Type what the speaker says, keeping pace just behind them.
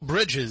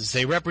bridges.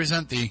 They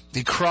represent the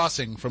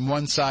crossing from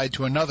one side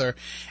to another.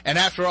 And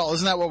after all,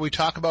 isn't that what we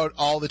talk about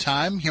all the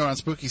time here on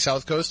Spooky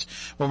South Coast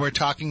when we're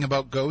talking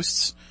about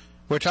ghosts?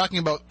 We're talking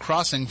about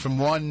crossing from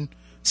one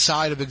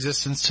side of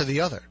existence to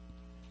the other.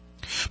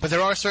 But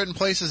there are certain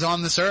places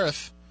on this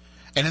earth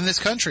and in this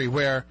country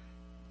where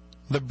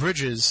the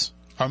bridges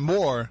are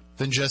more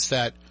than just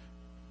that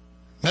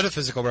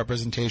metaphysical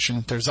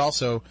representation. There's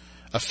also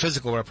a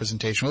physical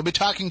representation. We'll be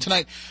talking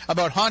tonight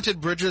about haunted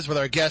bridges with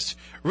our guest,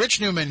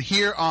 Rich Newman,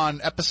 here on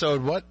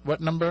episode,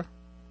 what number?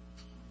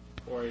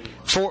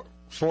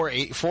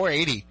 480.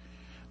 480.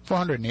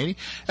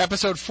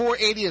 Episode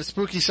 480 of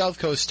Spooky South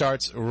Coast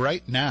starts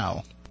right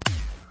now.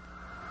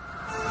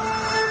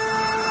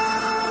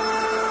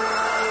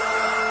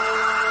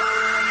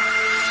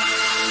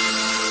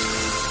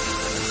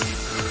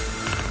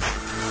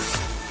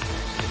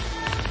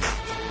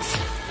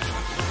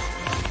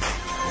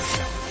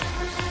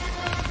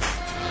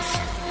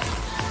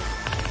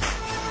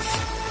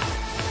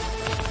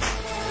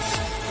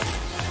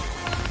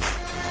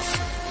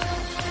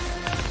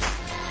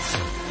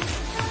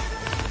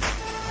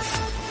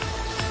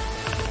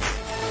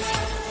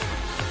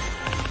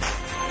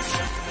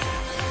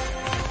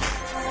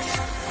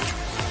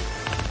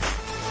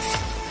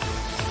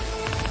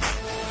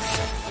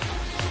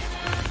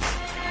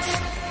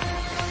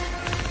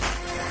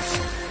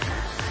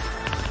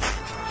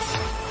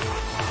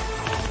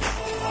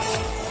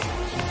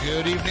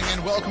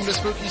 Welcome to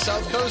Spooky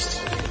South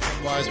Coast.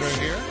 Wise right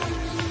here.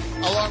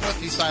 Along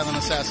with the silent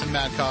assassin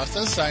Matt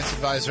Costa, science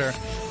advisor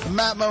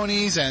Matt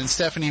Moniz, and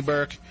Stephanie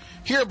Burke.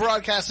 Here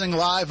broadcasting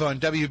live on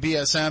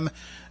WBSM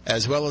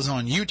as well as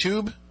on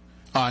YouTube,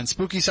 on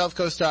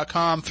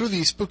SpookySouthCoast.com, through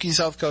the Spooky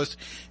South Coast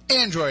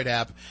Android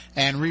app,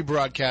 and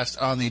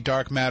rebroadcast on the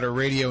Dark Matter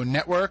Radio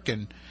Network.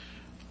 And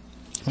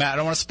Matt, I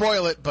don't want to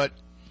spoil it, but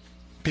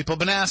people have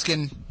been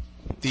asking.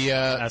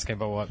 Asking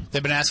about what?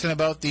 They've been asking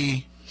about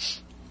the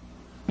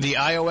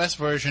iOS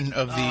version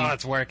of the... Oh,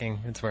 it's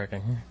working. It's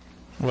working.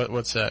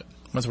 What's that?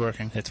 What's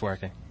working? It's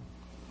working.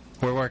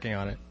 We're working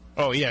on it.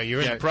 Oh, yeah, you're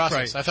in the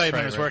process. Right, I thought you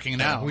meant it was working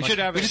now. We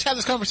just had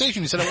this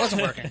conversation. You said it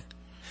wasn't working.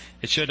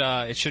 It should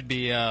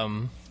be up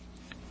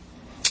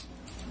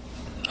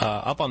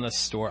on the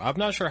store. I'm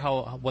not sure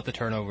what the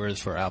turnover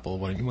is for Apple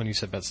when you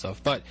said that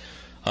stuff, but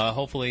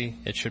hopefully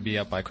it should be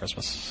up by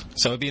Christmas.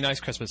 So it'd be a nice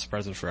Christmas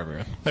present for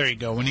everyone. There you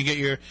go. When you get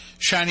your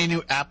shiny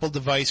new Apple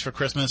device for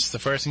Christmas, the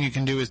first thing you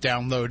can do is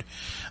download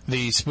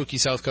the Spooky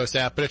South Coast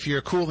app. But if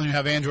you're cool and you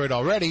have Android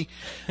already,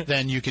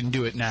 then you can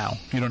do it now.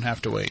 You don't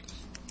have to wait.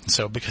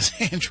 So, because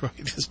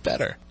Android is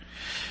better.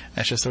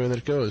 That's just the way that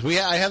it goes.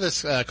 I had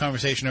this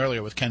conversation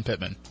earlier with Ken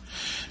Pittman,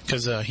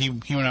 because he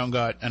went out and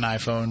got a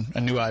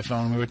new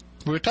iPhone.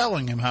 We were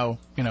telling him how,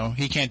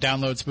 he can't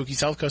download Spooky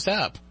South Coast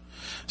app.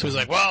 So he's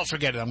like, well,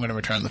 forget it. I'm going to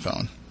return the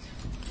phone.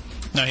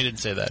 No, he didn't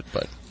say that,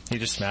 but... He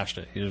just smashed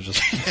it. He was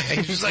just... he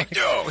was just like,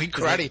 no, he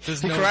karate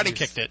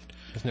kicked it.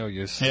 There's no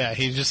use. Yeah,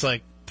 he just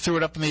threw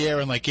it up in the air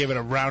and gave it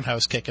a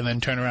roundhouse kick and then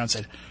turned around and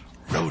said,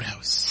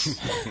 Roadhouse.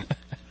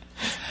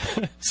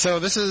 So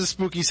this is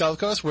Spooky South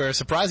Coast, where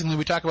surprisingly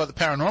we talk about the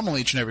paranormal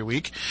each and every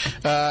week.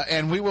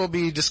 And we will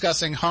be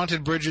discussing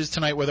haunted bridges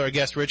tonight with our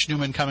guest Rich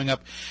Newman coming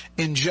up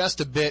in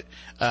just a bit.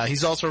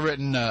 He's also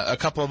written a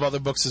couple of other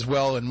books as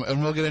well,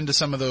 and we'll get into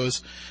some of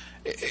those.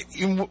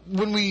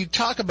 When we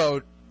talk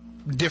about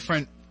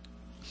different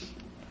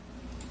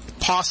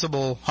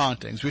possible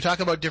hauntings, we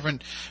talk about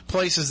different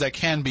places that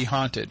can be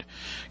haunted.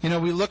 We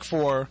look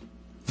for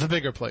the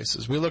bigger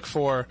places. We look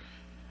for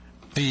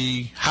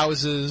the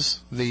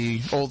houses,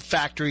 the old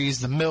factories,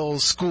 the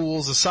mills,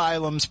 schools,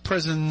 asylums,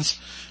 prisons,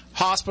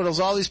 hospitals,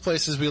 all these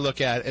places we look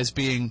at as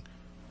being,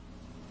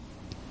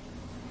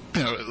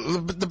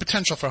 the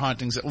potential for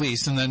hauntings at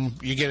least, and then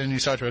you get in and you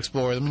start to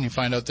explore them and you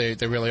find out they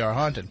really are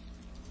haunted.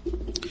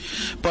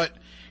 But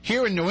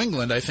here in New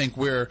England, I think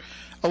we're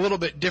a little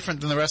bit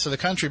different than the rest of the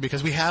country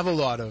because we have a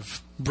lot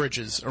of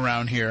bridges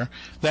around here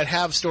that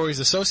have stories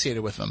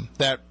associated with them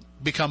that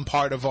become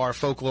part of our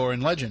folklore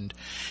and legend.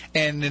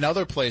 And in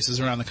other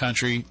places around the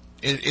country,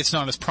 it's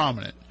not as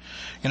prominent.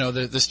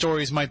 The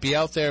stories might be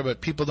out there,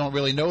 but people don't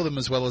really know them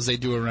as well as they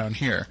do around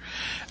here.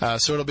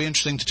 So it'll be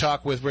interesting to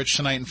talk with Rich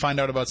tonight and find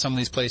out about some of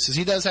these places.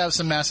 He does have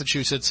some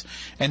Massachusetts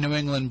and New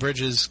England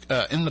bridges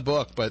in the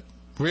book, but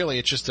really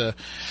it's just a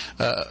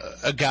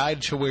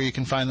guide to where you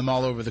can find them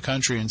all over the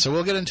country. And so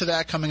we'll get into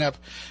that coming up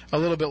a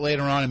little bit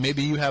later on, and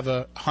maybe you have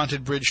a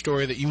haunted bridge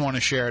story that you want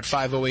to share at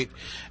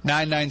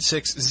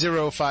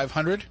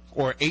 508-996-0500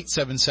 or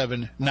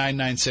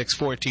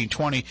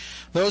 877-996-1420.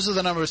 Those are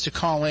the numbers to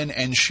call in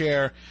and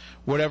share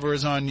whatever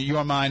is on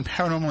your mind,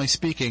 paranormally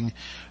speaking,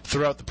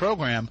 throughout the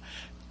program.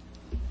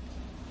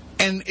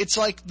 And it's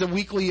like the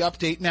weekly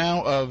update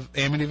now of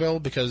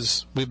Amityville,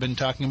 because we've been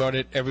talking about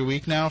it every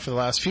week now for the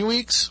last few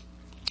weeks.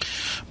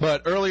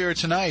 But earlier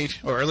today,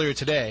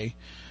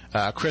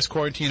 Chris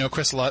Quarantino,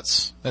 Chris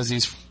Lutz, as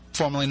he's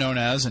formerly known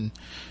as, and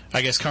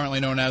I guess currently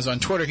known as on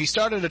Twitter, he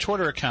started a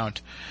Twitter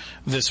account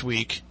this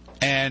week,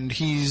 and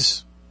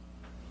he's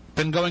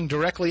been going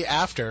directly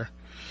after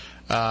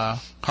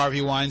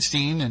Harvey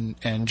Weinstein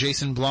and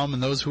Jason Blum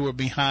and those who were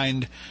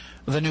behind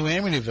the new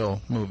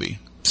Amityville movie.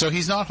 So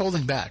he's not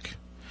holding back.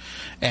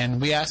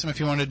 And we asked him if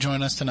he wanted to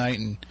join us tonight,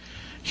 and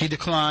he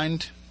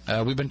declined.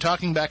 We've been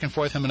talking back and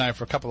forth, him and I,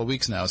 for a couple of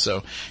weeks now.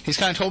 So he's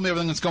kind of told me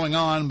everything that's going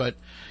on, but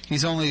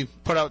he's only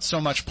put out so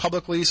much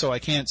publicly, so I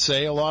can't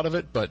say a lot of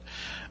it. But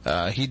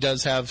he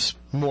does have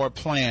more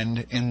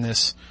planned in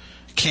this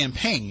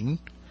campaign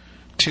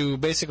to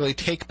basically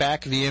take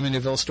back the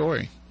Amityville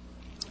story.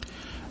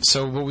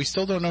 So, but we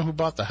still don't know who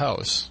bought the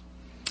house.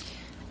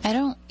 I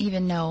don't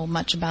even know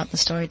much about the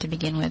story to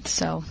begin with,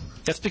 so...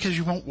 That's because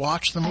you won't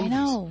watch the movies. I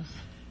know.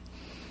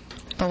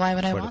 But why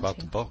would I want to? What about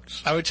the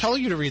books? I would tell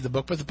you to read the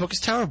book, but the book is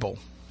terrible.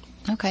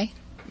 Okay.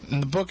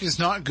 And the book is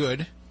not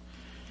good.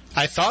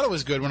 I thought it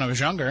was good when I was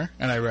younger,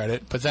 and I read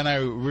it, but then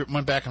I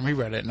went back and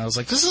reread it, and I was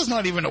like, this is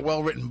not even a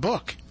well-written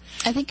book.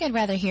 I think I'd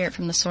rather hear it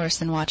from the source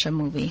than watch a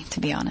movie, to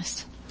be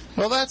honest.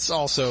 Well, that's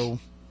also,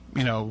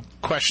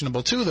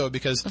 questionable too, though,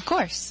 because of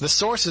course the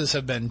sources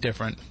have been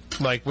different.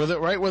 Like,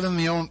 right within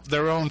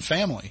their own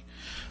family,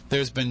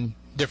 there's been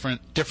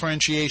different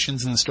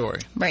differentiations in the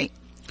story. Right.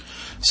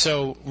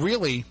 So,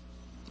 really,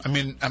 I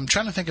mean, I'm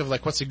trying to think of,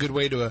 what's a good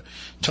way to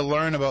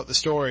learn about the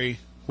story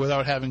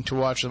without having to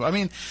watch them. I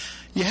mean,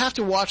 you have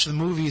to watch the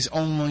movies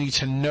only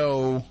to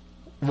know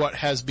what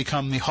has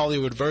become the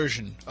Hollywood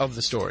version of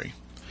the story.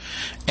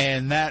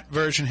 And that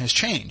version has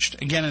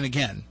changed again and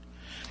again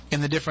in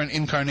the different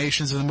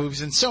incarnations of the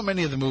movies. And so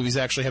many of the movies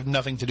actually have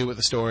nothing to do with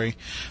the story.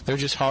 They're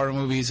just horror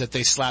movies that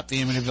they slap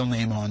the Amityville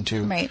name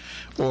onto. Right.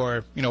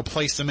 Or,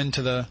 place them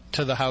into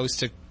the house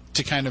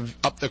to kind of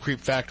up the creep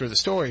factor of the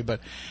story.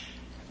 But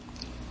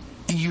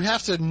you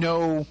have to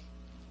know...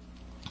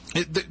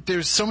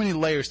 there's so many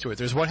layers to it.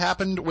 There's what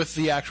happened with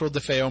the actual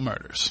DeFeo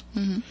murders.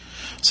 Mm-hmm.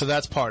 So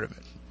that's part of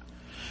it.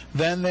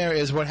 Then there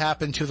is what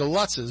happened to the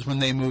Lutzes when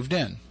they moved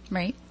in.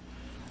 Right.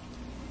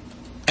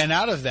 And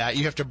out of that,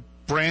 you have to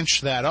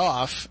branch that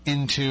off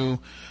into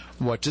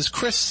what does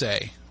Chris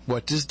say?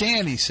 What does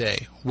Danny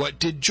say? What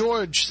did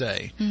George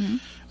say?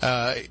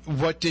 Mm-hmm.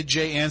 What did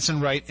Jay Anson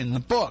write in the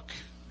book?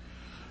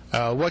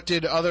 What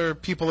did other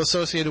people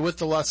associated with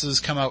the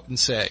Lutzes come out and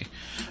say?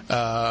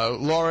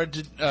 Laura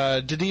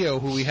DiDio,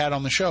 who we had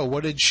on the show,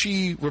 what did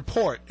she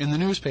report in the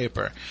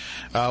newspaper?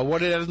 What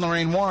did Ed and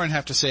Lorraine Warren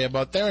have to say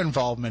about their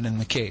involvement in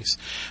the case?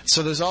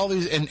 So there's all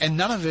these, and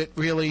none of it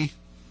really...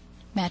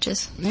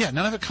 matches. Yeah,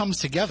 none of it comes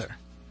together.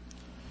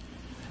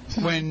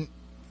 When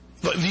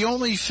the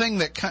only thing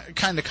that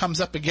kind of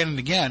comes up again and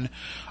again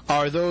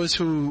are those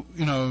who,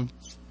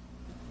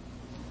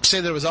 say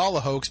that it was all a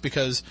hoax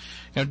because,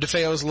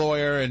 DeFeo's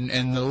lawyer and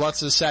the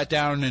Lutzes sat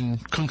down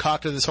and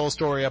concocted this whole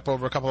story up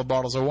over a couple of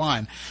bottles of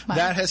wine. Wow.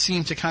 That has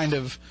seemed to kind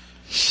of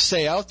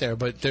stay out there,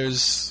 but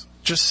there's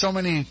just so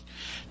many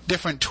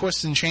different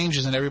twists and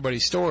changes in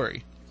everybody's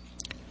story.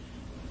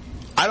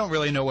 I don't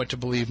really know what to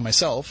believe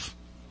myself.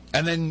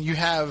 And then you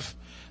have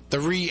the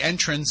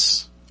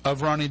re-entrance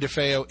of Ronnie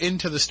DeFeo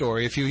into the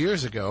story a few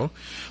years ago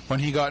when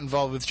he got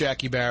involved with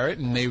Jackie Barrett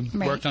and they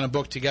worked on a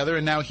book together,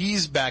 and now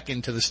he's back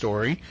into the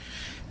story.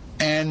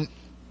 And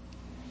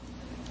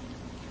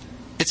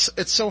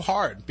it's so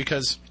hard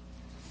because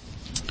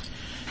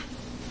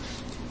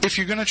if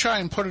you're going to try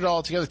and put it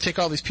all together, take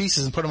all these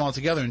pieces and put them all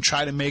together and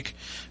try to make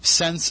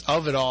sense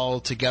of it all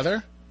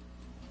together,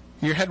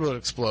 your head will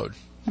explode.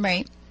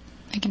 Right.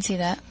 I can see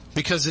that.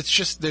 Because it's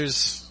just,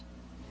 there's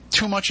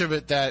too much of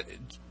it that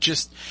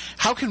just,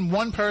 how can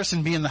one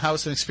person be in the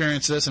house and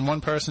experience this and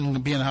one person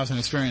be in the house and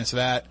experience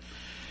that?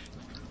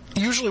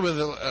 Usually with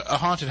a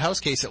haunted house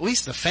case, at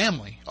least the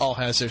family all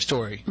has their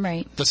story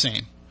the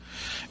same.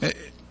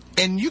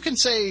 And you can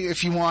say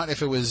if you want,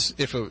 if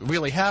it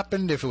really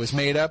happened, if it was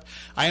made up.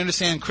 I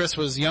understand Chris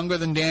was younger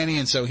than Danny,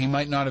 and so he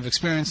might not have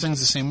experienced things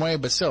the same way,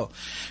 but still,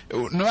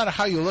 no matter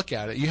how you look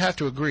at it, you have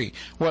to agree.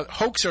 Well,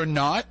 hoax or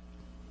not,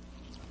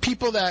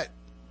 people that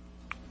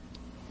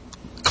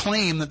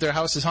claim that their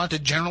house is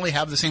haunted generally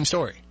have the same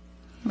story.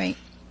 Right.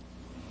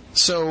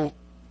 So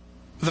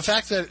the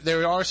fact that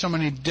there are so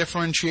many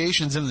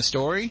differentiations in the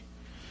story,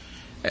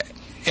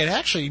 it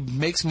actually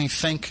makes me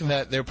think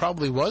that there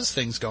probably was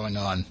things going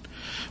on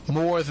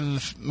more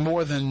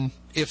than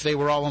if they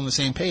were all on the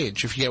same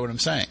page, if you get what I'm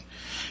saying.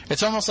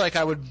 It's almost like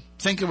I would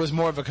think it was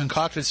more of a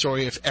concocted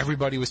story if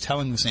everybody was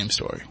telling the same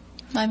story.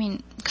 I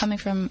mean, coming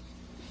from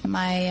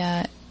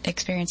my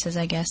experiences,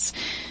 I guess,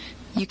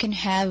 you can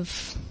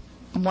have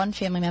one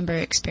family member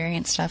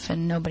experience stuff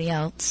and nobody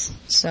else,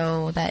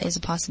 so that is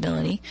a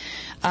possibility.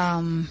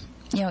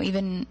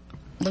 Even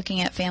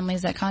looking at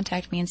families that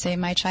contact me and say,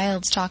 my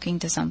child's talking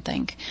to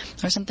something,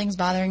 or something's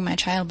bothering my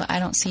child, but I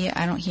don't see it,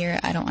 I don't hear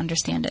it, I don't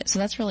understand it. So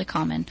that's really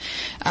common.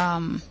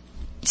 In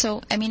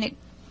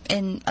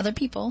other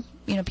people,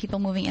 people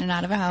moving in and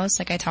out of a house,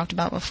 like I talked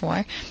about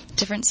before,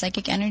 different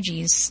psychic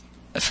energies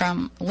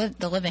from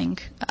the living,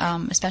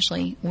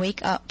 especially,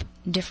 wake up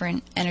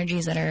different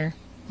energies that are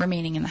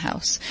remaining in the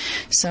house.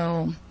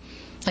 So,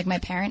 like, my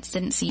parents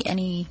didn't see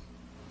any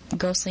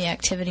ghostly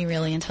activity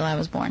really until I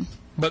was born.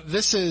 But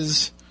this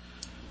is,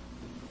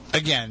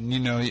 again,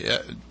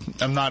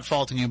 I'm not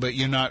faulting you, but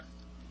you're not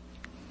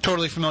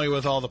totally familiar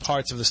with all the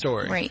parts of the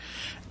story. Right.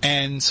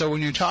 And so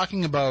when you're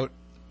talking about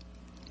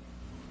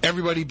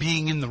everybody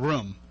being in the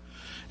room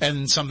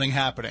and something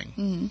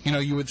happening,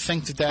 you would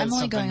think that that's I'm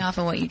only something... going off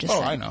of what you just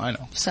said. Oh, I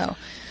know. So.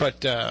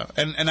 But,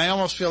 and I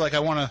almost feel like I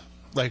want to,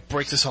 like,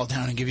 break this all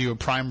down and give you a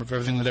primer of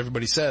everything that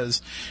everybody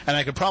says. And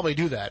I could probably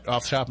do that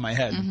off the top of my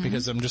head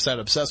because I'm just that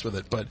obsessed with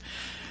it. But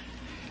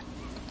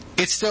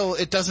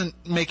it doesn't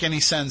make any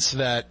sense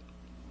that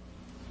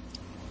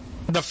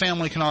the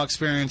family can all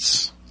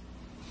experience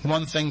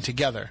one thing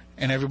together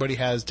and everybody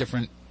has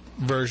different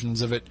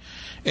versions of it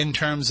in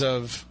terms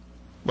of,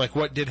 like,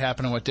 what did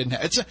happen and what didn't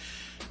happen.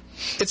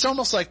 It's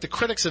almost like the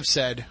critics have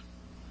said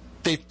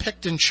they've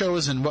picked and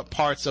chosen what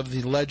parts of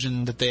the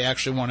legend that they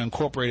actually want to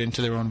incorporate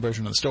into their own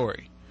version of the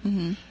story.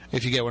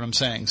 If you get what I'm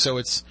saying. So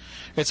it's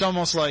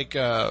almost like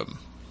there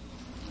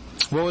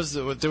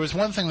was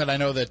one thing that I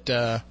know that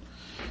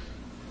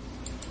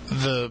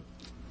the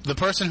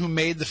person who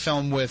made the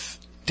film with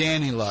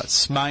Danny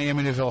Lutz, My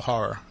Amityville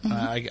Horror,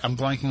 I'm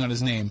blanking on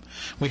his name.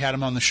 We had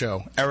him on the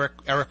show,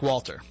 Eric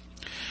Walter.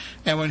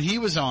 And when he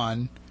was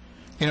on,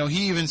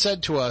 he even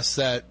said to us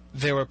that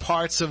there were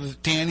parts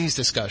of Danny's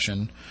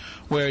discussion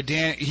where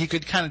he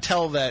could kind of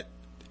tell that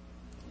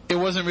it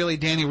wasn't really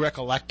Danny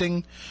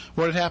recollecting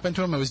what had happened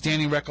to him. It was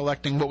Danny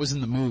recollecting what was in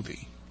the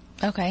movie.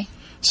 Okay.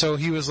 So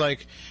he was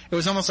like, it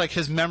was almost like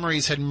his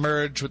memories had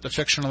merged with the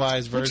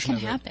fictionalized version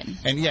of it. Which can happen.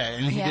 And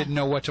he didn't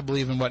know what to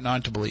believe and what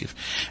not to believe.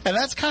 And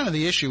that's kind of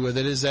the issue with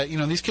it, is that,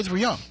 these kids were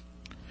young.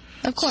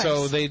 Of course.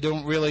 So they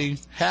don't really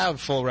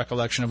have full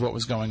recollection of what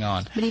was going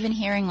on. But even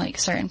hearing, like,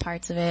 certain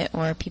parts of it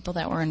or people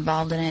that were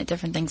involved in it,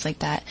 different things like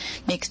that,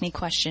 makes me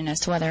question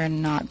as to whether or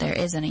not there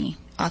is any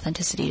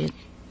authenticity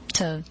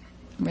to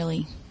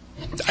really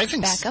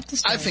back up the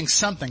story. I think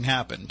something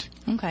happened.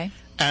 Okay.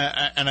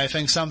 And I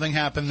think something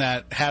happened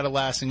that had a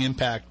lasting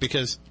impact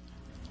because,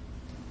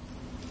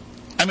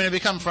 I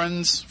become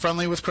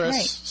friendly with Chris,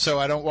 right. So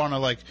I don't want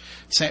to,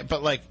 say,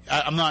 but,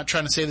 I'm not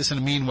trying to say this in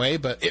a mean way,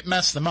 but it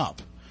messed them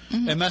up.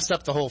 It messed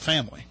up the whole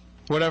family.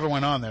 Whatever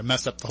went on there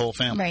messed up the whole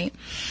family. Right.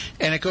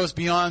 And it goes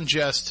beyond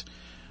just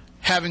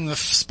having the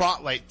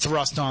spotlight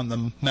thrust on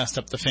them messed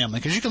up the family.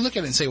 Because you can look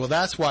at it and say, well,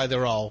 that's why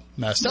they're all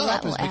messed up.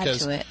 That will add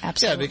to it,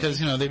 absolutely. Yeah,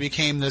 because, they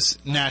became this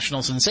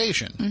national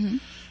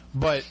sensation.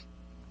 But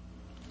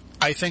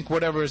I think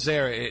whatever is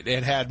there,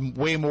 it had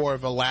way more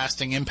of a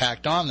lasting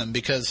impact on them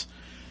because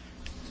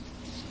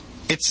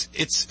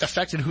it's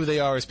affected who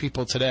they are as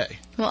people today.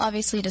 Well,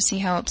 obviously, to see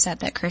how upset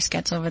that Chris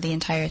gets over the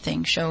entire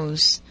thing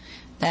shows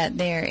that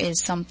there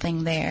is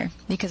something there.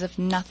 Because if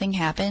nothing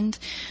happened,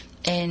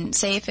 and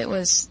say if it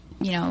was,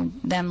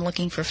 them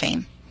looking for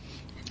fame,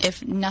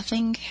 if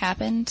nothing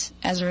happened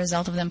as a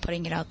result of them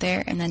putting it out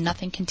there and then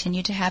nothing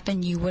continued to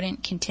happen, you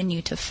wouldn't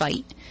continue to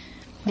fight.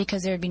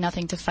 Because there would be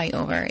nothing to fight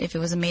over. If it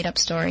was a made-up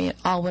story, it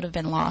all would have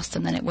been lost,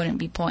 and then it wouldn't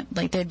be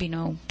there'd be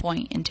no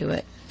point into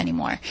it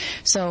anymore.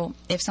 So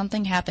if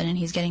something happened and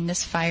he's getting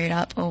this fired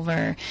up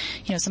over,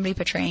 somebody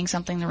portraying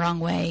something the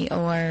wrong way,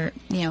 or,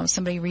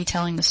 somebody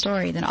retelling the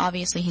story, then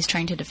obviously he's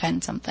trying to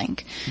defend something.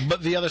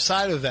 But the other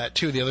side of that,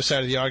 too, the other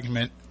side of the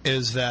argument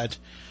is that,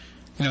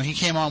 he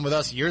came on with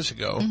us years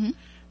ago,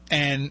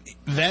 and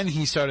then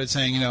he started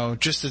saying,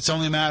 just it's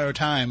only a matter of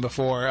time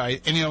before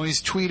he's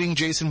tweeting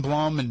Jason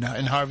Blum and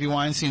Harvey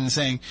Weinstein and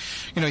saying,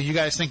 you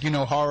guys think you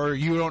know horror,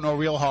 you don't know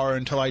real horror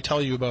until I tell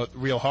you about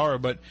real horror,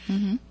 but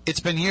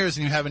it's been years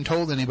and you haven't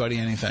told anybody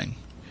anything.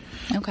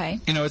 Okay.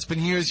 It's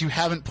been years you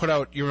haven't put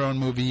out your own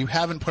movie, you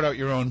haven't put out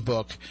your own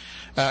book.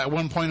 At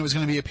one point it was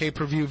going to be a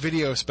pay-per-view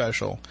video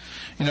special.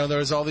 There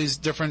was all these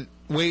different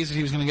ways that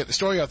he was going to get the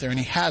story out there, and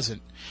he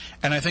hasn't.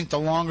 And I think the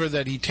longer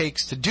that he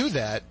takes to do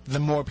that, the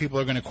more people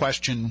are going to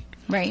question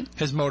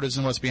his motives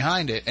and what's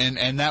behind it.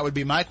 And that would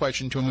be my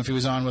question to him if he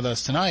was on with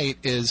us tonight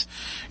is,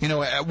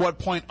 at what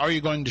point are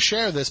you going to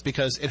share this?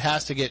 Because it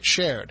has to get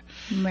shared.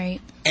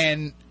 Right.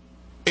 And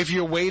if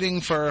you're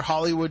waiting for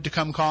Hollywood to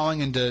come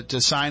calling and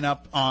to sign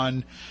up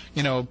on,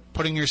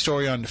 putting your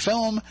story onto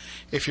film,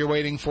 if you're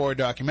waiting for a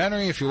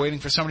documentary, if you're waiting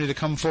for somebody to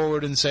come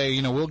forward and say,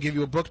 we'll give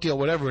you a book deal,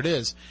 whatever it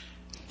is,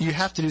 you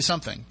have to do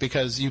something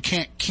because you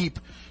can't keep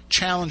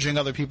challenging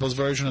other people's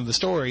version of the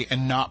story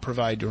and not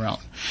provide your own.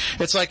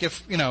 It's like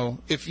if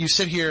you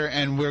sit here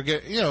and we're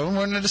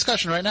in a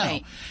discussion right now,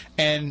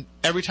 and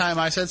every time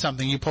I said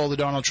something, you pulled a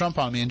Donald Trump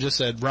on me and just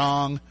said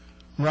wrong,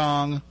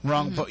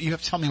 but you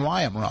have to tell me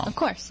why I'm wrong. Of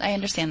course, I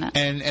understand that.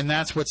 And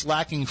that's what's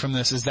lacking from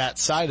this is that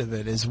side of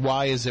it, is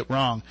why is it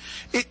wrong?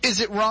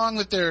 Is it wrong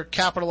that they're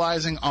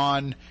capitalizing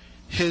on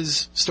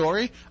his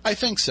story? I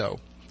think so.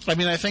 I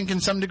think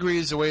in some degree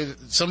the way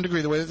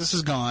that this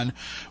has gone,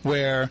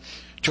 where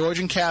George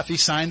and Kathy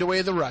signed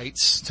away the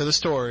rights to the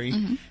story,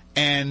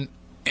 and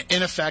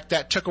in effect,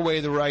 that took away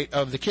the right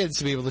of the kids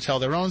to be able to tell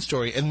their own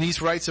story. And these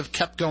rights have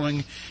kept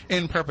going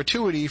in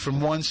perpetuity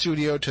from one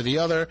studio to the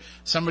other.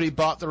 Somebody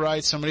bought the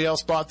rights, somebody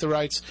else bought the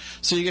rights.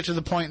 So you get to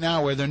the point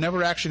now where they're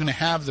never actually going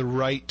to have the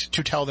right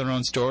to tell their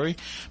own story.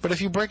 But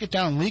if you break it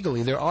down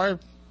legally, there are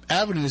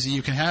avenues that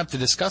you can have to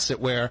discuss it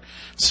where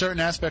certain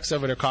aspects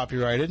of it are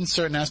copyrighted and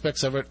certain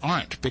aspects of it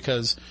aren't,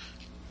 because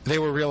they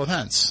were real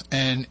events,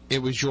 and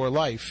it was your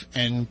life,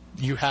 and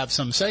you have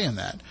some say in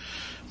that.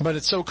 But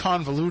it's so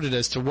convoluted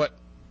as to what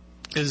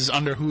is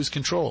under whose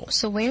control.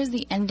 So where's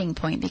the ending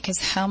point? Because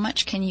how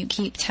much can you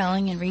keep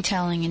telling and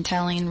retelling and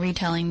telling and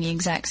retelling the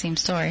exact same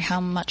story? How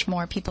much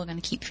more are people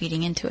going to keep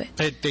feeding into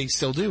it? They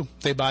still do.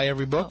 They buy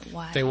every book. But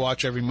why? They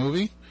watch every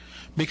movie.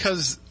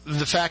 Because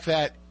the fact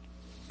that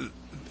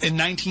in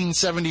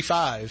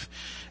 1975,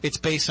 it's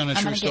based on a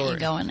true story. I'm going to get you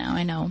going now,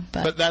 I know.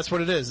 But that's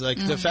what it is. Like,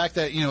 the fact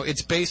that,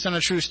 it's based on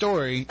a true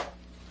story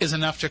is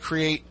enough to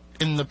create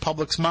in the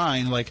public's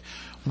mind, like,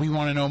 we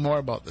want to know more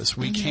about this.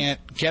 We can't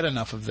get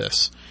enough of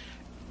this.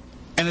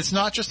 And it's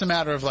not just a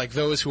matter of, like,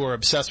 those who are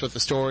obsessed with the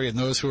story and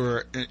those who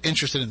are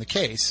interested in the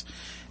case.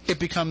 It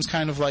becomes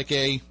kind of like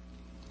a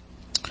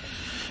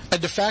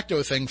de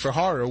facto thing for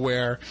horror,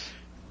 where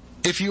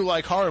if you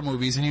like horror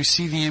movies and you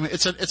see the image,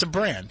 it's a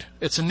brand,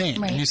 it's a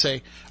name, right. And you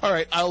say, all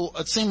right, it's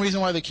the same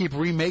reason why they keep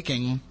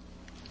remaking,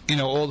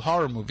 old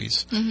horror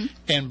movies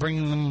and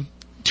bringing them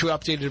to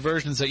updated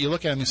versions that you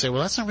look at them and you say,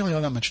 well, that's not really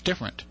all that much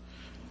different.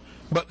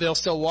 But they'll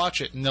still watch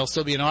it, and there'll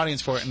still be an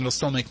audience for it, and it'll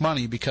still make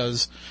money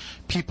because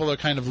people are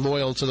kind of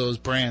loyal to those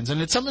brands.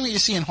 And it's something that you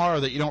see in horror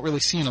that you don't really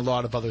see in a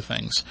lot of other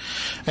things.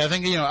 And I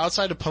think,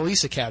 outside of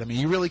Police Academy,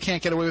 you really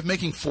can't get away with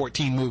making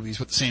 14 movies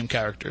with the same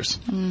characters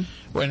and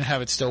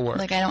have it still work.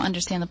 Like, I don't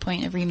understand the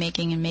point of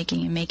remaking and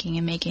making and making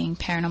and making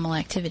Paranormal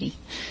Activity.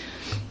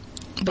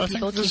 But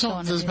people keep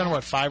going. There's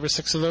been, 5 or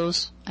 6 of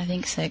those? I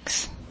think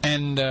 6.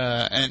 And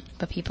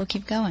But people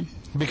keep going.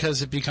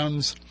 Because it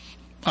becomes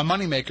a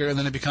moneymaker, and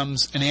then it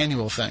becomes an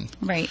annual thing.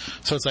 Right.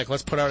 So it's like,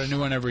 let's put out a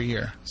new one every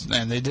year.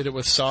 And they did it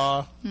with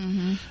Saw,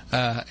 and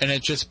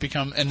it just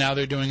and now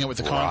they're doing it with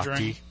The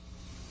Conjuring.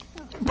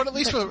 But at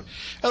least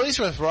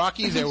with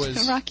Rocky, there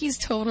was... Rocky's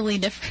totally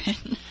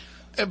different.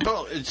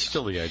 Well, it's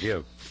still the idea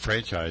of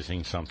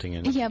franchising something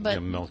and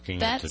milking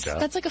it to death.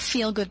 That's like a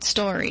feel-good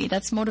story.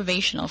 That's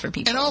motivational for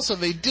people. And also,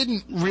 they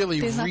didn't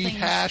really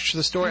rehash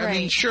the story. Right. I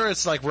mean, sure,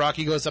 it's like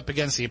Rocky goes up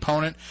against the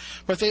opponent,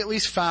 but they at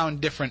least found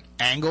different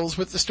angles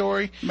with the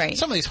story. Right.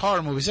 Some of these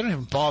horror movies, they don't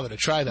even bother to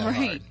try that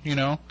hard,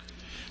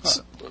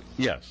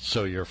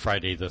 So your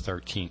Friday the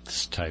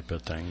 13th type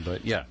of thing,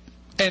 but yeah.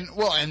 And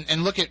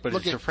look at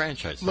a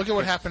franchise. Look at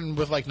what happened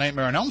with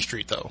Nightmare on Elm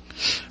Street, though,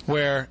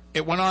 where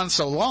it went on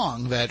so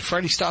long that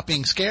Freddy stopped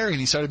being scary and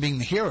he started being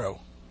the hero.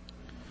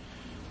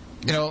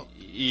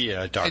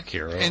 Yeah, dark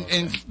hero.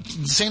 And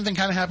the same thing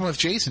kind of happened with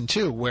Jason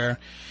too, where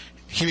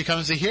he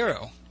becomes the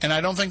hero. And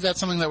I don't think that's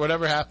something that would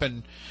ever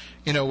happen,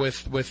 with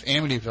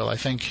Amityville. I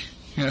think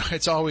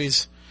it's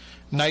always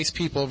nice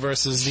people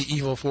versus the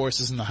evil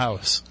forces in the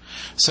house.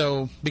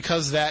 So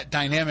because that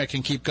dynamic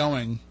can keep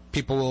going,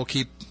 people will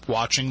keep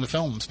watching the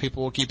films.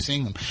 People will keep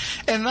seeing them.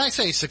 And when I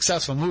say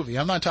successful movie,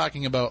 I'm not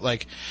talking about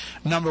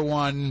number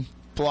one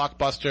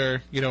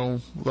blockbuster,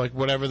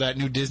 whatever that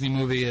new Disney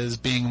movie is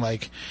being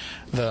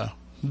the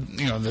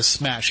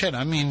smash hit.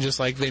 I mean, just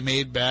they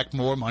made back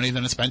more money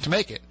than it spent to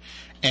make it.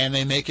 And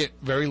they make it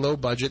very low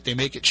budget. They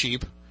make it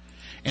cheap.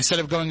 Instead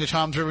of going to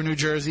Toms River, New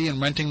Jersey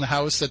and renting the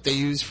house that they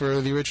used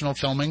for the original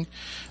filming,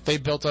 they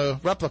built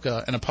a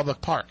replica in a public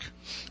park.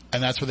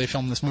 And that's where they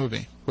filmed this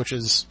movie, which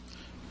is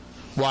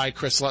why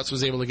Chris Lutz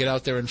was able to get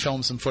out there and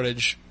film some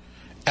footage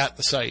at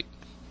the site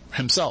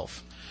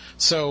himself.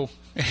 So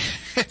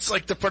it's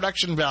like the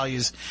production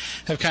values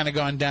have kind of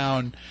gone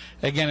down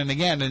again and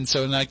again. And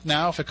so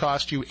now if it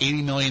costs you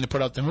 $80 million to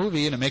put out the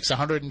movie and it makes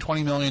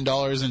 $120 million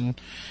in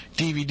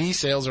DVD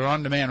sales or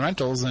on-demand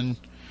rentals, then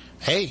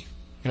hey,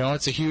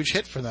 it's a huge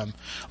hit for them.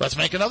 Let's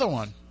make another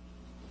one.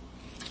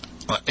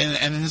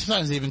 And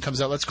sometimes it even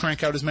comes out, let's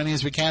crank out as many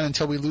as we can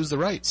until we lose the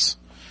rights.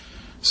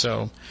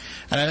 So,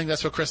 and I think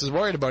that's what Chris is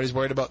worried about. He's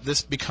worried about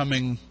this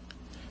becoming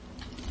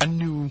a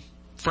new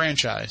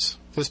franchise.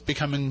 This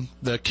becoming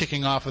the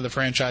kicking off of the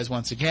franchise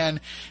once again.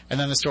 And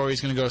then the story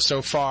is going to go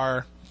so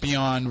far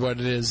beyond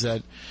what it is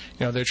that,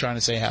 they're trying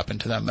to say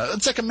happened to them.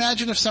 It's like,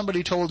 imagine if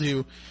somebody told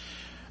you,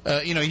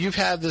 you've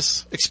had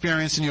this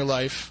experience in your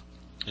life.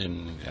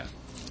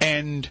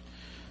 And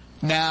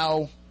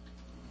now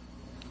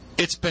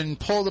it's been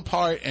pulled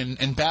apart and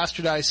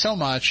bastardized so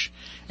much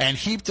and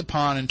heaped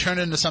upon and turned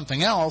into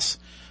something else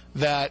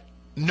that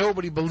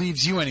nobody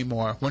believes you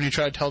anymore when you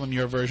try to tell them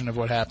your version of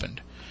what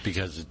happened.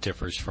 Because it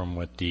differs from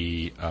what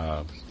the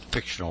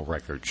fictional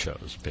record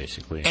shows,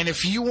 basically. And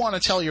if you want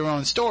to tell your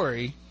own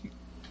story,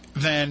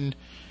 then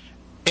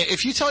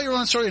if you tell your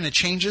own story and it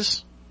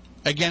changes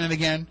again and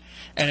again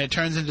and it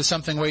turns into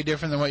something way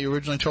different than what you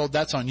originally told,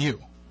 that's on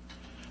you.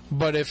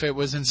 But if it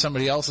was in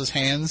somebody else's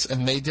hands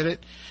and they did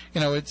it,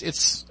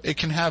 it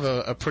can have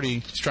a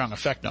pretty strong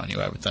effect on you,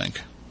 I would think.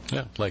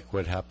 Yeah, like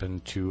what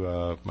happened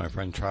to my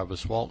friend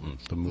Travis Walton,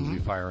 the movie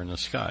Fire in the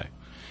Sky.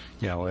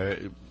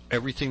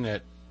 Everything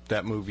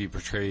that movie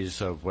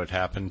portrays of what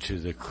happened to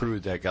the crew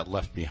that got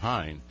left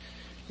behind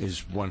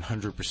is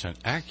 100%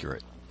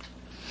 accurate.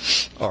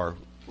 Or,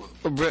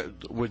 I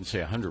wouldn't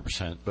say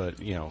 100%, but,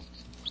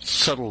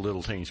 subtle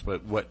little things.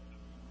 But what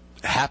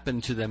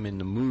happened to them in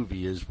the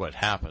movie is what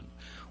happened.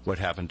 What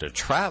happened to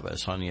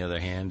Travis, on the other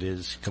hand,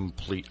 is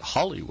complete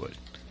Hollywood.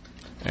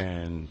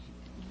 And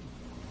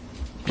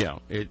Yeah,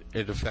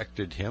 it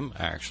affected him,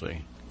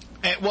 actually.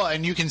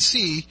 And you can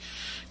see,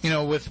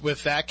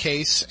 with that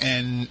case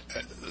and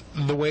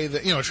the way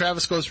that,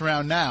 Travis goes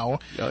around now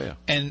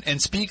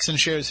and speaks and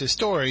shares his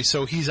story,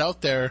 so he's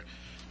out there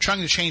trying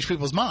to change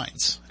people's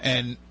minds.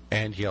 And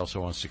he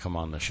also wants to come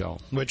on the show.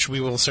 Which we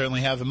will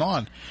certainly have him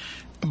on.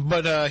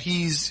 But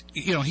he's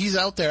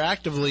out there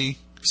actively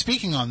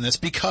speaking on this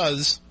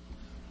because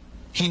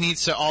he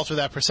needs to alter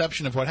that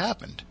perception of what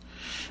happened.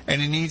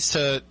 And he needs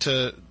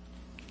to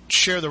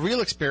share the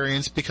real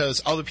experience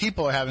because other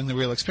people are having the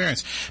real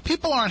experience.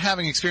 People aren't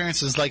having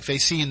experiences like they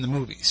see in the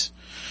movies,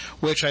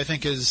 which I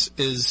think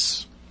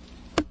is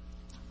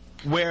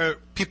where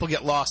people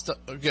get lost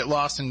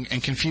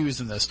and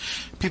confused in this.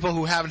 People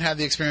who haven't had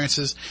the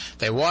experiences,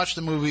 they watch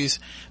the movies,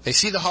 they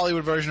see the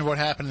Hollywood version of what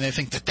happened, and they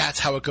think that that's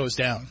how it goes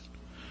down.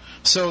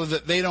 So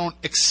that they don't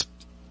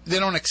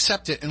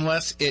accept it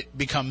unless it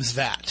becomes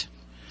that.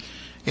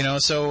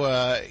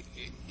 So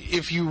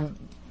if you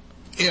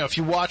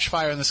watch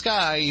Fire in the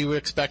Sky, you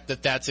expect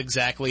that that's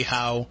exactly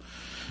how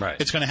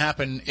it's going to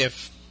happen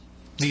if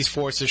these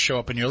forces show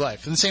up in your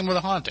life. And the same with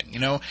a haunting,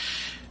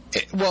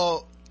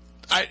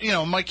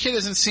 my kid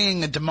isn't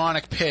seeing a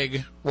demonic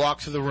pig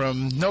walk through the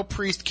room. No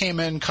priest came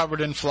in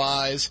covered in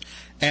flies,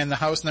 and the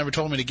house never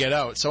told me to get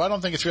out. So I don't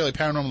think it's really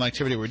paranormal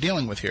activity we're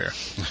dealing with here.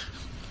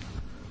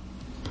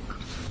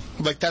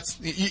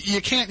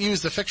 You can't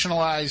use the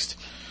fictionalized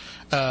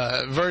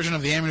version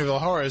of the Amityville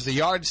Horror as the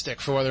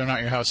yardstick for whether or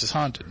not your house is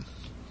haunted.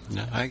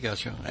 No, I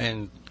got you.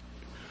 And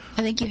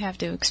I think you have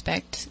to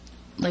expect,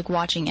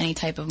 watching any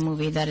type of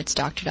movie, that it's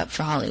doctored up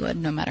for Hollywood,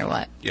 no matter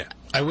what. Yeah.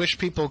 I wish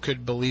people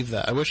could believe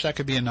that. I wish that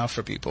could be enough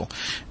for people.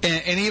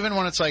 And even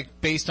when it's,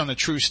 based on a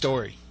true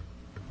story,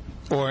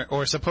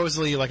 or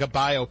supposedly, a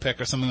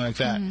biopic or something like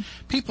that,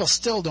 people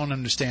still don't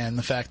understand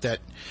the fact that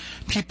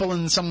people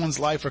in someone's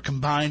life are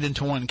combined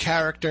into one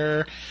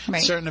character.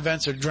 Right. Certain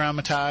events are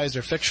dramatized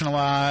or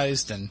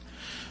fictionalized, and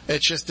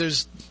it's just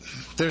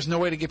there's no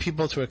way to get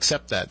people to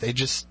accept that. They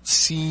just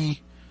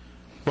see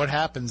what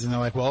happens, and they're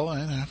like, well,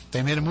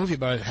 they made a movie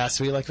about it. It has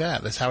to be like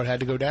that. That's how it had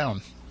to go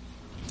down.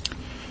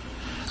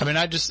 I mean,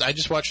 I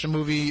just watched a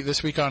movie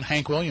this week on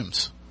Hank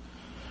Williams,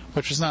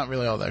 which is not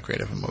really all that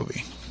great of a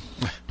movie.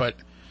 But,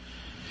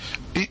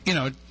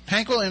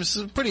 Hank Williams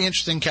is a pretty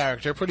interesting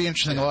character, pretty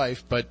interesting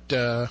life, but,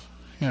 I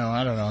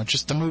don't know.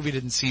 Just the movie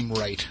didn't seem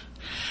right.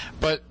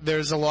 But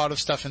there's a lot of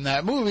stuff in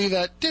that movie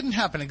that didn't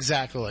happen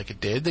exactly like it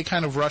did. They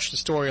kind of rushed the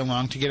story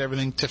along to get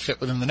everything to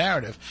fit within the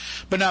narrative.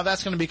 But now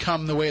that's going to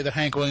become the way that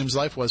Hank Williams'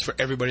 life was for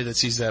everybody that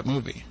sees that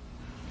movie.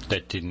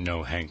 That didn't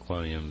know Hank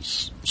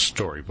Williams'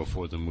 story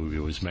before the movie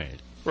was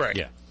made. Right.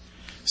 Yeah.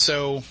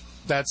 So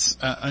that's,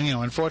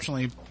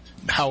 unfortunately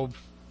how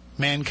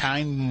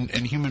mankind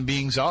and human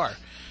beings are.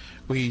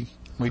 We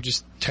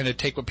just tend to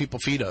take what people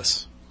feed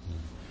us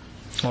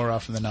more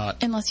often than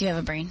not. Unless you have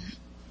a brain.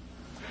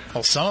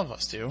 Well, some of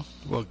us do.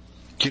 Well,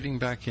 getting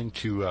back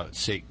into,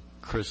 say,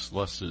 Chris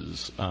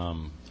Luss's,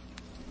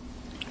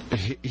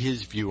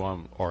 his view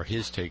on, or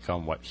his take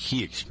on what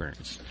he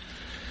experienced.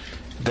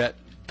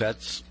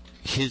 That's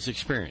his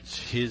experience.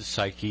 His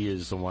psyche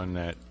is the one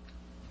that,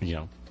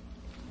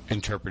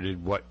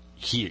 interpreted what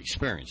he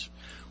experienced.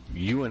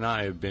 You and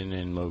I have been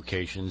in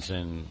locations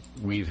and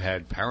we've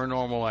had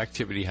paranormal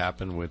activity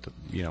happen with,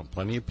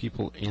 plenty of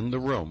people in the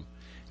room,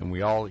 and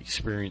we all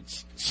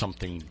experienced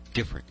something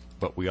different,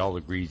 but we all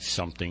agreed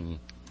something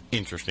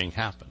interesting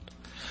happened.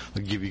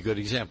 I'll give you a good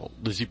example.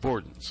 Lizzie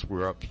Borden's.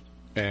 We're up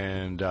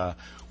and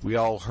we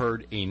all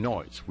heard a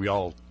noise. We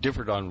all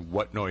differed on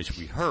what noise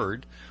we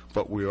heard,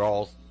 but we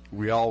all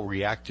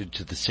reacted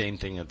to the same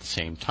thing at the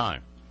same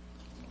time.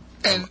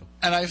 And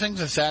I think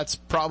that's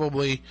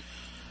probably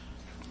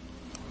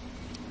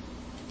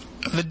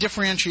the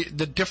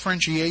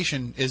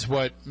differentiation is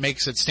what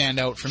makes it stand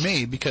out for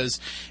me,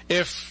 because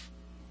if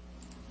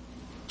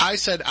I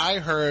said I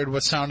heard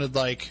what sounded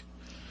like,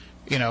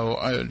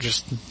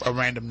 just a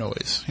random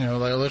noise,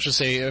 let's just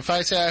say if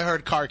I say I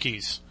heard car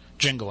keys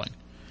jingling,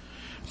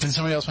 then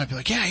somebody else might be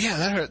like,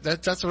 yeah,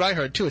 that's what I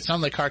heard too. It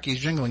sounded like car keys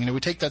jingling. We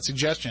take that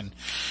suggestion.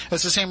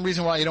 That's the same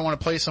reason why you don't want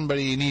to play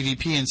somebody in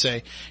EVP and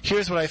say,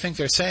 here's what I think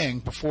they're saying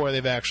before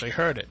they've actually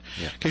heard it.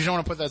 Because you don't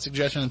want to put that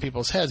suggestion in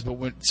people's heads. But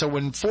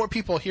when four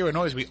people hear a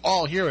noise, we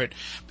all hear it,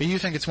 but you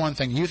think it's one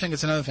thing, you think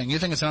it's another thing, you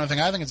think it's another thing,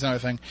 I think it's another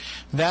thing.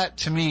 That,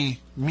 to me,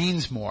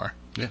 means more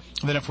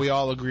than if we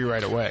all agree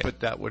right away.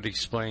 But that would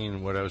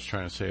explain what I was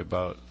trying to say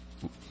about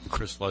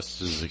Chris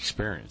Luss's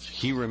experience.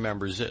 He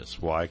remembers this.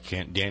 Why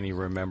can't Danny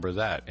remember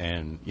that?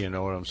 And you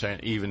know what I'm saying?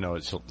 Even though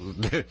it's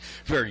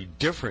very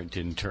different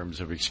in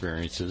terms of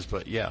experiences,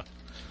 but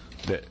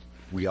that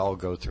we all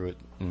go through it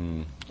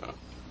in,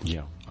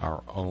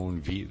 our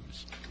own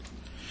views.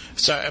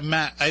 So,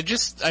 Matt, I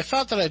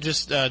thought that I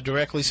just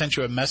directly sent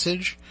you a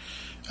message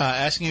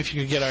asking if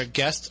you could get our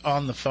guest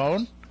on the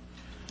phone,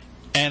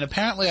 and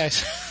apparently I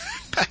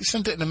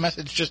sent it in a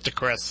message just to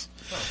Chris.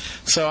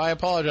 So I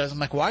apologize. I'm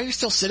like, why are you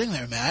still sitting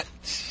there, Matt?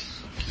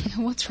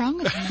 What's wrong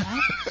with you,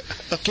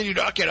 Matt? Can you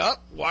not get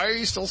up? Why are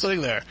you still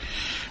sitting there?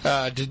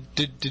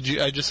 Did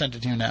you? I just sent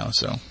it to you now.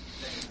 So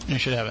You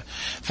should have it.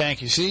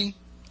 Thank you. See?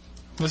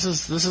 This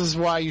is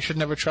why you should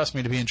never trust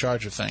me to be in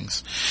charge of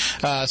things.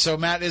 So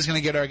Matt is going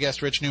to get our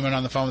guest Rich Newman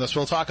on the phone with us.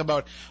 We'll talk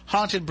about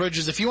haunted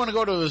bridges. If you want to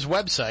go to his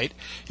website,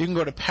 you can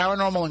go to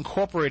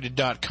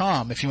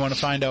paranormalincorporated.com if you want to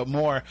find out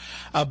more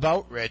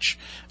about Rich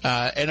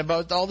and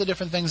about all the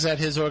different things that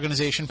his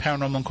organization,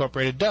 Paranormal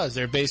Incorporated, does.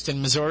 They're based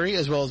in Missouri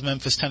as well as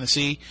Memphis,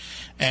 Tennessee,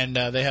 and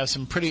they have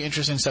some pretty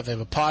interesting stuff. They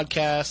have a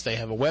podcast, they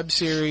have a web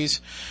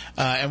series,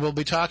 and we'll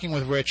be talking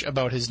with Rich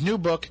about his new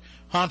book,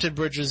 Haunted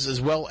Bridges, as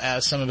well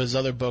as some of his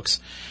other books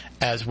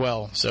as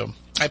well. So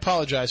I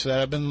apologize for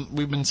that.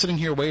 We've been sitting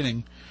here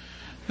waiting,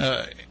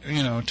 to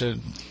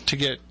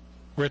get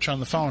Rich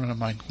on the phone, and I'm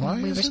like,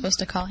 why? We were supposed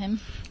to call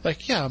him.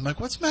 Like, yeah, I'm like,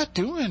 what's Matt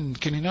doing?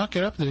 Can he not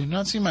get up? Did he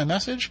not see my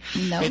message?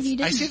 No, he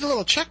didn't. I see the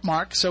little check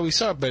mark, so we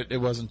saw it, but it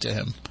wasn't to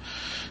him.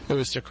 It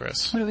was to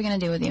Chris. What are we going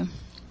to do with you?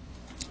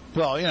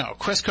 Well,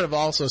 Chris could have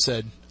also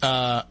said,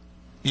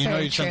 you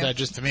Very sent true. that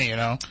just to me,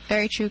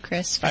 Very true,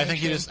 Chris. I think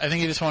he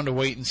just wanted to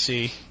wait and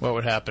see what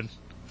would happen.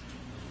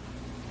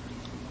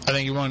 I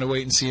think he wanted to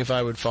wait and see if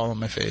I would fall on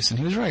my face, and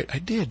he was right. I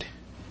did.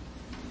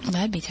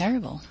 That'd be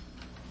terrible.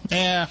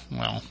 Yeah,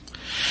 well.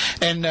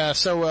 And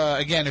so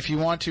again, if you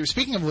want to,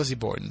 speaking of Lizzie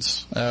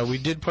Borden's, we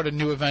did put a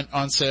new event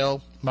on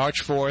sale,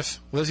 March 4th,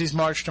 Lizzie's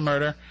March to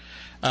Murder.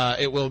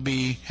 It will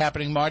be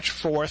happening March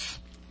 4th.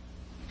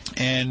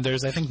 And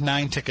there's, I think,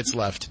 9 tickets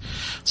left.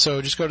 So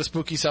just go to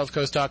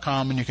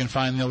SpookySouthCoast.com and you can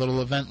find the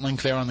little event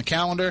link there on the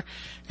calendar,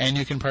 and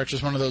you can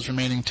purchase one of those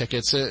remaining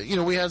tickets.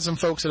 We had some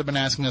folks that have been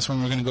asking us when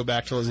we were going to go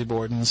back to Lizzie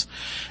Borden's,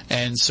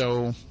 and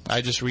so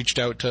I just reached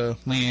out to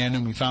Leanne,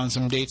 and we found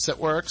some dates that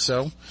work,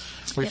 so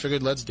we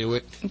figured let's do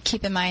it.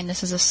 Keep in mind,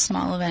 this is a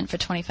small event for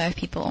 25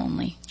 people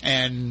only.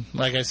 And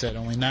like I said,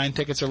 only 9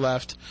 tickets are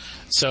left.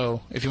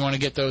 So if you want to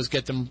get those,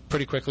 get them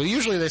pretty quickly.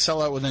 Usually they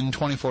sell out within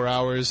 24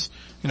 hours,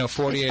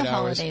 48 it's the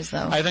hours. Holidays,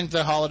 though. I think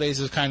the holidays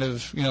has kind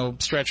of,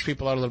 stretched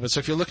people out a little bit. So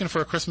if you're looking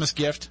for a Christmas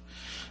gift,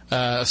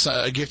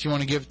 a gift you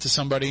want to give to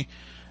somebody,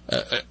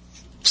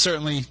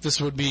 certainly this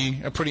would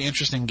be a pretty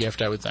interesting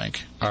gift, I would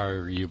think.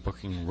 Are you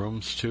booking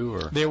rooms too,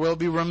 or? There will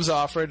be rooms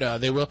offered.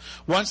 They will,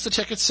 once the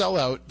tickets sell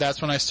out,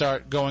 that's when I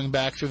start going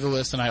back through the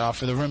list and I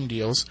offer the room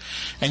deals.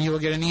 And you will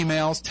get an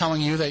email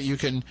telling you that you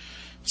can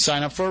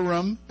sign up for a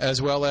room,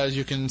 as well as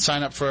you can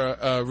sign up for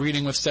a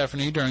reading with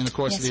Stephanie during the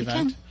course of the Yes, you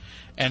event.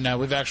 can. And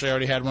we've actually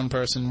already had one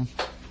person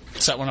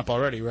set one up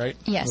already, right?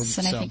 Yes,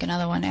 and I think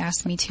another one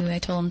asked me to. I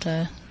told him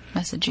to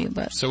message you,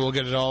 but so we'll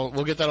get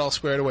that all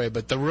squared away.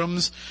 But the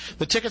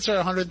tickets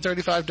are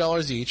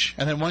 $135 each,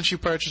 and then once you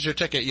purchase your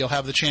ticket, you'll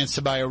have the chance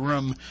to buy a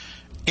room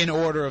in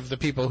order of the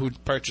people who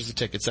purchase the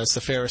tickets. That's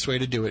the fairest way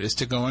to do it, is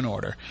to go in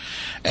order.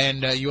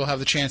 And you'll have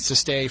the chance to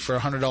stay for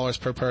 $100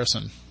 per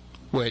person,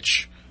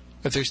 which,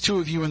 if there's 2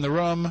 of you in the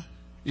room,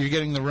 you're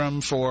getting the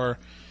room for,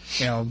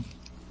 a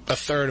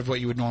third of what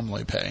you would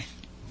normally pay.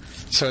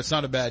 So it's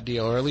not a bad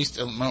deal, or at least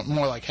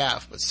more like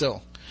half, but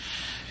still.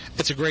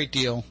 It's a great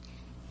deal.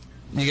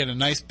 You get a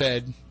nice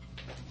bed.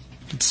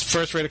 It's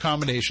first-rate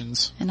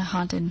accommodations. in a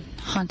haunted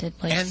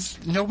place.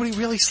 And nobody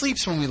really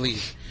sleeps when we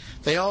leave.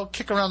 They all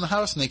kick around the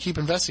house and they keep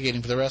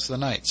investigating for the rest of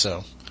the night.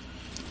 So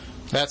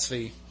that's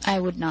the I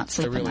would not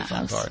sleep really in that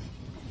fun house. part.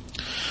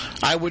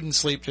 I wouldn't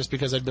sleep just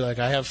because I'd be like,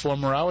 I have 4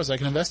 more hours I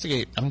can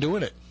investigate. I'm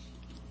doing it.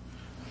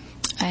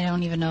 I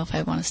don't even know if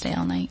I want to stay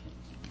all night.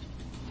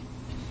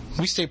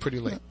 We stay pretty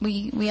late.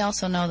 We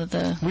also know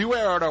that We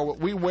wear out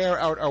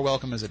our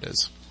welcome as it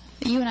is.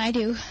 you and I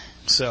do.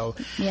 So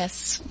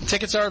Yes.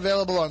 tickets are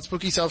available on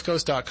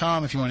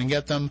SpookySouthCoast.com if you want to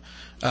get them.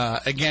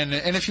 Again,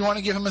 and if you want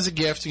to give them as a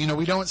gift,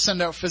 we don't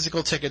send out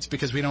physical tickets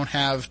because we don't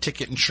have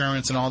ticket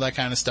insurance and all that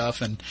kind of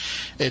stuff, and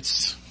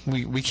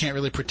we can't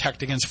really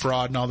protect against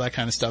fraud and all that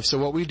kind of stuff. So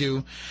what we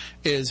do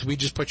is we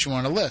just put you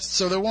on a list.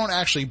 So there won't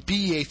actually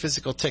be a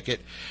physical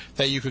ticket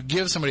that you could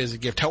give somebody as a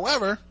gift.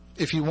 However,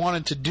 if you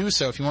wanted to do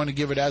so, if you want to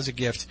give it as a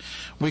gift,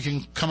 we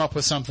can come up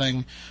with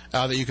something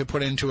that you could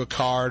put into a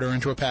card or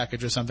into a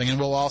package or something, and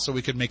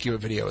we could make you a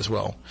video as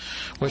well,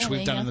 which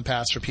we've done in the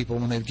past for people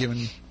when they've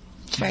given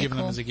them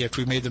as a gift.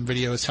 We've made them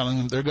videos telling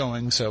them they're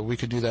going, so we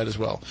could do that as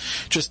well.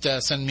 Just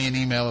send me an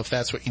email if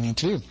that's what you need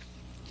to do.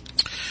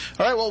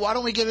 All right, well, why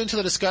don't we get into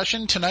the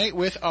discussion tonight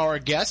with our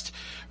guest.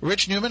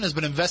 Rich Newman has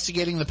been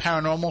investigating the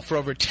paranormal for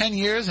over 10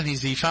 years, and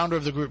he's the founder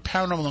of the group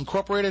Paranormal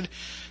Incorporated.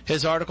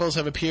 His articles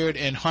have appeared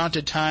in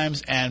Haunted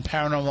Times and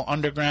Paranormal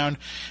Underground.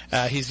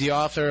 He's the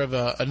author of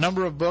a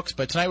number of books,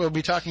 but tonight we'll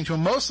be talking to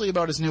him mostly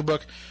about his new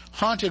book,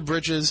 Haunted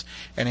Bridges,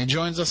 and he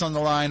joins us on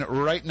the line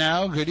right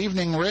now. Good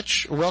evening,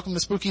 Rich. Welcome to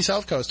Spooky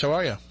South Coast. How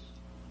are you?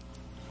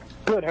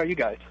 Good. How are you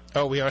guys?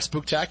 Oh, we are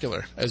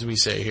spooktacular, as we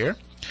say here.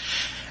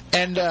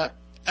 And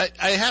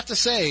I have to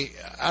say,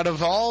 out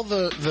of all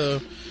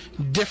the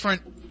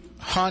different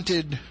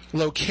haunted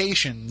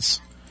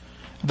locations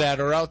that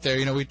are out there,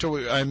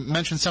 I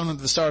mentioned some at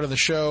the start of the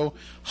show: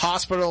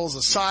 hospitals,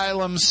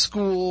 asylums,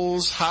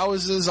 schools,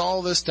 houses,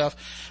 all this stuff.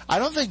 I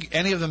don't think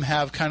any of them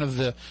have kind of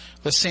the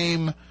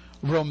same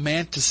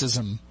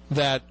romanticism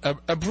that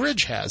a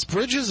bridge has.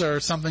 Bridges are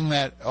something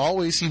that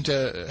always seem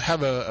to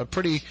have a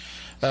pretty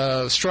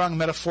strong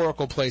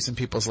metaphorical place in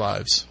people's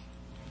lives.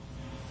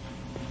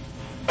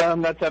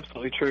 That's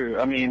absolutely true.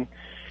 I mean,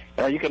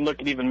 you can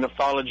look at even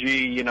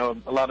mythology, a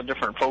lot of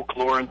different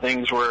folklore and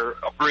things where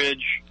a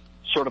bridge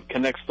sort of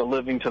connects the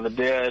living to the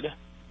dead.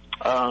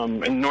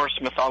 In Norse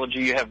mythology,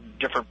 you have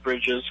different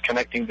bridges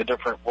connecting the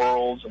different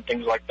worlds and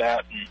things like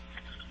that. And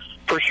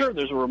for sure,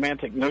 there's a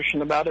romantic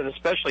notion about it,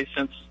 especially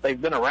since they've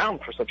been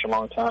around for such a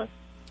long time.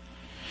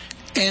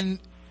 And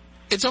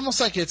it's almost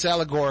like it's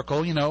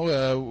allegorical,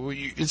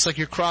 it's like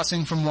you're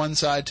crossing from one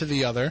side to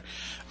the other,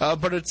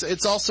 but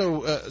it's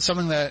also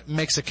something that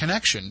makes a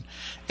connection.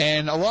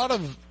 And a lot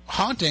of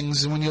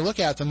hauntings, when you look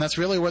at them, that's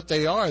really what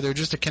they are. They're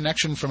just a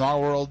connection from our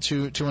world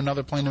to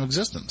another plane of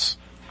existence.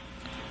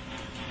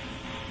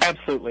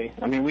 Absolutely.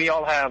 I mean, we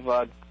all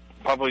have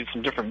probably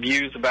some different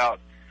views about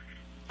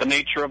the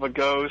nature of a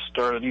ghost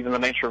or even the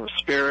nature of a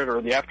spirit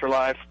or the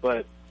afterlife,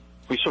 but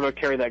we sort of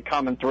carry that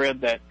common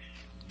thread that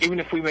even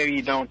if we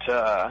maybe don't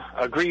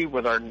agree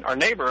with our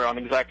neighbor on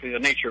exactly the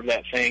nature of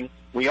that thing,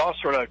 we all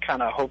sort of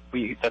kind of hope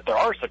that there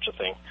are such a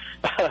thing.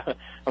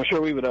 I'm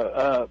sure we would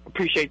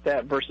appreciate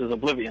that versus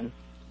oblivion.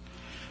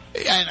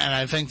 And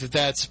I think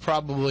that's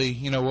probably,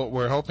 what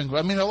we're hoping.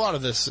 I mean, a lot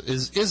of this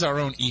is our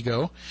own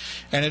ego,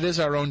 and it is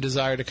our own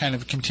desire to kind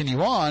of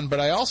continue on, but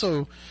I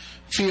also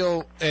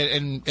feel,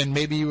 and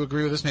maybe you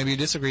agree with this, maybe you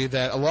disagree,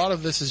 that a lot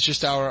of this is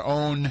just our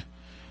own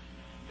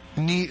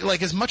need.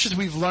 Like, as much as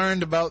we've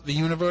learned about the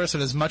universe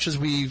and as much as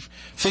we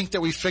think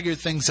that we've figured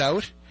things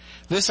out,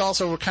 this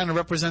also kind of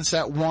represents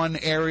that one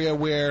area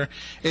where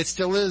it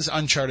still is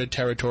uncharted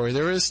territory.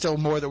 There is still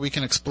more that we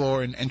can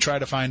explore and try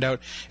to find out.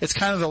 It's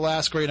kind of the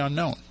last great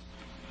unknown.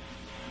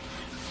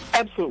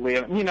 Absolutely.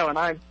 And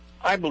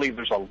I believe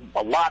there's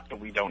a lot that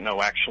we don't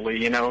know, actually.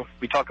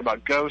 We talk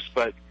about ghosts,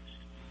 but,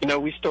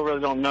 we still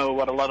really don't know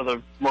what a lot of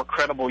the more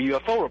credible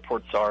UFO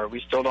reports are.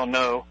 We still don't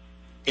know,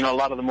 a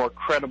lot of the more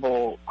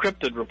credible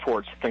cryptid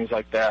reports, things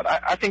like that.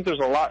 I think there's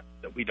a lot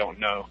that we don't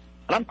know,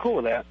 and I'm cool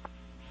with that.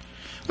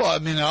 Well, I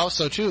mean,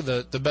 also, too,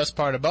 the best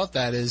part about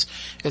that is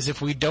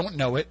if we don't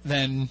know it,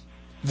 then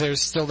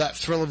there's still that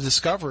thrill of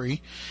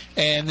discovery,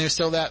 and there's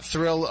still that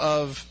thrill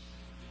of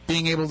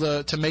being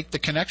able to make the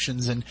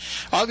connections. And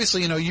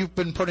obviously, you've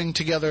been putting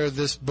together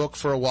this book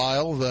for a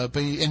while,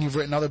 and you've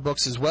written other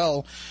books as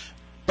well,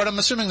 but I'm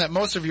assuming that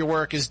most of your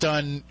work is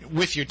done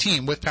with your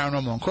team, with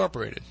Paranormal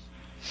Incorporated.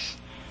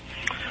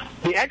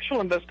 The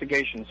actual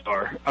investigations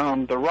are.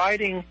 The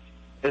writing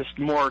is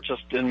more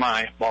just in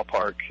my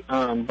ballpark.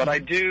 But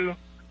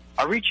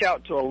I reach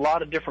out to a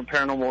lot of different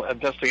paranormal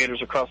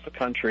investigators across the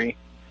country,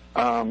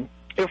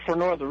 if for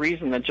no other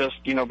reason than just,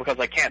 because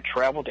I can't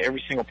travel to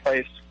every single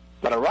place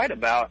that I write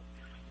about.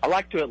 I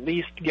like to at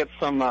least get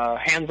some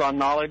hands-on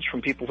knowledge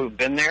from people who've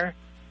been there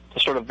to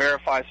sort of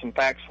verify some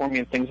facts for me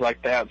and things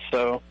like that.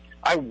 So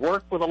I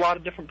work with a lot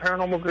of different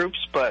paranormal groups,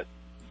 but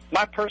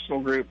my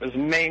personal group is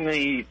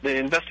mainly the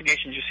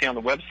investigations you see on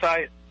the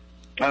website.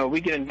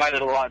 We get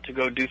invited a lot to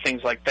go do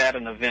things like that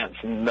and events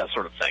and that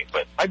sort of thing.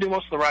 But I do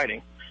most of the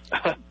writing.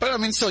 But, I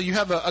mean, still, you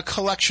have a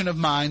collection of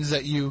minds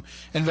that you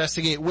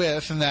investigate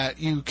with and that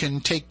you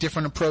can take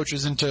different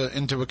approaches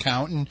into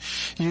account. And,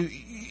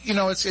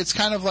 it's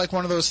kind of like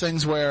one of those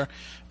things where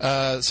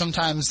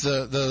sometimes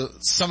the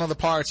sum of the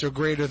parts are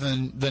greater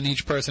than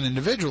each person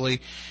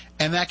individually,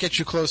 and that gets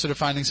you closer to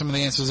finding some of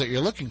the answers that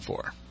you're looking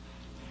for.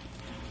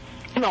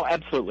 No,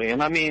 absolutely.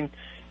 And, I mean,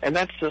 and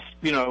that's just,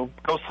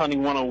 ghost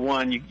hunting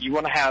 101. You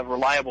want to have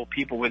reliable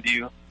people with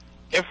you,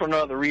 if for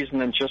no other reason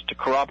than just to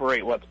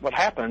corroborate what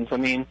happens. I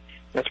mean,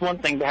 it's one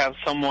thing to have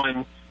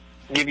someone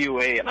give you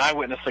an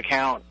eyewitness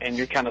account and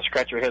you kind of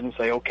scratch your head and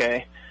say,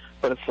 okay.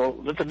 But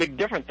it's a big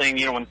different thing,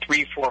 when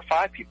 3, 4,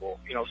 5 people,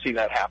 see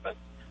that happen.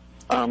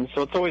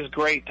 So it's always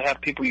great to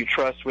have people you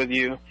trust with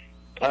you.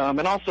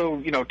 And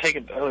also, take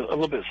it a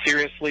little bit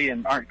seriously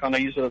and aren't going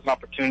to use it as an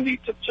opportunity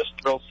to just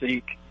thrill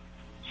seek.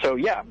 So,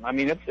 yeah, I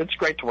mean, it's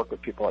great to work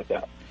with people like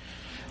that.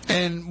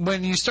 And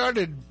when you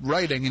started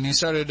writing and you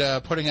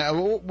started putting out,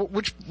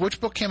 which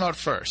book came out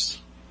first?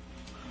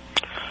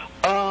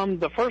 I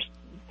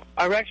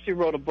actually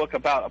wrote a book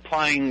about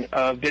applying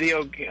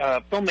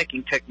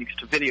filmmaking techniques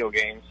to video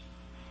games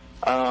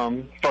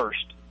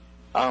first.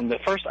 The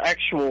first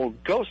actual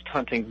ghost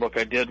hunting book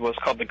I did was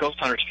called The Ghost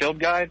Hunter's Field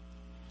Guide,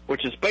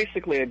 which is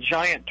basically a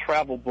giant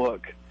travel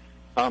book,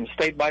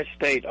 state by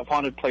state, of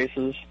haunted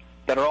places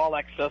that are all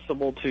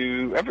accessible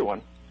to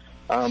everyone.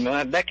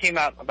 And that came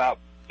out about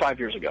 5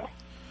 years ago.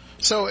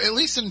 So, at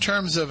least in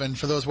terms of, and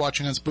for those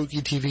watching on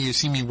Spooky TV, you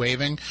see me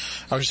waving.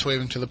 I was just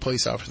waving to the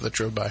police officer that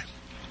drove by.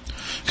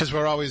 Because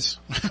we're always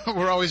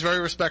very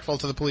respectful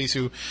to the police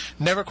who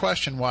never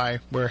question why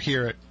we're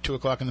here at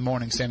 2:00 in the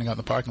morning standing out in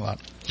the parking lot.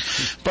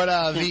 But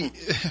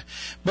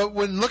but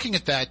when looking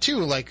at that too,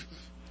 like,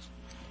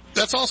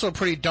 that's also a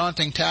pretty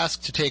daunting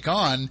task to take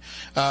on.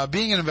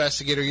 Being an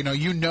investigator,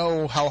 you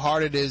know how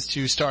hard it is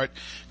to start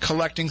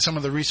collecting some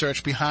of the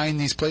research behind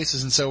these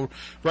places. And so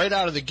right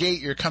out of the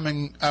gate, you're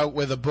coming out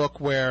with a book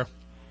where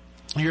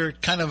you're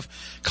kind of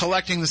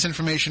collecting this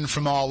information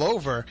from all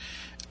over.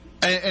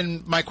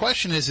 And my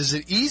question is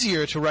it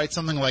easier to write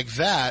something like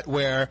that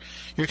where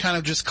you're kind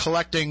of just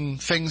collecting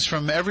things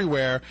from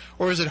everywhere,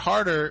 or is it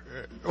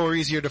harder or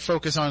easier to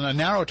focus on a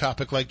narrow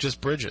topic like just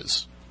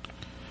bridges?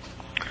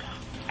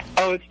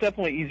 Oh, it's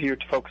definitely easier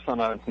to focus on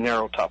a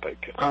narrow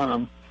topic.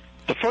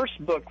 The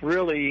first book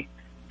really,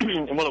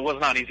 well, it was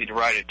not easy to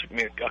write. It took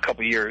me a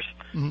couple years.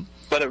 Mm-hmm.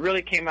 But it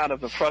really came out of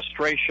the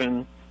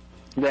frustration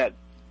that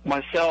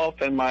myself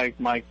and my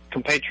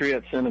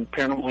compatriots in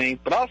Paranormal Inc.,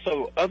 but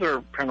also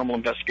other paranormal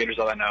investigators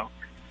that I know,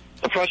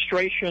 the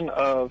frustration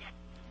of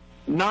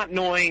not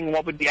knowing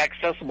what would be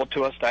accessible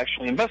to us to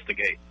actually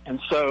investigate. And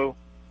so,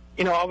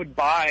 I would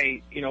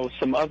buy,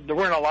 there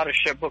weren't a lot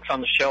of books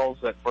on the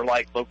shelves that were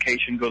like,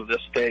 location, go to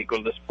this state, go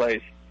to this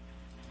place.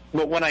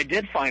 But when I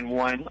did find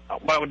one,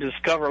 what I would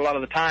discover a lot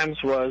of the times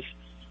was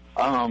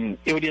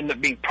it would end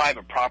up being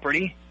private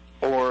property,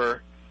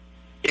 or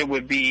it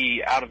would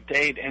be out of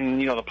date, and,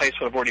 the place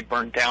would have already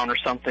burned down or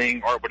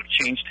something, or it would have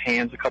changed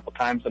hands a couple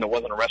times and it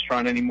wasn't a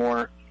restaurant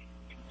anymore.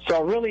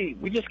 So really,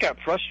 we just got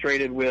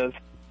frustrated with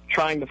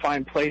trying to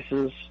find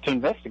places to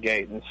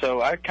investigate. And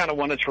so I kind of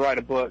wanted to write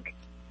a book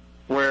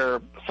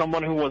where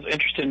someone who was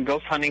interested in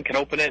ghost hunting could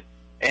open it,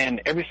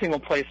 and every single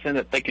place in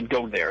it, they could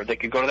go there. They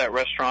could go to that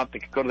restaurant, they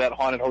could go to that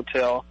haunted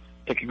hotel,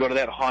 they could go to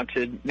that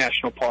haunted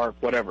national park,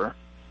 whatever.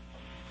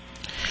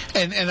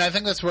 And I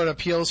think that's what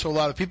appeals to a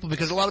lot of people,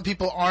 because a lot of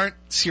people aren't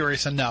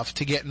serious enough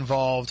to get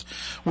involved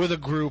with a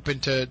group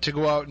and to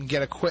go out and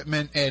get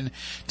equipment and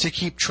to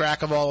keep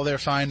track of all of their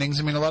findings.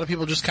 I mean, a lot of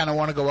people just kind of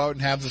want to go out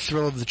and have the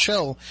thrill of the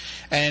chill,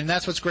 and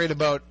that's what's great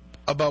about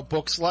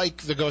books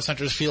like the Ghost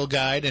Hunters Field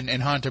Guide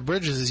and Haunted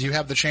Bridges, is you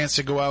have the chance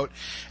to go out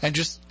and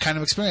just kind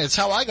of experience. It's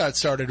how I got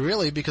started,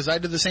 really, because I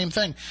did the same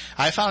thing.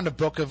 I found a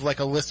book of like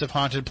a list of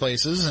haunted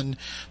places, and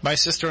my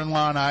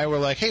sister-in-law and I were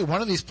like, hey,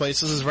 one of these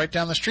places is right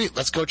down the street.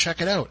 Let's go check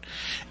it out.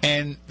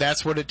 And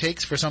that's what it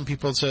takes for some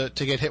people to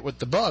get hit with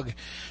the bug.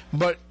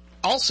 But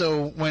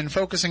also, when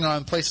focusing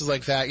on places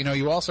like that,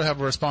 you also have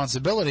a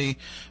responsibility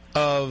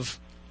of...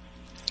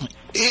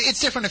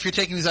 It's different if you're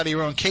taking these out of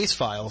your own case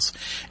files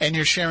and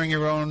you're sharing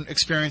your own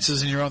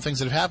experiences and your own things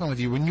that have happened with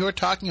you. When you're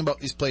talking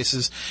about these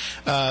places,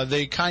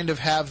 they kind of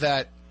have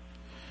that,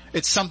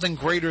 it's something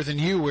greater than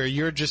you, where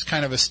you're just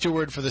kind of a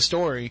steward for the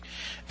story.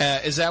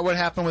 Is that what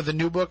happened with the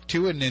new book,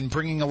 too, and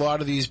bringing a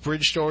lot of these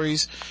bridge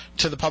stories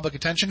to the public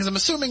attention? Because I'm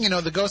assuming,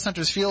 the Ghost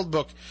Hunters Field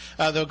book,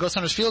 the Ghost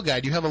Hunters Field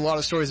Guide, you have a lot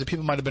of stories that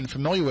people might have been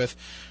familiar with.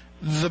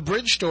 The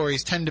bridge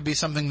stories tend to be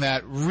something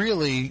that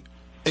really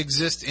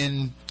exist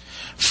in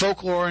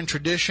folklore and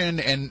tradition,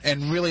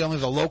 and really only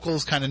the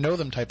locals kind of know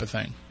them, type of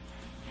thing.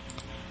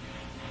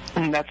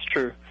 That's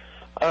true.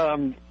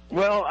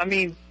 Well, I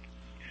mean,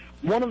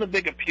 one of the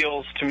big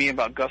appeals to me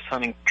about ghost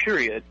hunting,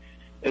 period,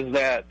 is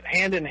that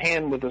hand in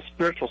hand with the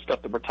spiritual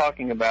stuff that we're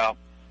talking about,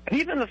 and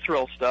even the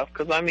thrill stuff,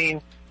 because, I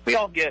mean, we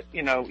all get,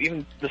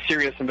 even the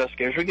serious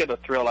investigators, we get a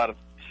thrill out of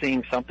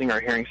seeing something or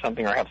hearing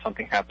something or have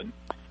something happen.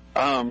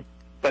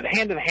 But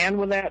hand in hand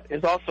with that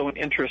is also an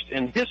interest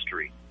in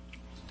history.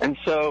 And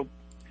so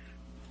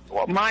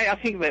I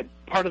think that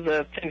part of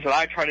the things that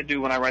I try to do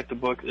when I write the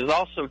book is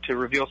also to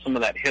reveal some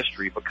of that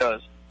history,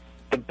 because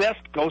the best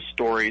ghost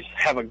stories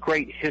have a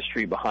great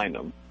history behind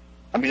them.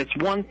 I mean, it's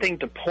one thing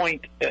to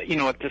point, at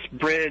this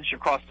bridge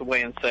across the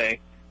way and say,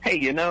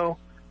 hey,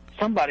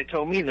 somebody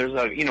told me there's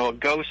a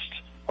ghost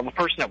of a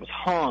person that was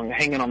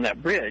hanging on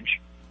that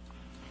bridge.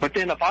 But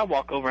then if I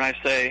walk over and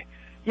I say,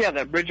 yeah,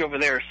 that bridge over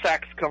there,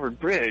 Sachs-covered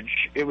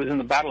bridge, it was in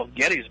the Battle of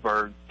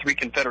Gettysburg. 3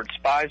 Confederate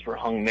spies were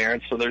hung there,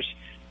 and so there's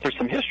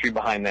some history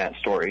behind that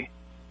story.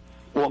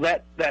 Well,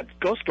 that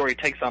ghost story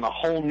takes on a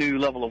whole new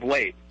level of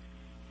weight.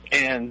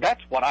 And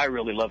that's what I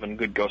really love in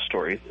good ghost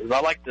stories, is I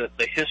like the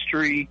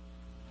history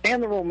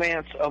and the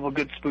romance of a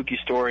good spooky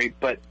story,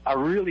 but I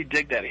really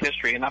dig that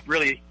history, and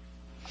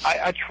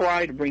I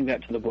try to bring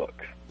that to the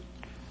book.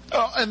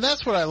 Oh, and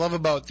that's what I love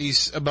about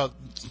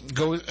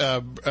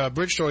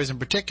bridge stories in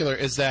particular,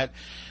 is that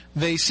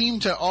they seem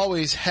to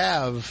always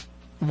have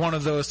one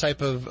of those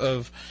type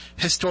of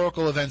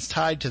historical events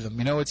tied to them.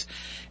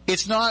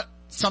 It's not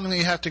something that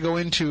you have to go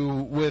into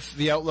with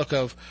the outlook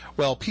of,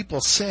 well, people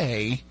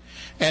say,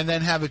 and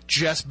then have it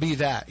just be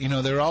that.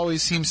 There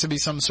always seems to be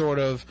some sort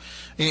of,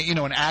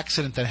 an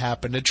accident that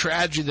happened, a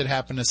tragedy that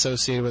happened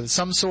associated with it,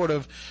 some sort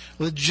of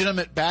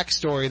legitimate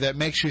backstory that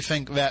makes you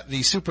think that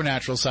the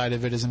supernatural side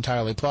of it is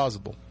entirely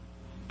plausible.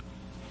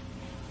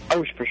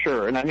 Oh, for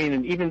sure. And I mean,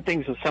 and even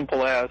things as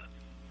simple as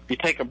you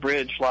take a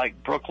bridge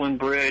like Brooklyn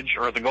Bridge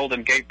or the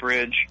Golden Gate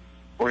Bridge,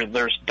 where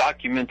there's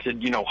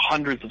documented,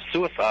 hundreds of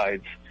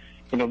suicides.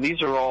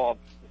 These are all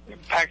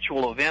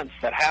factual events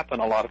that happen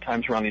a lot of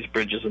times around these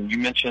bridges. And you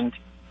mentioned,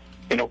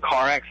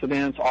 car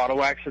accidents,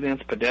 auto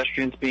accidents,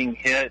 pedestrians being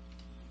hit.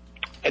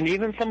 And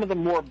even some of the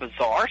more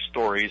bizarre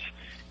stories,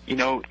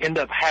 end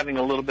up having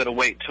a little bit of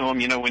weight to them.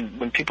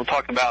 When people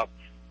talk about,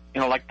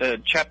 like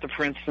the chapter,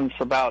 for instance,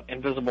 about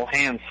invisible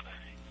hands,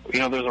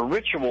 there's a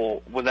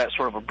ritual with that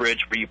sort of a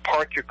bridge where you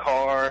park your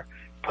car,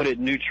 put it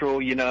neutral,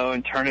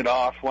 and turn it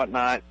off,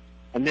 whatnot.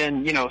 And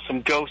then,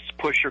 some ghosts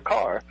push your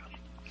car.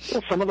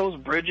 well, some of those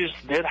bridges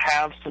did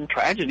have some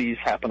tragedies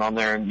happen on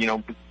there, and,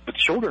 with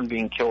children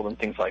being killed and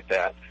things like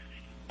that.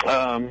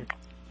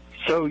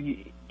 So,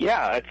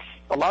 yeah, it's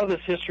a lot of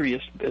this history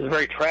is a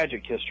very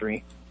tragic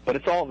history, but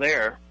it's all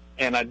there,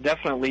 and I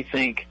definitely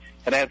think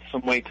it adds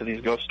some weight to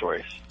these ghost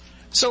stories.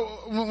 So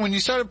when you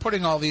started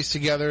putting all these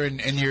together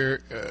and you're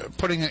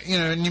putting,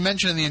 and you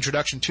mentioned in the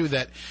introduction too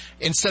that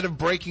instead of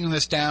breaking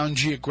this down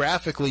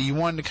geographically, you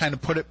wanted to kind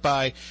of put it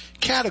by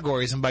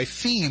categories and by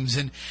themes.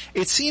 And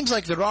it seems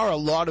like there are a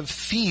lot of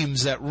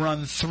themes that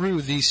run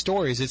through these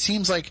stories. It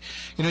seems like,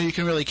 you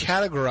can really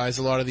categorize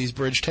a lot of these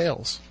bridge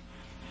tales.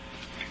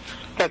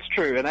 That's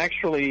true. And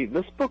actually,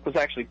 this book was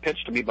actually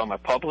pitched to me by my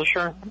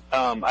publisher.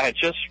 I had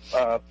just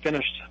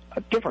finished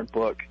a different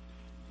book,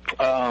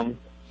 The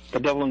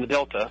Devil in the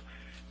Delta.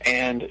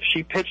 And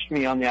she pitched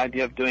me on the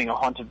idea of doing a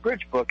haunted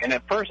bridge book. And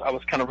at first I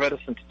was kind of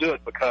reticent to do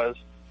it because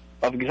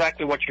of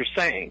exactly what you're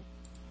saying.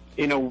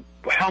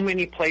 How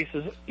many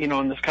places,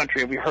 in this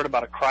country have we heard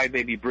about a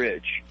crybaby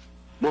bridge?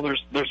 Well,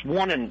 there's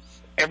one in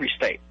every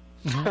state.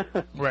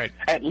 Mm-hmm. Right.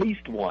 At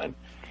least one.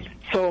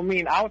 So,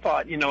 I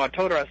thought, I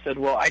told her, I said,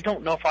 well, I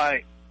don't know if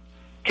I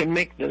can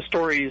make the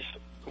stories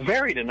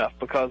varied enough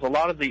because a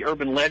lot of the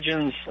urban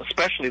legends,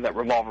 especially that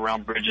revolve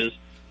around bridges,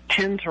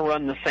 tend to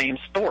run the same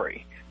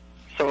story.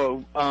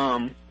 So,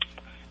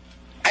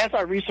 as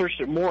I researched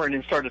it more and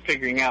then started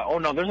figuring out,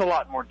 there's a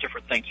lot more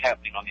different things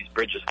happening on these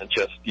bridges than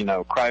just,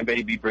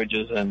 crybaby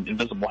bridges and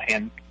invisible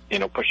hand,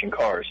 pushing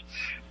cars.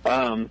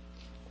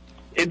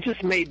 It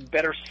just made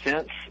better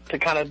sense to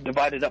kind of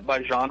divide it up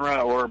by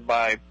genre or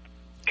by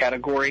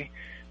category.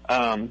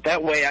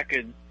 That way I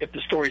could, if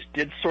the stories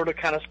did sort of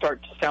kind of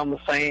start to sound the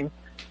same,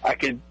 I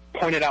could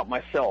point it out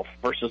myself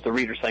versus the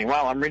reader saying,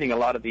 wow, I'm reading a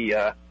lot of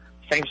the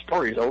same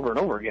stories over and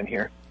over again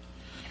here.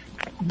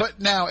 But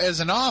now, as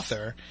an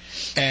author,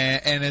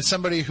 and as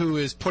somebody who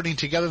is putting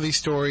together these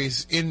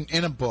stories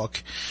in a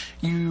book,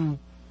 you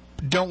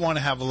don't want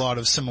to have a lot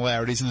of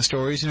similarities in the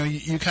stories.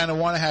 You kind of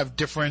want to have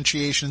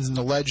differentiations in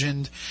the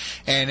legend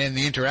and in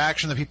the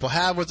interaction that people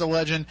have with the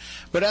legend.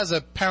 But as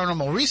a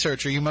paranormal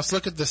researcher, you must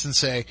look at this and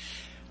say,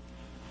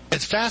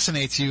 it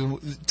fascinates you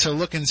to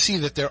look and see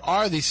that there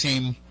are these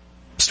same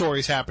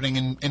stories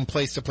happening in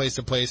place to place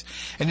to place,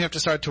 and you have to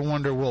start to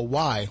wonder, well,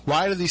 why?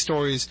 Why do these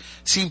stories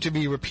seem to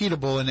be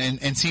repeatable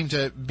and seem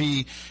to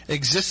be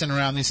existing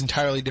around these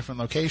entirely different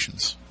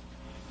locations?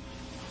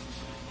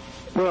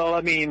 Well,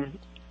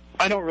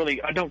 I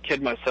don't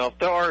kid myself.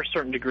 There are a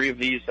certain degree of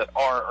these that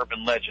are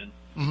urban legends,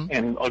 mm-hmm.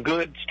 and a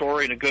good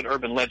story and a good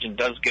urban legend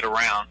does get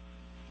around.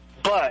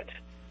 But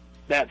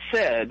that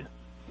said,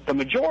 the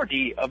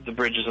majority of the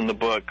bridges in the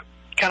book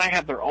kind of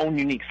have their own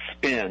unique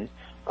spin.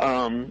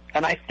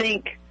 And I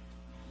think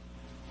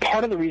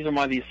part of the reason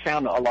why these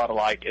sound a lot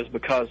alike is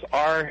because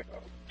our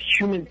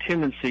human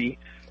tendency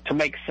to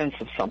make sense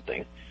of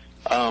something.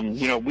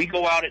 We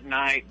go out at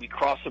night, we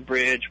cross a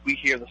bridge, we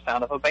hear the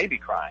sound of a baby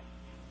crying.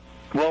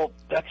 Well,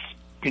 that's,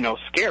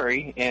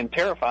 scary and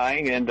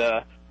terrifying, and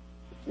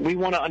we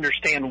want to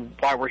understand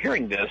why we're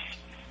hearing this.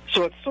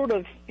 So it's sort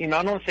of, I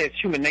don't want to say it's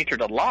human nature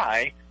to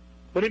lie,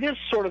 but it is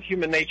sort of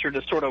human nature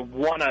to sort of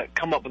want to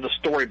come up with a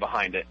story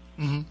behind it.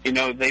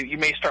 Mm-hmm. You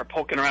may start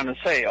poking around and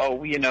say,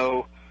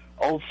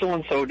 old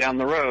so-and-so down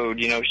the road,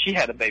 she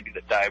had a baby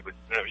that died when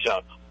it was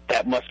young.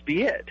 That must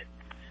be it.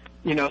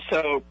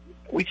 So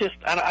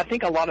I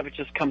think a lot of it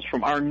just comes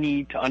from our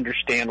need to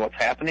understand what's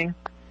happening.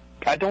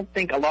 I don't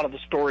think a lot of the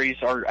stories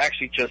are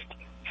actually just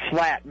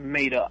flat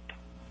made up.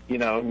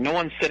 No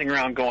one's sitting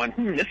around going,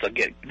 this will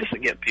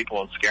get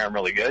people and scare them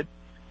really good.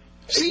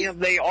 See,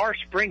 they are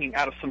springing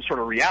out of some sort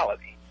of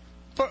reality.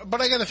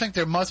 But I got to think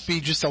there must be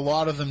just a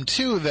lot of them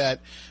too that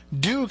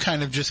do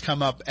kind of just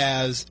come up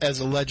as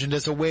a legend,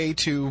 as a way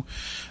to,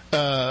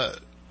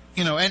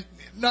 and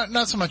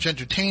not so much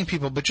entertain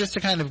people, but just to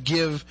kind of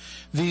give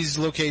these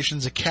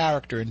locations a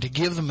character and to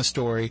give them a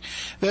story.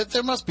 That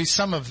there must be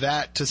some of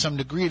that to some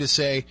degree to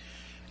say,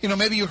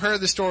 maybe you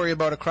heard the story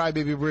about a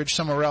crybaby bridge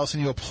somewhere else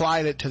and you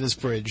applied it to this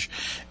bridge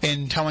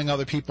in telling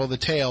other people the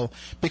tale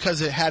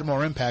because it had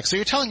more impact. So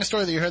you're telling a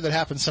story that you heard that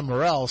happened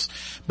somewhere else,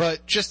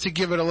 but just to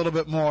give it a little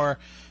bit more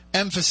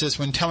emphasis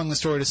when telling the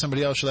story to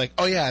somebody else, you're like,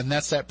 oh yeah, and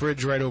that's that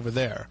bridge right over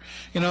there.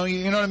 You know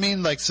what I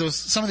mean? Like, so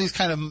some of these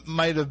kind of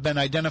might have been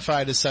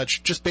identified as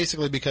such just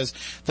basically because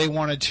they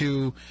wanted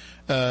to,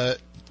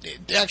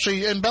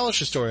 actually embellish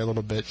the story a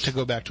little bit, to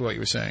go back to what you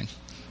were saying.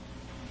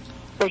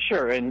 Well,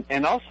 sure.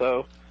 And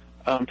also,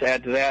 to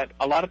add to that,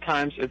 a lot of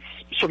times it's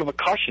sort of a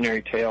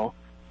cautionary tale.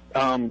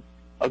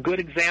 A good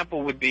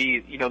example would be,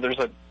 there's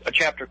a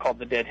chapter called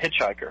The Dead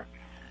Hitchhiker.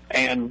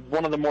 And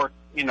one of the more,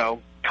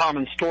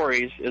 common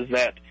stories is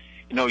that,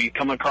 you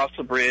come across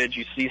the bridge,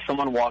 you see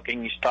someone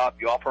walking, you stop,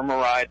 you offer them a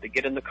ride, they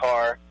get in the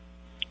car,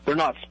 they're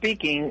not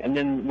speaking, and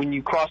then when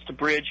you cross the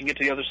bridge and get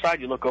to the other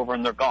side, you look over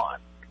and they're gone.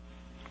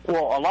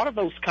 Well, a lot of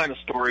those kind of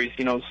stories,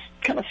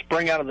 kind of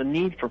spring out of the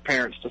need for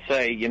parents to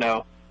say,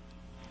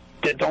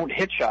 don't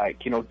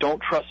hitchhike,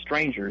 don't trust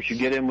strangers. You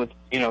get in with,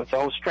 it's a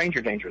whole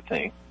stranger danger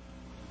thing.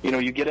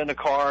 You get in a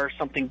car,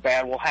 something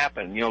bad will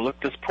happen.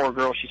 Look, this poor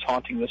girl, she's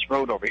haunting this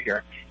road over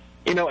here.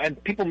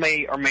 and people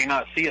may or may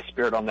not see a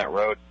spirit on that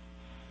road.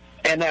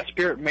 And that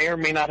spirit may or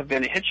may not have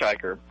been a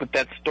hitchhiker, but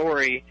that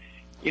story,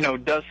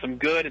 does some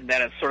good in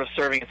that it's sort of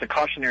serving as a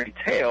cautionary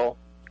tale,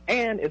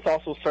 and it's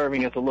also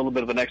serving as a little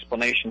bit of an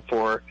explanation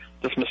for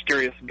this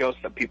mysterious ghost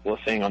that people are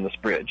seeing on this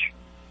bridge.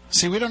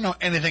 See, we don't know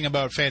anything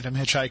about phantom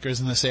hitchhikers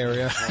in this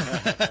area.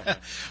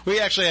 We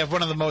actually have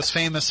one of the most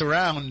famous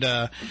around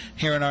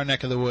here in our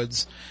neck of the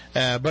woods.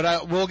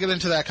 But we'll get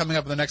into that coming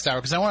up in the next hour,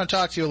 because I want to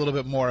talk to you a little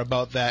bit more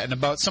about that and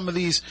about some of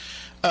these,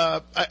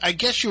 I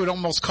guess you would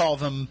almost call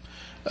them,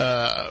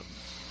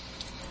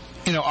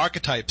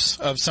 archetypes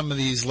of some of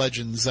these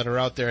legends that are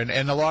out there,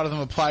 and a lot of them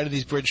apply to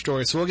these bridge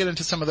stories. So we'll get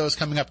into some of those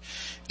coming up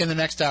in the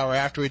next hour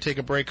after we take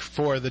a break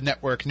for the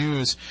network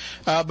news.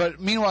 But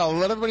meanwhile,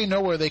 let everybody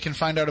know where they can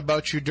find out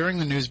about you during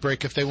the news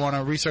break if they want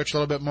to research a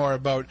little bit more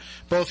about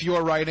both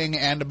your writing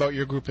and about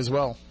your group as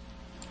well.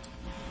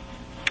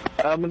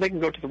 They can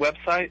go to the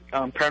website,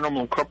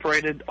 Paranormal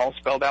Incorporated,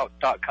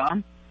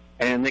 allspelledout.com,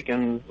 and they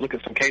can look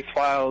at some case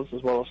files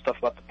as well as stuff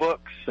about the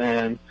books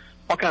and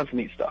all kinds of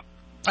neat stuff.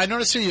 I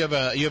noticed too you have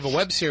a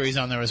web series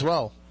on there as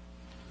well.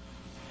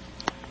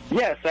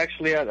 Yes,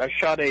 actually, I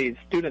shot a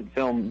student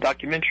film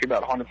documentary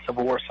about haunted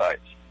Civil War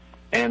sites,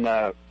 and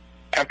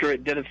after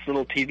it did its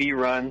little TV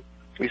run,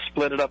 we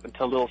split it up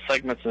into little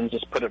segments and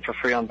just put it for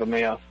free on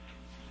Vimeo.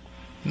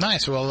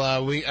 Nice. Well,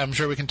 I'm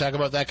sure we can talk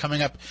about that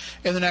coming up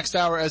in the next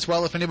hour as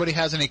well. If anybody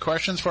has any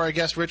questions for our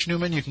guest, Rich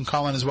Newman, you can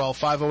call in as well,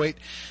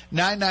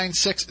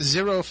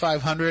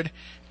 508-996-0500.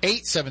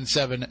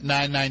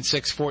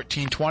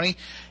 877-996-1420.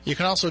 You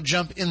can also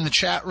jump in the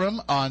chat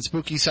room on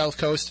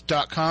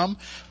SpookySouthCoast.com,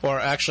 or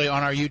actually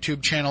on our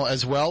YouTube channel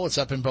as well. It's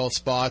up in both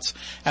spots.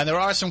 And there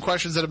are some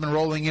questions that have been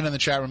rolling in the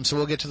chat room, so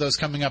we'll get to those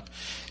coming up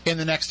in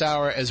the next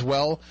hour as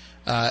well.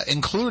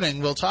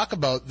 Including, we'll talk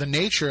about the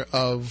nature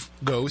of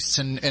ghosts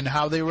and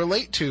how they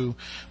relate to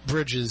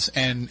bridges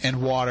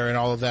and water and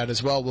all of that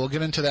as well. We'll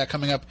get into that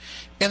coming up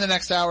in the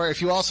next hour.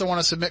 If you also want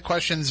to submit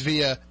questions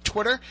via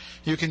Twitter,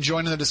 you can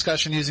join in the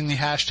discussion using the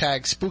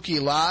hashtag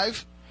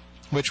SpookyLive,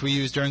 which we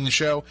use during the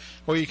show,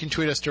 or you can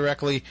tweet us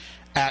directly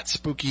at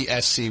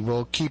SpookySC.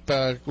 We'll keep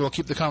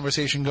the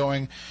conversation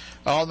going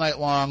all night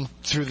long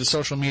through the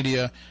social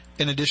media.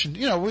 In addition,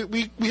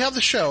 we have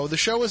the show. The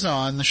show is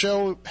on. The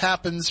show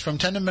happens from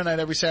 10 to midnight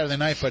every Saturday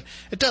night, but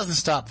it doesn't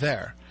stop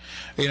there.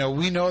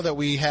 We know that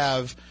we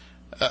have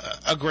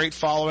a great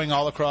following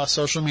all across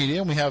social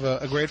media, and we have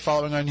a great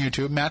following on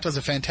YouTube. Matt does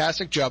a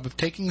fantastic job of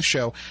taking the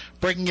show,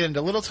 breaking it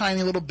into little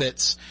tiny little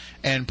bits,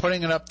 and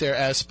putting it up there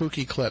as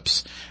spooky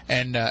clips.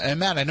 And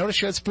Matt, I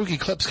noticed you had spooky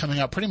clips coming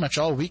out pretty much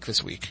all week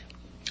this week.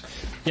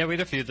 Yeah, we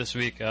had a few this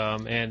week,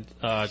 and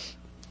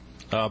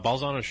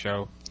Balls on a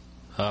Show.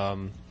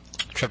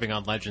 Tripping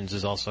on Legends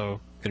is also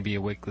going to be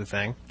a weekly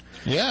thing.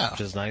 Yeah.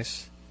 Which is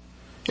nice.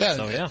 Yeah,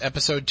 so, yeah.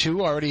 Episode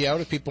 2 already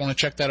out if people want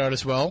to check that out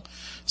as well.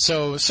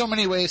 So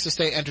many ways to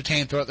stay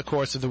entertained throughout the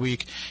course of the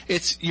week.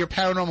 It's your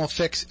paranormal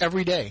fix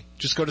every day.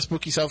 Just go to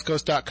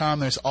SpookySouthCoast.com.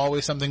 There's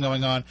always something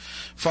going on.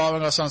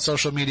 Following us on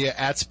social media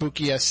at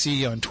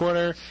SpookySC on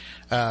Twitter,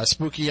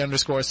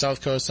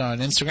 Spooky_Southcoast on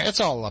Instagram. It's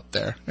all up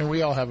there. And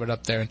we all have it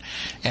up there.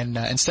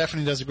 And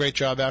Stephanie does a great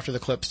job after the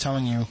clips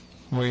telling you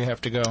where you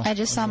have to go. I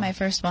just saw my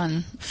first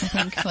one, I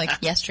think,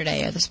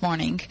 yesterday or this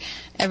morning.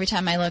 Every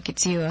time I look,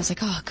 it's you. I was like,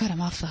 oh, good,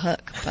 I'm off the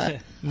hook.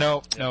 But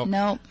Nope.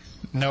 Nope.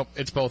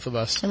 It's both of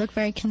us. I look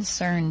very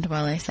concerned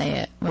while I say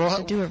it. We'll have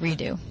to do a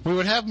redo. We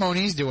would have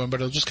Moniz doing,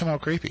 but it'll just come out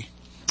creepy.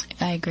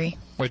 I agree.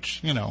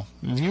 Which,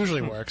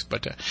 usually works.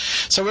 But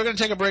so we're going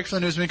to take a break from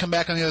the news. When we come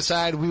back on the other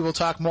side, we will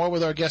talk more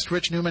with our guest,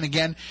 Rich Newman.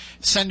 Again,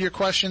 send your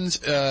questions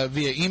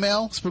via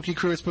email,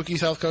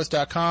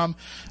 spookycrew@SpookySouthCoast.com,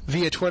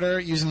 via Twitter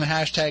using the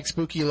hashtag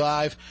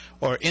SpookyLive,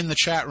 or in the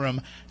chat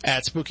room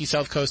at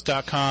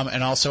SpookySouthCoast.com,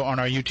 and also on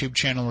our YouTube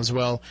channel as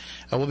well.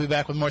 We'll be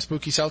back with more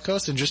Spooky South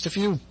Coast in just a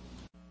few.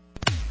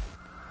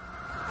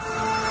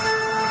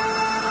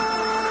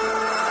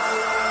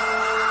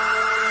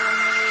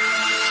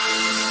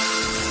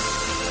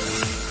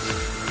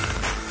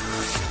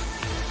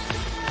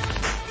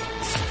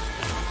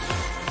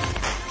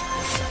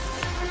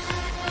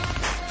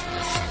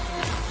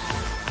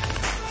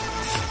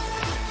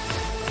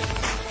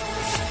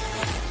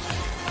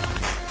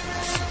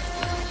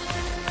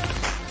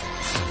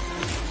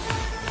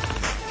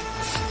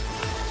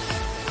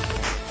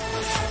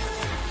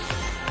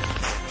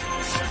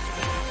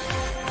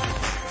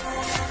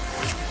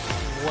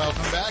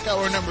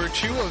 Number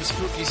 2 of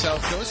Spooky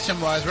South Coast, Tim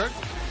Weisberg,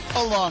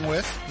 along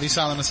with the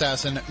silent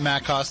assassin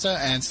Matt Costa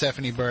and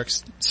Stephanie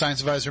Burks. Science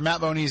advisor Matt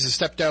Moniz has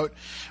stepped out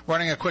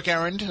running a quick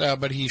errand,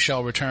 but he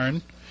shall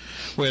return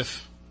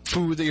with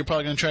food that you're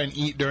probably going to try and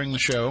eat during the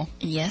show.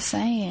 Yes, I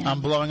am. I'm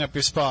blowing up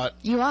your spot.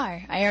 You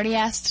are. I already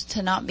asked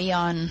to not be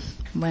on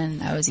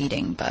when I was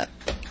eating, but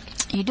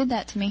you did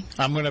that to me.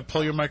 I'm going to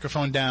pull your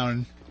microphone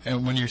down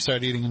when you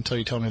start eating until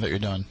you tell me that you're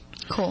done.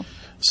 Cool.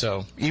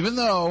 So, even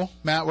though,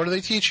 Matt, what do they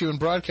teach you in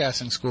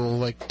broadcasting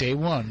school, day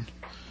one?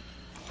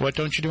 What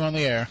don't you do on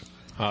the air?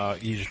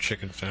 Eat a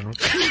chicken sandwich.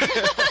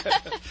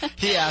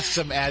 He asks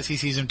him as he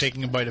sees him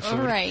taking a bite of food.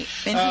 Right,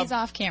 and he's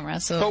off camera,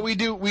 so. But we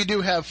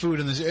do have food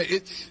in this.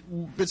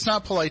 It's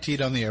not polite to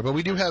eat on the air, but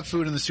we do have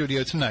food in the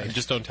studio tonight.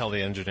 Just don't tell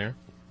the engineer.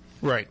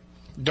 Right.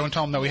 Don't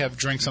tell him that we have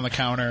drinks on the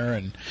counter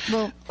and.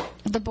 Well,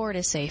 the board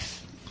is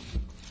safe.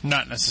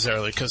 Not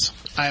necessarily, because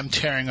I am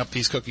tearing up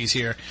these cookies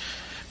here.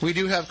 We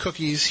do have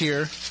cookies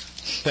here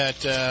that.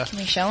 Can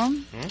we show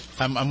them?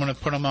 I'm going to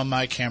put them on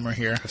my camera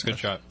here. That's a good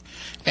shot.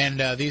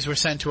 And these were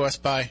sent to us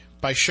by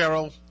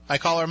Cheryl. I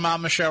call her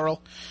Mama Cheryl.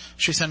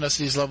 She sent us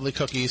these lovely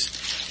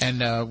cookies,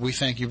 and we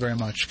thank you very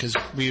much because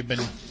we've been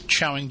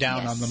chowing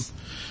down on them.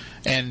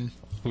 And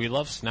we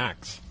love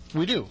snacks.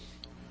 We do.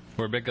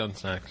 We're big on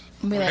snacks.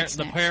 We like The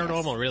snacks,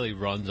 paranormal really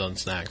runs on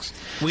snacks.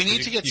 We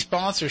need to get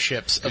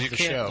sponsorships of the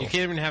show. You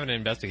can't even have an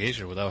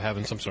investigation without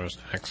having some sort of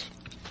snacks.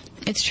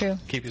 It's true.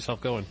 Keep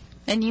yourself going.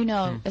 And you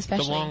know,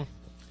 especially.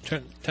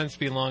 Tends to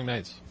be long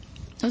nights.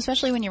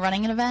 Especially when you're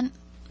running an event.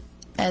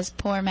 As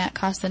poor Matt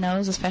Costa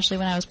knows, especially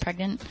when I was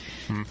pregnant,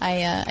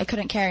 I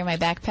couldn't carry my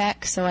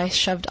backpack, so I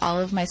shoved all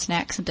of my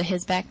snacks into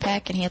his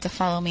backpack, and he had to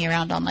follow me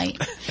around all night.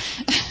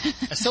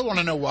 I still want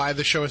to know why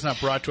the show is not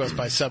brought to us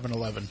by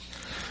 7-Eleven.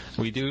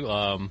 We do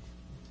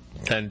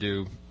tend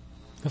to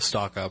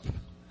stock up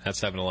at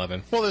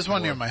 7-Eleven. Well, there's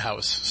one near my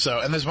house,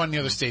 and there's one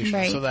near the station,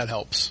 Right. so that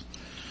helps.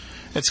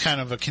 It's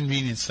kind of a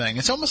convenience thing.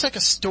 It's almost like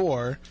a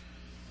store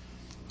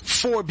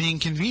for being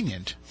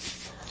convenient.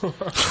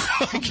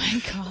 Oh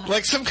my god!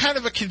 Like some kind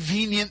of a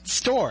convenient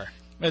store.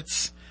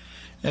 It's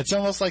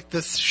almost like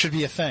this should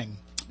be a thing.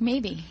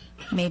 Maybe.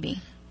 You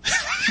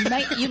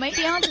might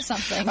be onto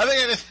something. I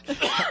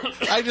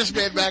think I just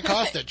made Matt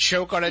Costa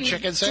choke on a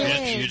chicken sandwich.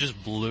 did. You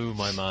just blew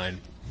my mind.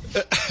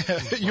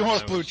 You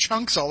almost blew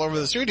chunks all over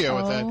the studio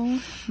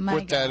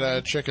with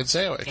that chicken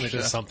sandwich.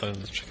 There's something in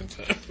the chicken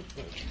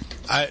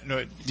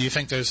sandwich. Do you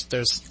think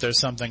there's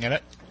something in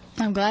it?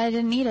 I'm glad I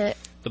didn't eat it.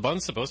 The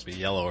bun's supposed to be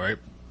yellow, right?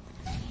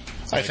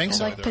 I think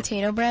so. Like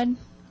potato bread,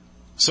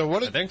 So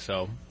I think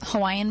so.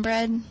 Hawaiian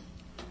bread.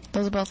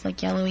 Those are both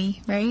like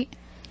yellowy, right?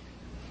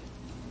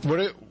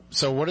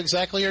 What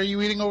exactly are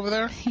you eating over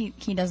there? He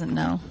doesn't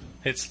know.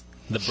 It's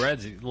the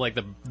bread's like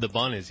the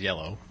bun is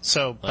yellow.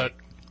 So, Like-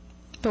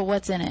 But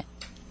what's in it?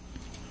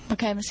 What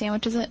kind of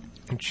sandwich is it?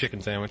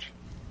 Chicken sandwich.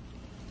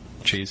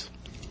 Cheese.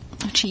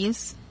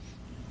 Cheese.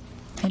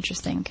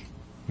 Interesting.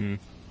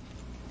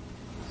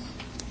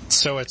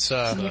 so it's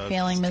You're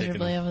failing it's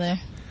miserably taken- over there.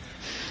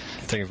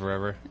 Taking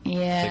forever.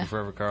 Yeah. Taking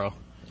forever, Carl.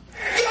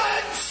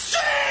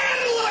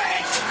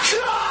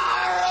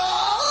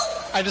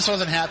 I just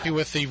wasn't happy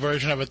with the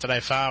version of it that I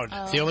found.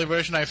 Oh. The only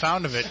version I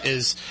found of it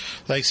is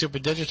like super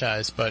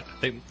digitized, but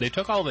They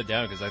took all of it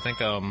down because I think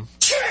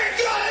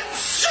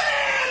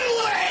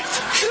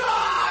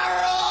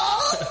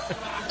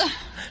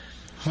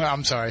well,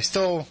 I'm sorry.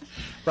 Still,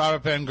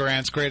 Robert Penn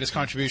Grant's greatest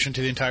contribution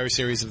to the entire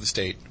series of The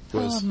State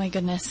was. Oh my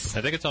goodness.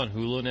 I think it's on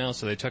Hulu now,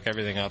 so they took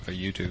everything off of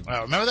YouTube.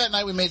 Remember that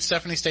night we made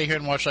Stephanie stay here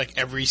and watch like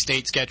every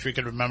state sketch we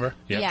could remember?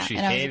 Yep, Yeah, she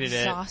and I was hated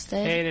exhausted.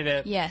 it. Hated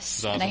it.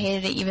 Yes, It was and I awesome.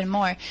 hated it even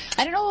more.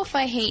 I don't know if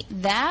I hate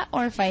that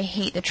or if I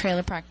hate the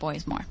Trailer Park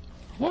Boys more.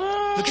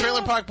 The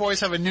Trailer Park Boys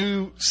have a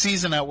new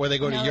season out where they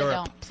go no, to they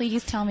Europe. don't.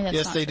 Please tell me that's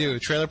Yes, not they true. do.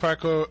 Trailer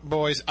Park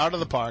Boys out of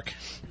the park.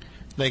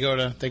 They go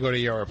to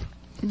Europe.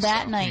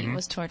 That night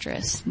was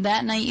torturous.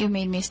 That night you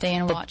made me stay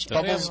and watch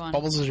everyone.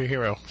 Bubbles is your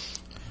hero.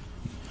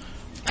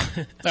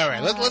 All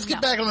right, let's get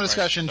no. back on the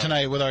discussion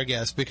tonight with our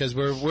guest because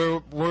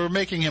we're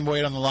making him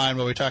wait on the line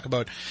while we talk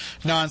about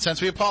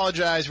nonsense. We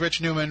apologize,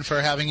 Rich Newman,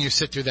 for having you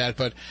sit through that,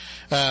 but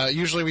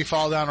usually we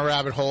fall down a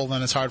rabbit hole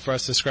and it's hard for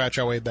us to scratch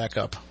our way back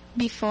up.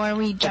 Before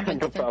we jump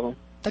into No problem.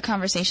 the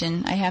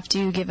conversation, I have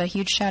to give a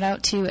huge shout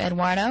out to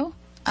Eduardo.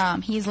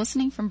 He's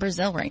listening from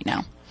Brazil right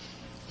now.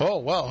 Oh,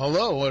 well,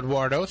 hello,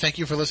 Eduardo. Thank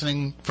you for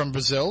listening from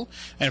Brazil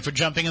and for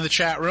jumping in the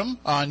chat room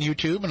on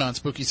YouTube and on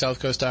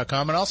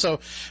SpookySouthCoast.com. And also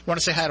want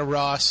to say hi to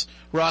Ross.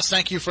 Ross,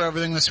 thank you for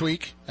everything this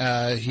week.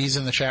 He's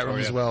in the chat room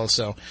as well.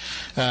 So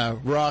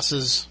Ross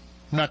is,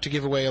 not to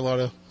give away a lot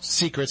of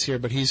secrets here,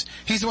 but he's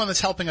the one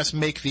that's helping us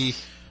make the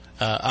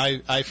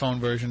iPhone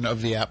version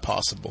of the app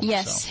possible.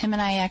 Yes, him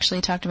and I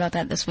actually talked about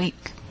that this week.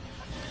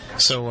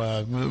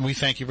 So we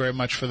thank you very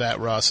much for that,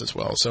 Ross, as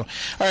well. So, all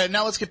right,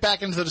 now let's get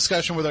back into the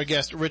discussion with our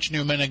guest, Rich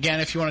Newman. Again,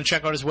 if you want to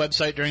check out his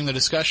website during the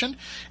discussion,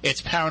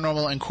 it's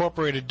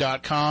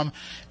paranormalincorporated.com.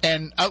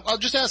 And I'll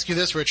just ask you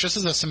this, Rich, this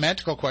is a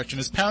semantical question.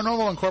 Is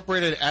Paranormal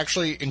Incorporated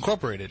actually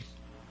incorporated?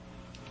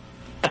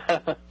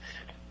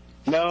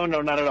 No,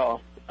 not at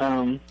all.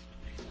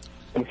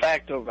 In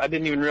fact, I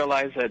didn't even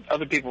realize that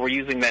other people were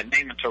using that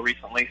name until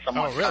recently.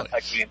 Someone Oh, really?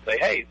 contacted me and say,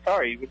 "Hey,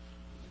 sorry,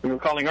 we were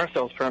calling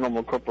ourselves Paranormal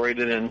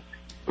Incorporated, and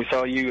we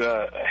saw you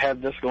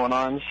have this going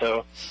on."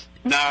 So,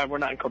 no, we're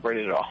not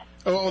incorporated at all.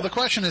 Oh, the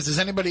question is, does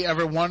anybody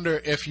ever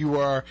wonder if you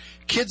are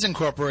Kids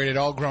Incorporated,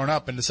 all grown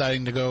up, and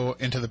deciding to go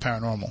into the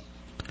paranormal?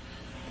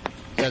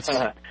 That's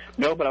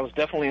No, but I was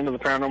definitely into the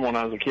paranormal when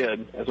I was a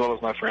kid, as well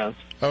as my friends.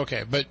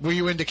 okay. But were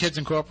you into Kids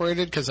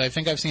Incorporated? Because I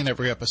think I've seen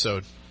every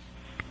episode.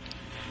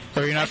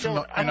 Or you're not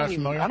familiar?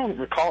 I don't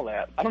recall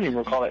that. I don't even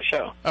recall that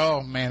show.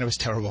 Oh man, it was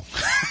terrible.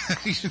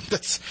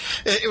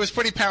 It was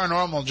pretty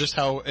paranormal, just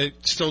how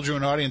it still drew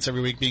an audience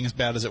every week, being as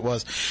bad as it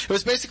was. It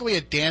was basically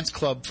a dance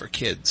club for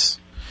kids.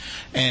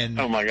 And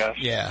oh my gosh.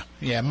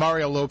 Yeah.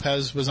 Mario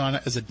Lopez was on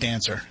it as a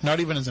dancer,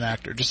 not even as an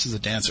actor, just as a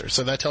dancer.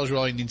 So that tells you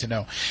all you need to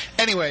know.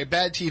 Anyway,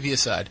 bad TV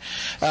aside,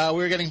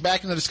 we're getting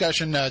back in the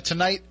discussion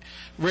tonight.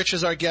 Rich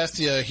is our guest.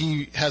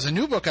 He has a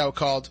new book out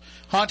called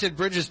Haunted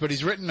Bridges, but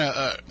he's written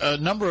a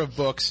number of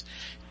books.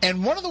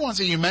 And one of the ones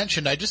that you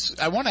mentioned,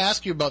 I want to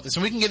ask you about this,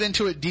 and we can get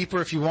into it deeper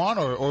if you want,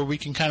 or we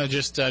can kind of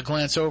just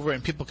glance over it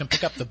and people can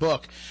pick up the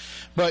book.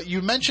 But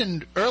you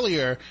mentioned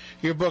earlier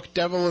your book,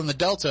 Devil in the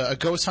Delta, a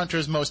ghost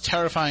hunter's most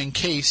terrifying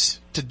case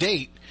to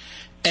date.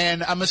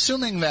 And I'm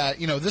assuming that,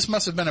 this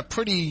must have been a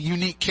pretty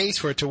unique case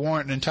for it to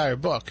warrant an entire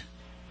book.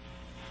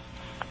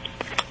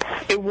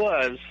 It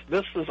was.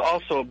 This is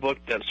also a book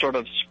that sort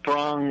of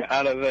sprung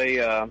out of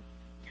a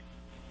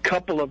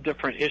couple of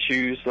different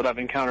issues that I've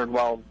encountered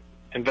while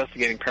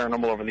investigating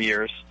paranormal over the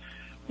years.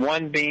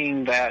 One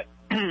being that,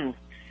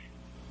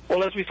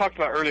 well, as we talked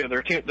about earlier,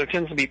 there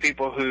tends to be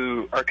people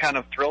who are kind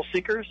of thrill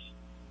seekers,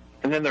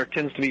 and then there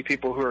tends to be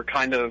people who are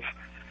kind of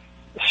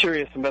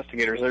serious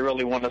investigators. They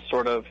really want to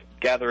sort of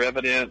gather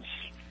evidence,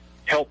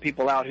 help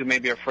people out who may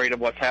be afraid of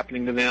what's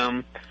happening to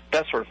them,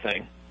 that sort of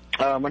thing.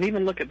 And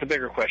even look at the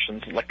bigger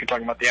questions, like you're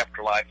talking about the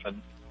afterlife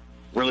and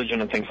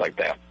religion and things like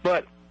that.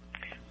 But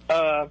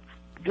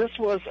this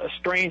was a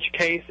strange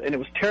case, and it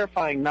was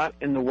terrifying not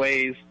in the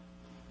ways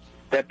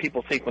that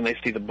people think when they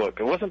see the book.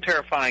 It wasn't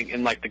terrifying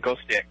in, like, the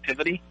ghostly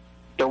activity.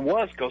 There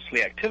was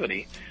ghostly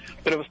activity,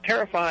 but it was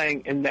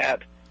terrifying in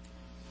that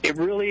it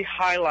really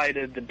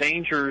highlighted the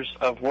dangers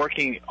of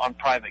working on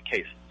private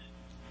cases.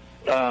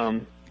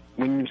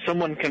 When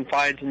someone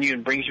confides in you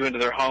and brings you into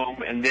their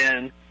home, and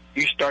then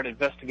you start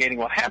investigating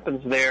what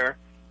happens there,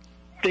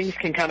 things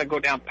can kind of go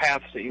down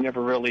paths that you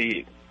never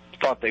really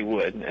thought they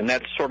would, and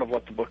that's sort of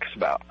what the book is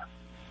about.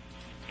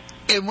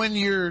 And when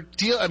you're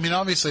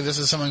obviously this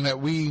is something that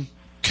we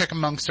kick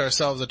amongst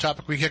ourselves, a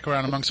topic we kick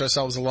around amongst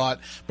ourselves a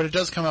lot, but it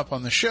does come up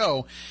on the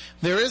show.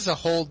 There is a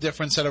whole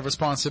different set of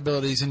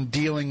responsibilities in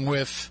dealing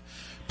with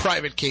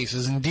private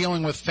cases and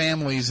dealing with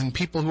families and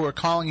people who are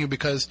calling you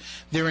because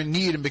they're in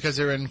need and because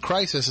they're in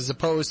crisis, as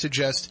opposed to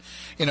just,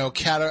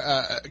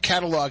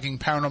 cataloging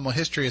paranormal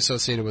history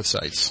associated with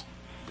sites.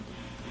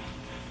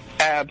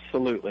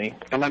 Absolutely.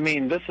 And I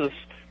mean, this is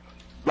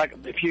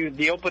like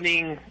the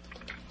opening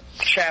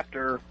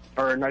chapter,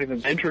 or not even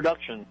the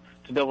introduction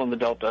to Devil in the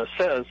Delta,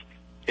 says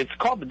it's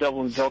called the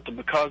Devil in the Delta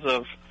because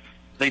of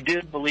they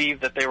did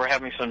believe that they were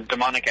having some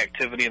demonic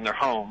activity in their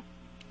home,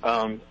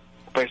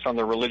 based on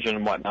their religion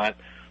and whatnot.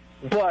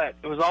 But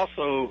it was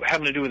also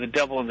having to do with the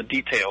devil in the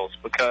details,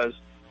 because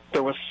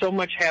there was so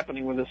much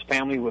happening with this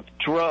family, with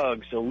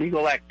drugs,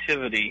 illegal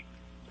activity,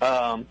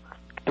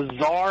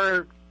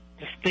 bizarre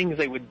things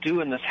they would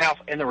do in this house,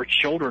 and there were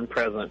children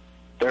present.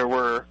 There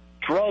were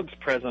drugs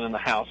present in the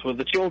house with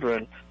the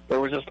children. There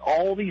were just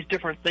all these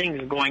different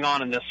things going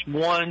on in this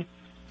one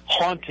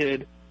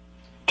haunted,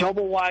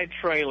 double-wide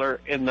trailer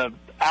in the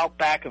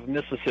outback of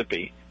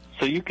Mississippi.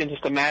 So you can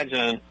just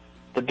imagine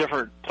the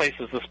different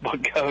places this book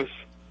goes.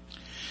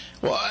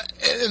 Well,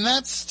 and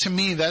that's, to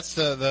me, that's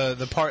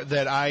the part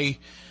that I'm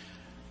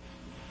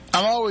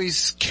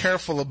always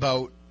careful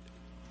about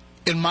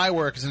in my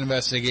work as an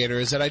investigator,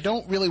 is that I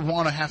don't really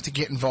want to have to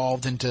get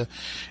involved into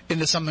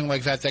something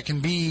like that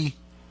can be,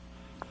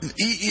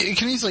 it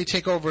can easily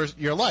take over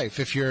your life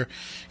if you're,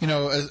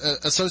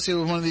 associated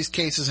with one of these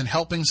cases and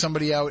helping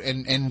somebody out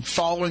and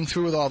following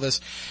through with all this.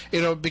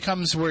 It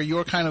becomes where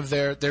you're kind of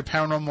their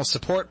paranormal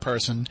support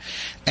person,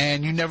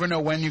 and you never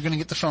know when you're going to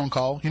get the phone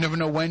call. You never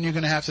know when you're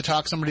going to have to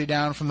talk somebody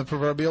down from the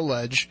proverbial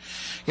ledge.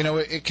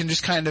 It can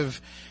just kind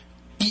of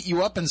eat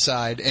you up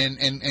inside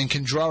and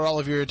can draw all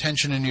of your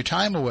attention and your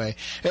time away.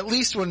 At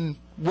least when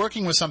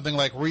working with something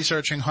like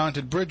researching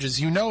haunted bridges,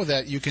 you know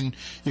that you can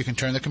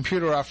turn the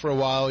computer off for a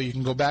while, you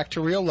can go back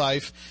to real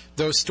life.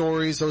 Those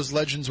stories, those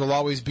legends will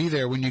always be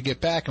there when you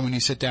get back and when you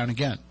sit down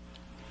again.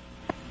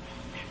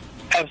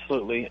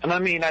 Absolutely. And I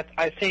mean,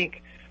 I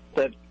think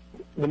that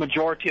the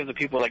majority of the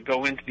people that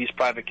go into these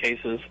private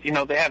cases,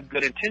 they have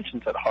good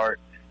intentions at heart.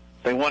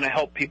 They want to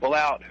help people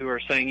out who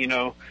are saying,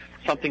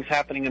 something's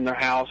happening in their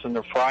house and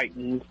they're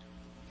frightened,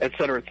 et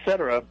cetera, et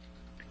cetera.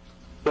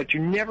 But you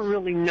never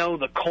really know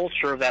the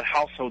culture of that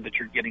household that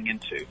you're getting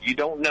into. You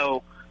don't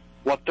know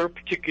what their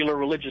particular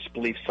religious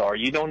beliefs are.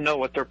 You don't know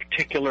what their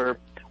particular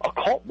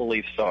occult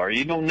beliefs are.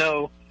 You don't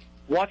know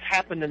what's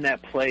happened in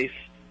that place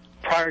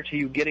prior to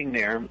you getting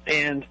there.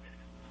 And,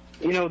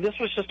 this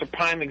was just a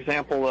prime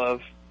example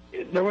of,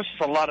 there was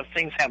just a lot of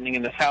things happening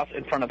in this house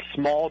in front of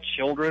small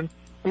children.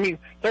 I mean,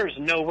 there's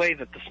no way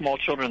that the small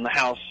children in the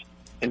house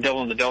in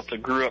Devil in the Delta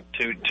grew up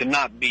to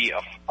not be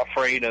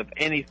afraid of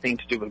anything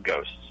to do with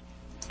ghosts,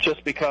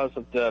 just because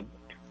of the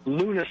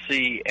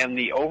lunacy and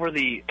the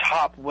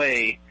over-the-top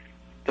way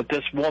that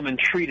this woman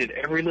treated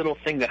every little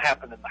thing that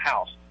happened in the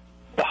house.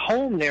 The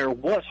home there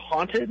was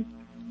haunted,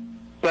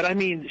 but I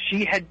mean,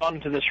 she had gone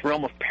into this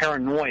realm of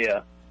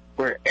paranoia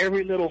where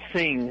every little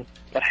thing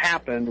that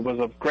happened was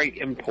of great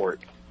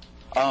import.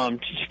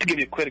 Just to give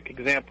you a quick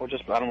example,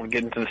 I don't want to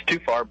get into this too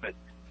far, but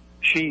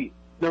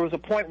there was a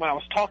point when I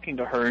was talking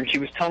to her, and she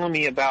was telling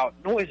me about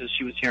noises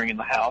she was hearing in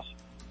the house,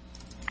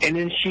 and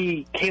then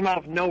she came out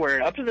of nowhere,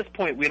 and up to this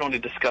point, we'd only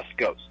discussed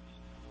ghosts.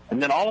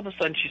 And then all of a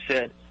sudden she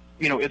said,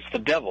 it's the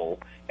devil,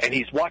 and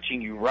he's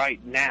watching you right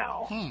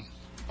now.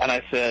 And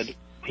I said,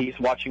 he's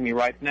watching me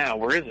right now.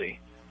 Where is he?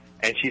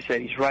 And she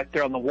said, he's right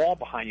there on the wall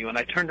behind you. And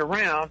I turned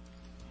around,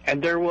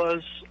 and there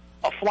was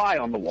a fly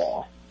on the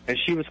wall. And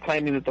she was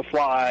claiming that the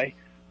fly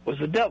was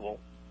the devil.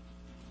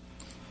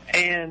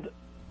 And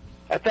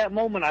at that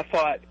moment, I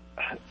thought,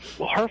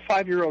 well, her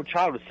 5-year-old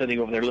child was sitting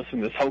over there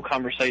listening to this whole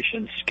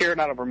conversation, scared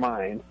out of her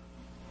mind.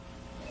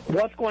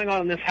 What's going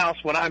on in this house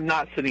when I'm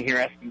not sitting here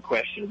asking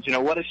questions?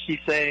 What is she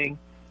saying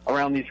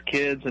around these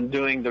kids and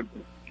doing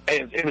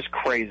it was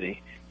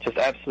crazy. Just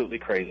absolutely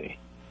crazy.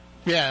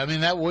 Yeah, I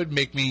mean, that would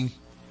make me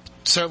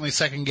certainly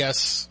second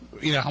guess,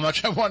 how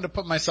much I wanted to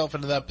put myself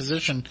into that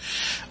position.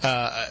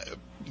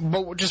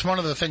 But just one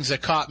of the things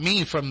that caught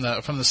me from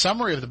the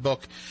summary of the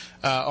book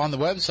on the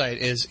website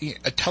is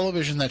a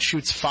television that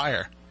shoots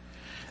fire,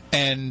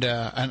 and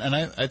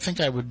I think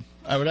I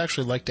would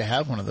actually like to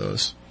have one of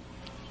those.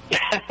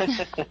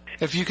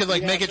 If you could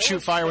make it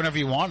shoot fire whenever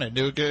you wanted,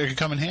 it could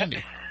come in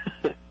handy.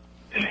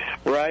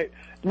 Right.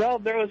 No,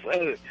 there was.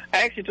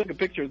 I actually took a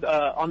picture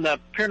on the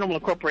Paranormal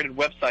Incorporated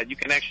website. You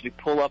can actually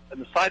pull up in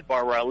the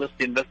sidebar where I list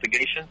the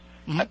investigations.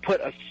 I put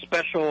a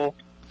special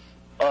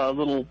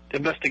little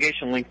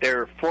investigation link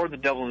there for the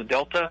Devil in the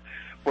Delta,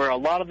 where a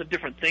lot of the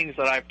different things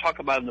that I've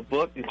talked about in the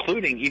book,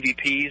 including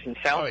EVPs and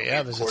sound. Oh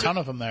yeah, there's a ton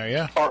of them there.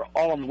 Yeah, are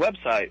all on the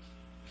website.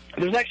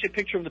 There's actually a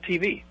picture of the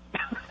TV.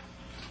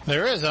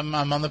 There is. I'm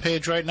on the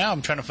page right now.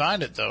 I'm trying to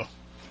find it though.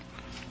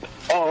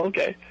 Oh,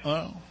 okay.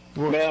 Oh.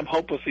 Man, I'm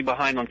hopelessly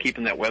behind on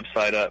keeping that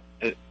website up.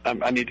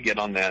 I need to get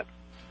on that.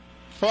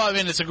 Well, I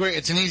mean, it's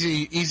an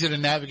easy to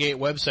navigate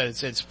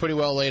website. It's pretty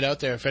well laid out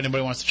there. If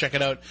anybody wants to check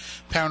it out,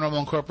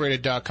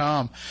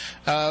 paranormalincorporated.com.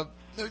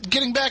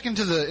 Getting back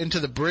into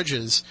the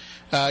bridges,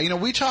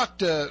 we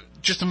talked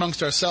just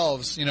amongst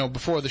ourselves,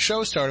 before the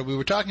show started. We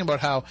were talking about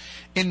how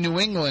in New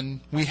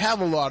England we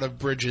have a lot of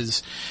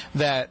bridges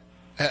that,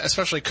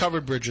 especially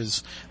covered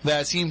bridges,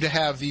 that seem to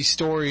have these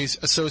stories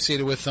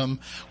associated with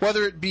them,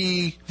 whether it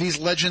be these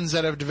legends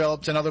that have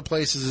developed in other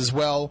places as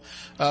well,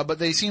 but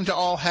they seem to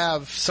all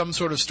have some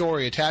sort of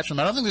story attached to them.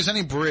 I don't think there's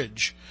any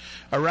bridge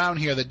around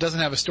here that doesn't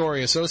have a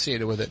story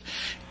associated with it.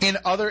 In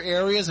other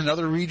areas and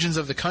other regions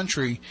of the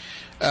country,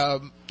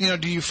 do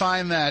you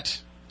find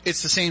that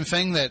it's the same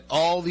thing, that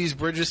all these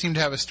bridges seem to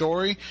have a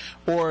story,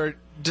 or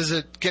does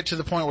it get to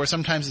the point where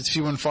sometimes it's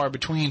few and far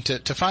between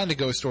to find a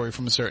ghost story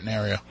from a certain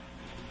area?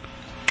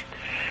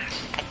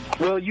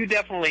 Well, you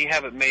definitely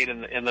have it made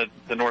in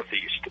the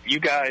Northeast. You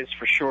guys,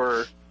 for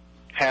sure,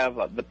 have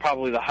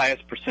probably the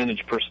highest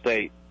percentage per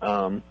state.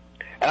 And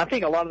I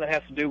think a lot of that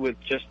has to do with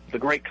just the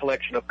great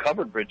collection of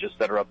covered bridges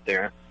that are up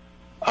there.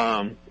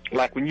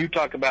 Like when you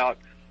talk about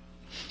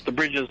the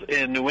bridges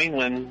in New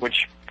England,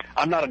 which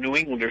I'm not a New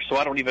Englander, so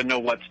I don't even know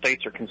what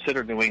states are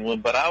considered New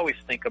England, but I always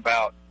think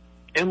about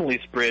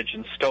Emily's Bridge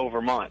in Stowe,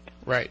 Vermont.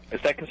 Right. Is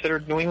that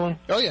considered New England?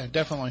 Oh, yeah,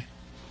 definitely.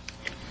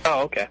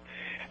 Oh, okay.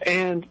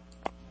 And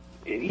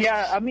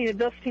yeah, I mean, it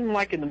does seem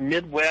like in the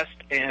Midwest,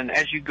 and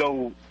as you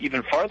go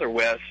even farther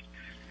west,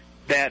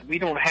 that we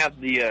don't have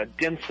the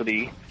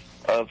density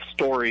of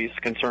stories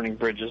concerning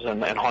bridges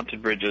and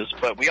haunted bridges.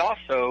 But we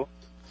also,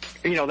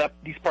 that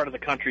these part of the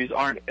countries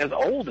aren't as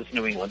old as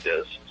New England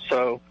is.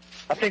 So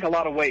I think a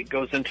lot of weight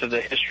goes into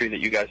the history that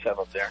you guys have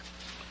up there.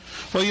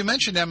 Well, you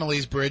mentioned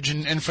Emily's Bridge,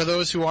 and for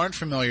those who aren't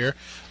familiar,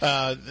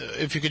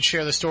 if you could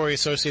share the story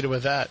associated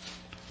with that.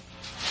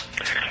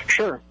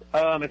 Sure.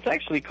 It's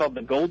actually called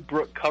the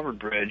Goldbrook Covered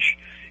Bridge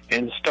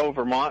in Stowe,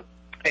 Vermont,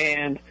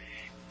 and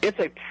it's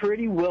a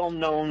pretty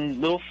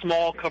well-known little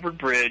small covered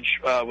bridge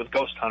with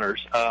ghost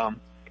hunters.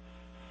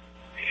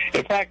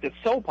 In fact, it's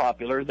so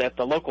popular that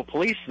the local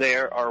police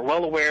there are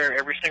well aware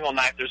every single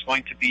night there's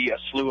going to be a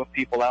slew of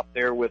people out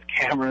there with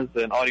cameras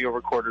and audio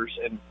recorders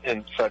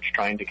and such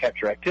trying to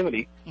capture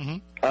activity.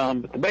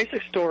 Mm-hmm. But the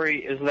basic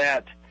story is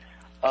that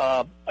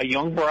a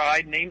young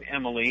bride named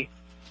Emily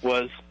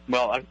was,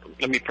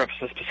 let me preface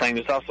this by saying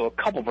there's also a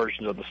couple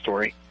versions of the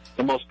story.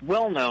 The most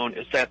well-known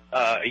is that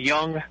a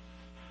young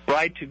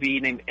bride-to-be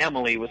named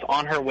Emily was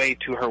on her way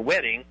to her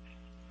wedding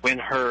when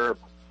her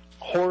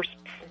horse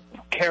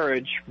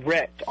carriage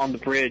wrecked on the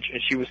bridge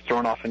and she was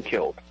thrown off and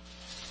killed.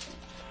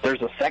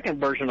 There's a second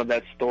version of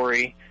that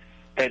story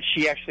that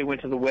she actually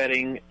went to the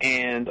wedding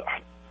and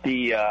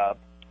the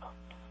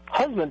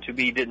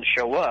husband-to-be didn't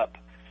show up,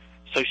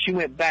 so she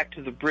went back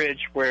to the bridge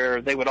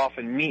where they would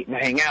often meet and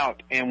hang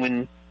out, and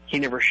when he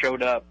never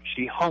showed up,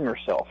 she hung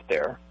herself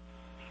there.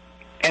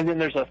 And then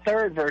there's a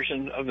third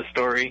version of the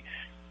story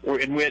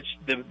in which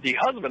the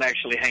husband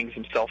actually hangs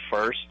himself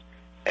first,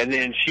 and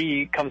then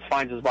she comes,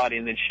 finds his body,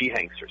 and then she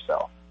hangs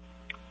herself.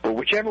 But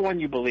whichever one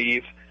you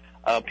believe,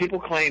 people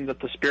claim that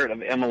the spirit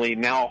of Emily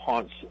now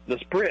haunts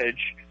this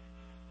bridge,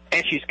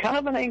 And she's kind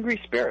of an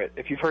angry spirit,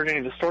 if you've heard any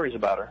of the stories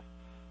about her.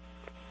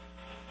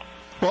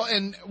 Well,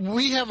 and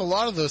we have a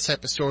lot of those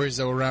type of stories,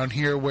 though, around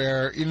here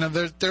where, you know,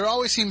 there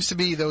always seems to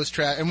be those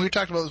and we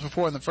talked about this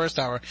before in the first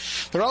hour,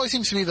 there always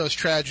seems to be those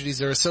tragedies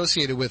that are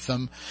associated with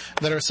them,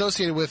 that are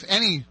associated with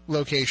any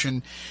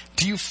location.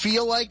 Do you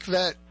feel like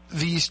that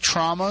these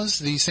traumas,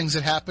 these things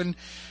that happen,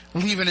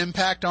 leave an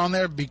impact on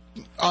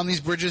on these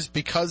bridges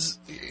because,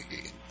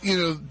 you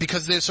know,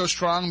 because they're so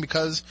strong,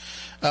 because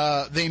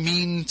they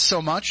mean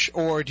so much?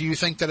 Or do you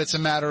think that it's a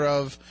matter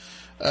of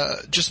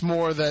just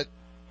more that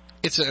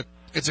it's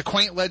a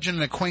quaint legend,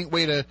 and a quaint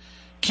way to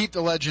keep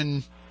the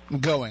legend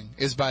going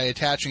is by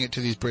attaching it to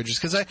these bridges?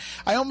 Because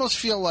I almost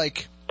feel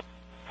like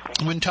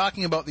when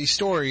talking about these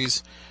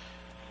stories,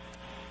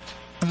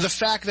 the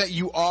fact that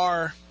you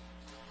are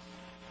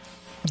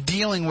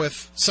dealing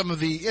with some of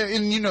the,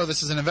 and you know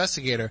this as an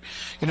investigator,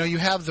 you know, you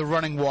have the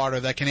running water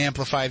that can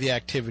amplify the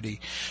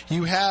activity.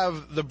 You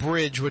have the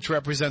bridge, which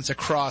represents a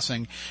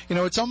crossing. You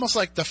know, it's almost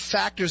like the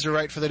factors are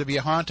right for there to be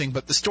a haunting,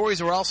 but the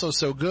stories are also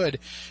so good.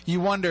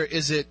 You wonder,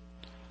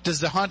 does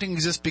the haunting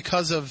exist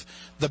because of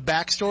the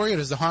backstory, or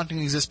does the haunting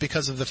exist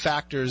because of the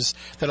factors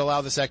that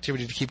allow this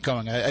activity to keep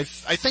going? I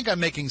think I'm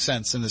making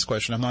sense in this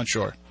question. I'm not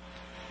sure.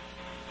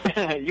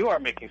 You are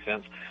making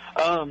sense.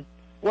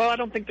 Well, I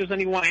don't think there's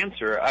any one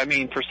answer. I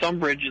mean, for some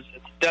bridges,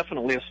 it's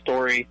definitely a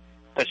story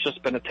that's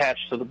just been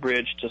attached to the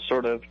bridge to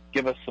sort of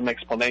give us some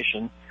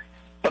explanation.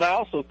 But I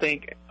also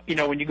think, you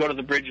know, when you go to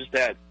the bridges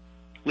that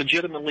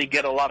legitimately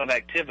get a lot of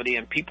activity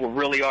and people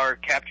really are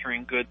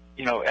capturing good,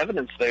 you know,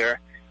 evidence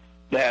there,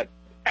 that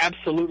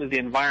absolutely the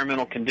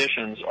environmental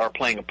conditions are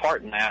playing a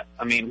part in that.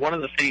 I mean, one of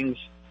the things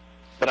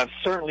that I've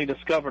certainly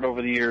discovered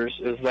over the years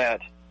is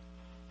that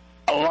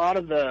a lot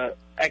of the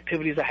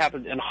activities that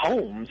happen in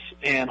homes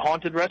and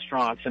haunted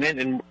restaurants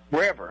and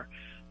wherever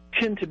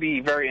tend to be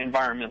very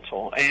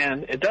environmental.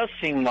 And it does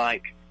seem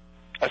like,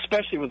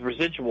 especially with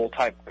residual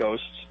type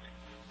ghosts,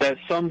 that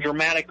some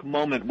dramatic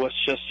moment was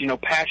just, you know,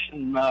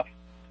 passionate enough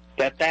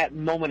that that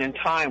moment in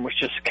time was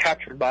just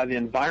captured by the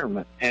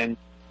environment. And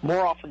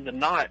more often than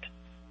not,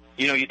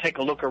 you know, you take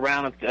a look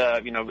around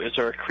at, you know, is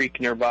there a creek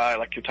nearby,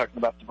 like you're talking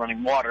about the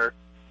running water?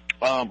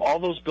 All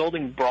those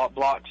building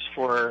blocks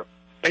for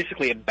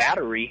basically a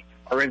battery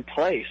are in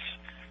place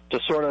to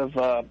sort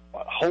of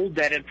hold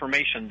that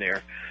information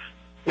there.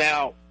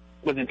 Now,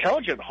 with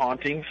intelligent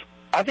hauntings,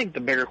 I think the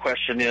bigger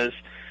question is,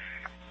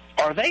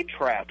 are they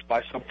trapped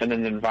by something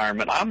in the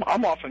environment?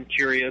 I'm often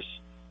curious,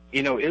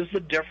 you know, is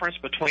the difference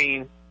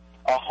between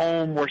a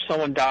home where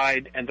someone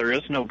died and there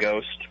is no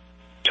ghost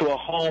to a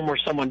home where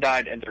someone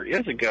died and there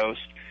is a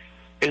ghost,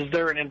 is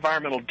there an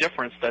environmental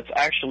difference that's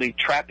actually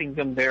trapping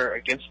them there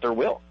against their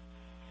will?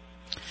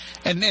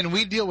 And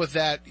we deal with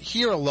that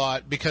here a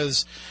lot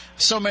because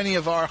so many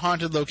of our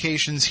haunted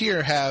locations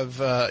here have,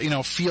 you know,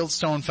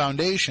 fieldstone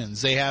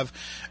foundations. They have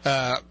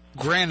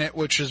granite,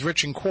 which is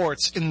rich in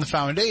quartz, in the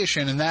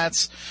foundation, and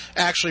that's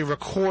actually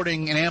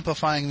recording and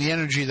amplifying the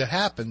energy that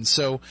happens.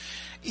 So,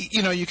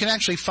 you know, you can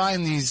actually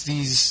find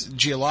these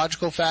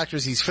geological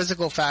factors, these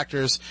physical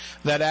factors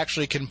that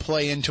actually can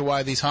play into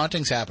why these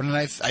hauntings happen. And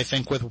I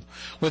think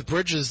with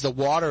bridges, the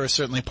water is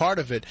certainly part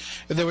of it.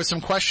 There was some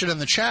question in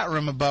the chat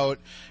room about,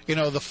 you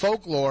know, the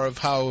folklore of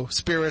how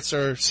spirits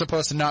are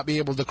supposed to not be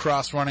able to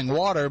cross running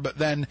water, but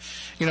then,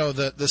 you know,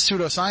 the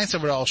pseudoscience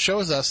of it all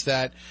shows us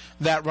that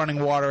running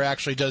water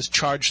actually does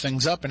charge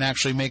things up and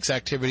actually makes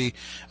activity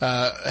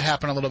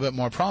happen a little bit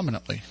more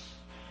prominently.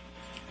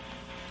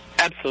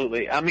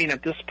 Absolutely. I mean,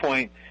 at this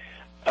point,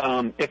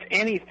 if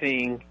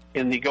anything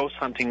in the ghost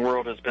hunting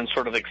world has been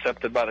sort of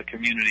accepted by the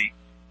community,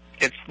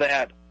 it's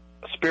that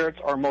spirits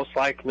are most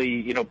likely,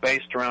 you know,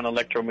 based around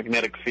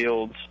electromagnetic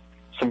fields,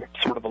 some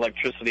sort of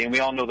electricity. And we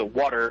all know that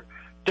water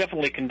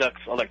definitely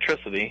conducts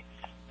electricity.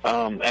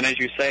 And as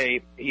you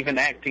say, even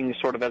acting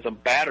sort of as a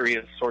battery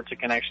of sorts, it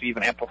can actually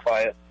even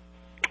amplify it.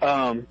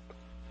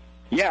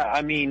 Yeah,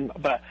 I mean,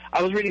 but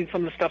I was reading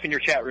some of the stuff in your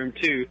chat room,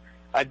 too.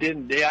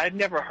 I'd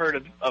never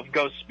heard of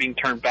ghosts being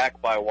turned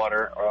back by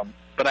water,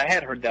 but I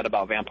had heard that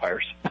about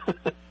vampires.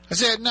 I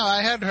said, no,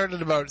 I had heard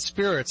it about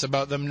spirits,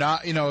 about them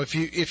not, you know,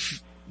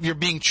 if you're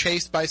being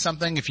chased by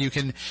something, if you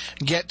can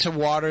get to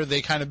water,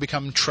 they kind of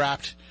become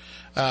trapped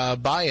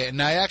by it.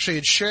 And I actually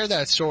had shared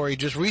that story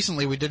just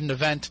recently. We did an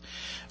event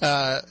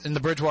in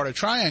the Bridgewater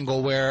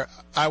Triangle where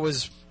I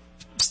was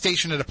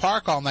stationed at a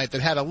park all night that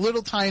had a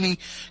little tiny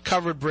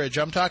covered bridge.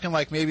 I'm talking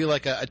like maybe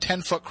like a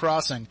 10-foot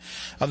crossing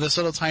of this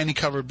little tiny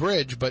covered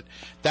bridge. But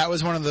that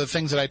was one of the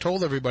things that I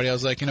told everybody. I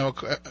was like, you know,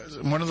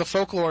 one of the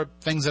folklore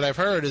things that I've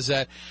heard is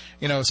that,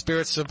 you know,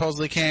 spirits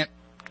supposedly can't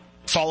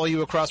follow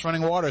you across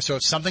running water. So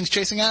if something's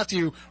chasing after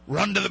you,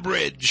 run to the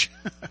bridge.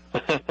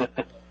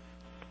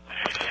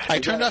 I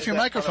turned off your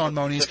microphone,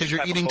 Moniz, because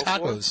you're eating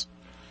tacos.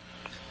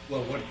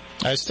 Well, what?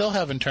 I still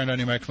haven't turned on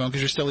your microphone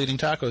because you're still eating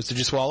tacos. Did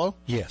you swallow?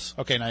 Yes.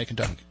 Okay, now you can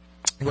talk.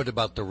 What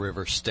about the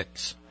river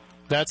Styx?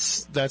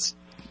 That's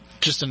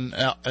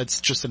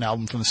It's just an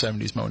album from the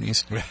 70s,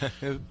 Monies.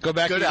 Go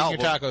back to eating your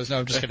tacos. No,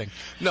 I'm just kidding.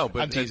 No,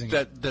 but I'm teasing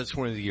that's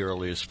one of the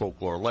earliest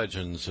folklore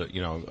legends.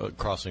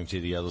 Crossing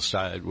to the other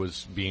side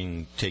was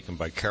being taken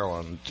by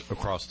Carolyn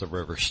across the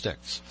river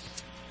Styx.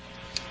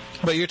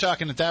 But you're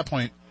talking at that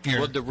point.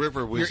 The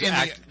river was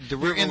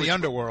you're in the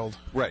underworld,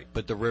 right?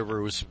 But the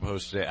river was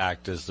supposed to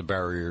act as the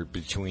barrier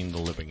between the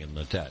living and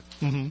the dead.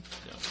 Mm-hmm.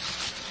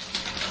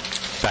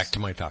 Yeah. Back to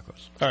my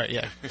tacos. All right,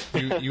 yeah.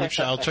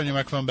 I'll turn your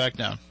microphone back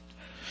down.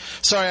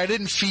 Sorry, I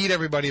didn't feed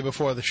everybody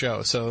before the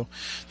show, so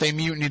they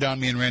mutinied on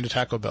me and ran to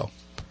Taco Bell.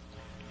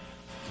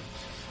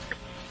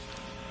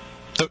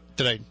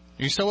 Are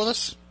you still with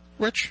us,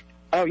 Rich?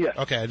 Oh, yes.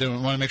 Okay, I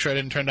didn't want to make sure I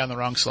didn't turn down the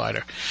wrong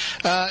slider.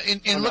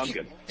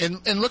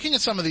 In looking at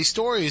some of these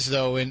stories,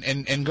 though,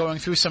 and going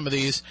through some of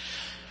these,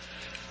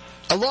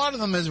 a lot of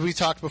them, as we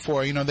talked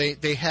before,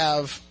 they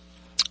have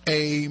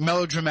a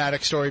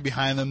melodramatic story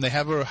behind them. They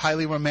have a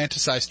highly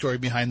romanticized story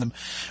behind them.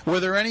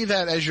 Were there any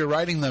that, as you're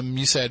writing them,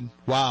 you said,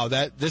 "Wow,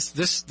 this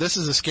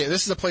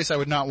is a place I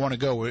would not want to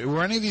go"?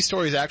 Were any of these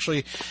stories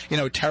actually,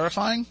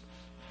 terrifying?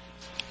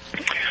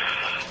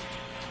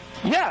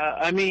 Yeah,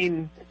 I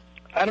mean,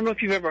 I don't know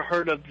if you've ever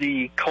heard of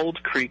the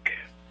Cold Creek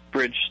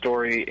Bridge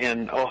story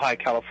in Ojai,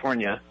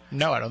 California.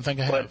 No, I don't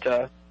think I have.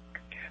 But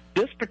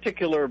this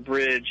particular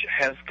bridge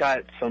has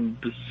got some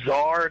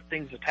bizarre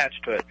things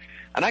attached to it.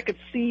 And I could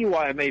see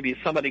why maybe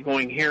somebody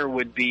going here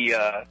would be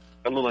a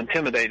little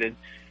intimidated.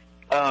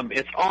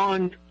 It's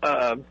on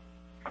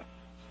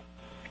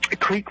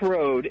Creek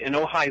Road in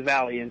Ojai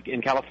Valley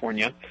in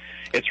California.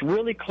 It's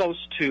really close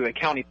to a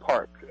county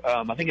park.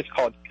 I think it's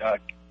called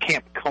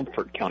Camp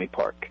Comfort County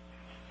Park.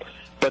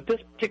 But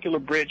this particular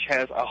bridge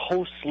has a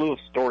whole slew of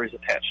stories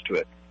attached to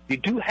it. You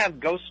do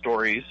have ghost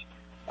stories,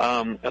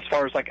 as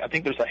far as, I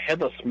think there's a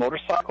headless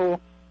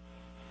motorcycle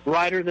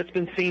rider that's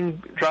been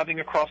seen driving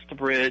across the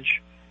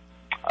bridge.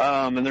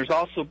 And there's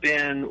also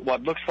been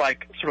what looks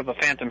like sort of a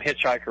phantom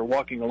hitchhiker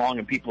walking along,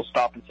 and people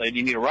stop and say, "Do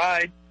you need a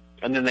ride?"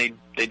 And then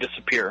they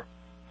disappear.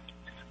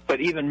 But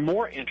even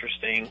more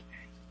interesting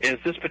is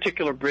this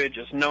particular bridge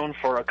is known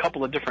for a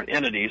couple of different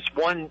entities.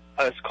 One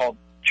is called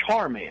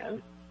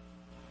Charman,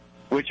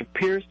 which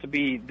appears to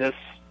be this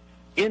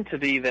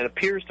entity that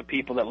appears to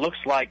people that looks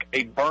like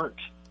a burnt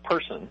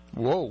person.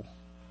 Whoa.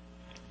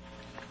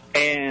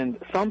 And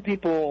some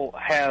people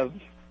have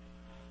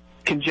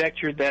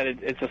conjectured that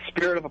it's a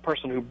spirit of a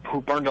person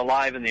who burned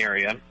alive in the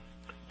area,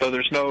 though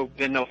there's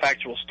been no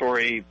factual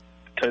story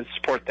to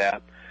support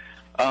that.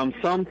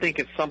 Some think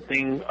it's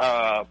something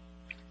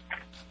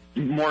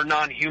more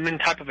non-human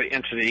type of an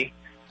entity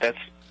that's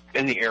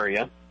in the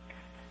area.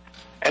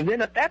 And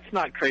then if that's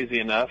not crazy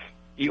enough,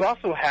 you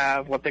also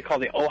have what they call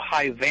the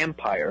Ojai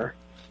vampire,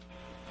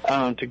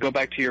 to go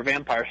back to your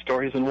vampire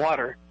stories in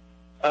water.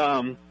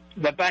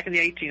 But back in the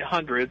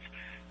 1800s,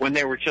 when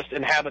they were just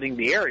inhabiting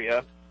the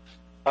area,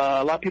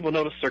 a lot of people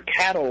noticed their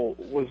cattle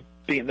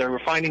they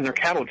were finding their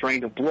cattle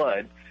drained of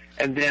blood.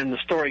 And then the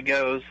story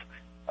goes,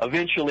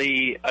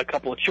 eventually a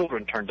couple of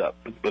children turned up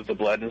with the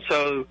blood. And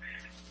so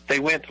they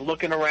went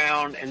looking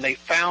around, and they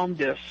found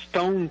this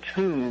stone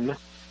tomb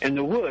in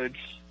the woods,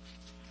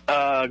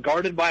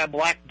 guarded by a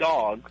black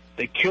dog.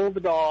 They killed the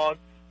dog,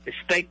 they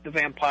staked the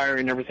vampire,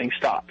 and everything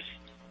stops.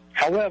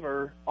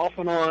 However, off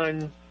and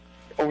on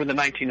over the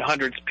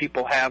 1900s,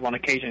 people have on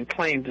occasion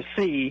claimed to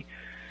see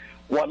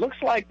what looks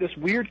like this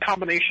weird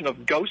combination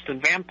of ghost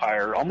and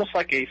vampire, almost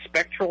like a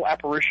spectral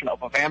apparition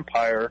of a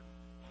vampire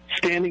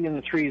standing in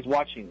the trees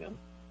watching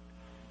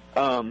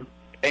them.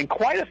 And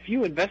quite a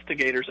few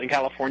investigators in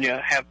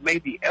California have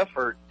made the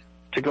effort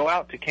to go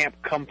out to Camp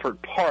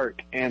Comfort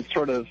Park and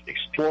sort of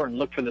explore and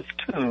look for this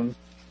tomb.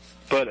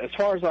 But as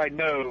far as I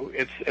know,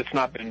 it's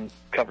not been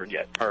covered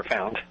yet or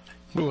found.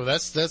 Ooh,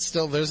 that's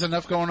still, there's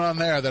enough going on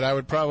there that I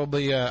would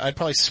probably I'd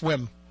probably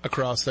swim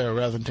across there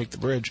rather than take the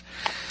bridge.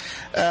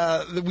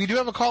 We do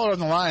have a caller on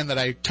the line that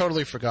I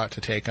totally forgot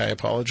to take. I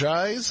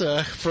apologize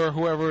for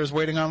whoever is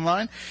waiting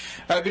online.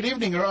 Good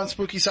evening. You're on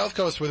Spooky South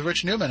Coast with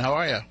Rich Newman. How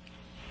are you?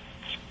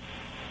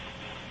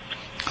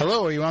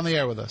 Hello. Are you on the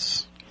air with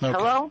us? Okay.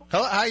 Hello?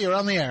 Hi. You're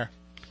on the air.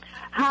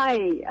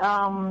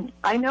 Hi.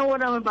 I know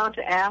what I'm about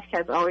to ask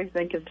has always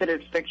been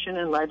considered fiction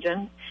and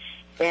legend,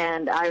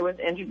 and I was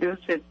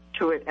introduced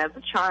to it as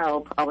a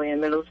child, probably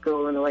in middle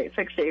school in the late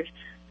 60s,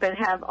 but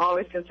have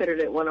always considered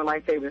it one of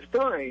my favorite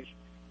stories.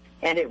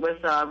 And it was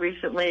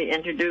recently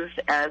introduced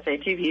as a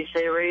TV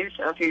series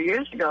a few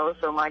years ago,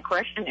 so my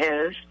question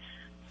is,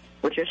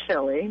 which is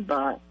silly,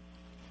 but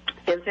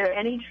is there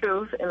any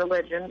truth in the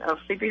legend of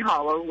Sleepy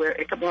Hollow where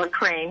Ichabod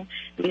Crane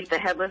meets the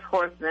Headless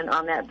Horseman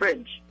on that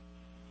bridge?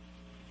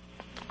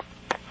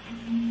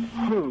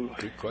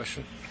 Good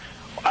question.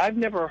 I've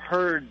never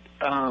heard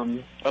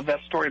of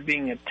that story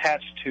being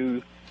attached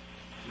to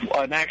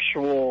an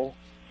actual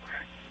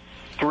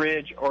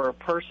bridge or a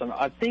person.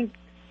 I think,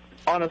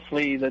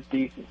 honestly, that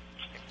the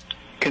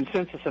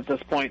consensus at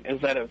this point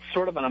is that it's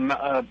sort of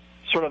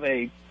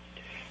a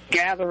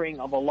gathering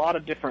of a lot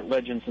of different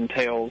legends and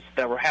tales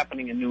that were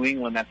happening in New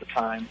England at the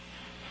time.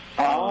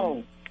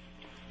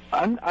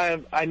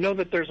 I know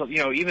that there's,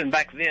 even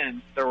back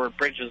then there were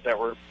bridges that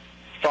were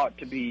thought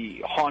to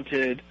be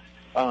haunted.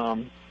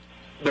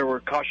 There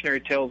were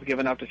cautionary tales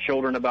given out to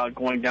children about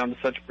going down to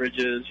such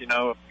bridges.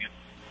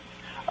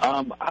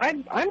 I'm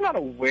not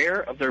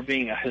aware of there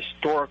being a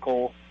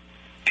historical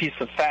piece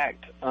of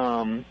fact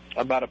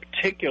about a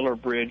particular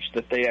bridge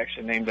that they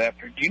actually named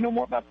after. Do you know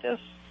more about this?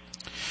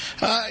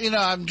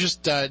 I'm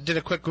just did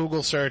a quick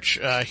Google search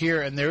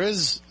here, and there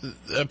is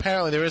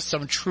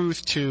some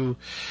truth to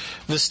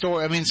the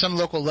story. I mean, some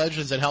local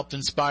legends that helped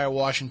inspire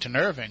Washington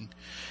Irving.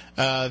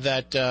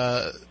 That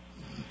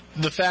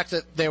the fact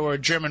that there were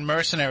German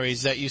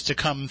mercenaries that used to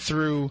come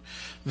through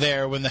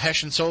there when the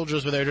Hessian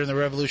soldiers were there during the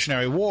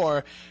Revolutionary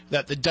War,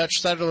 that the Dutch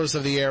settlers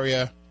of the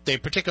area, they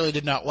particularly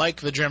did not like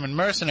the German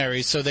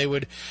mercenaries, so they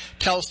would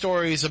tell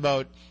stories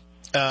about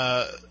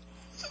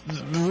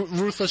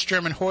ruthless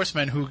German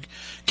horsemen who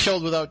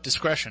killed without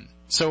discretion.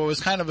 So it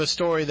was kind of a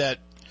story that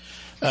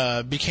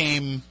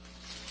became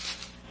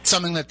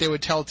something that they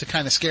would tell to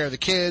kind of scare the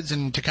kids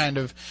and to kind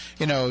of,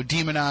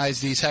 demonize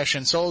these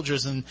Hessian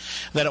soldiers, and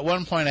that at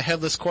one point a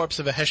headless corpse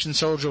of a Hessian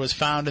soldier was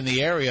found in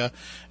the area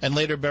and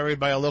later buried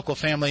by a local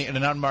family in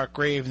an unmarked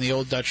grave in the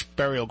old Dutch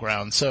burial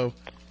ground. So,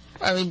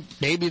 I mean,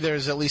 maybe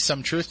there's at least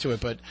some truth to it,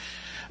 but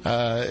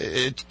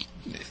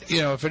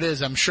if it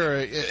is, I'm sure,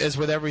 as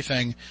with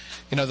everything,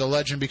 the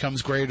legend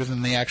becomes greater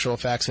than the actual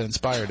facts that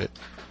inspired it.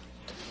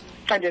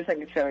 I do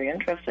think it's very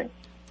interesting.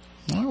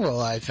 Oh, well,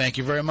 I thank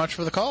you very much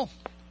for the call.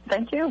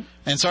 Thank you.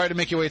 And sorry to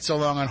make you wait so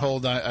long on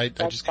hold. I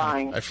just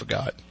fine. I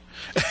forgot.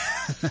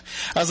 I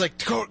was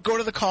like, go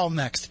to the call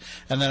next.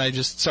 And then I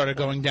just started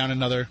going down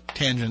another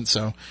tangent.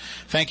 So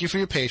thank you for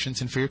your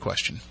patience and for your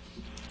question.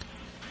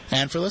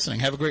 And for listening.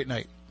 Have a great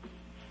night.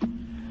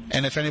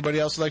 And if anybody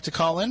else would like to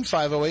call in,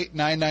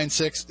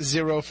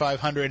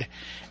 508-996-0500,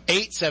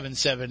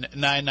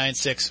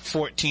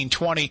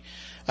 877-996-1420.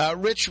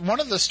 Rich, one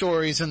of the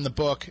stories in the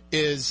book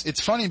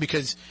it's funny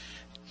because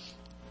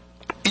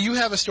you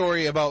have a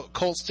story about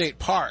Colt State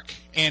Park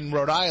in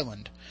Rhode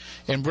Island,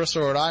 in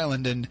Bristol, Rhode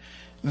Island, and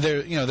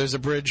there's a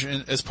bridge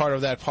as part of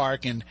that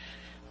park, and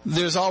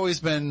there's always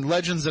been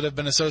legends that have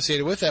been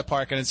associated with that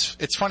park, and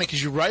it's funny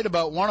because you write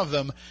about one of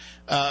them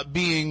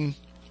being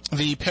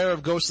the pair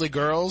of ghostly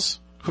girls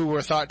who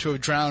were thought to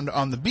have drowned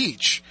on the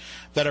beach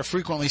that are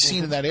frequently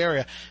seen in that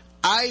area.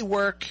 I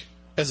work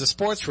as a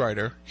sports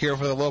writer here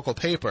for the local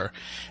paper,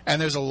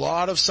 and there's a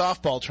lot of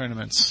softball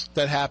tournaments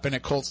that happen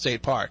at Colt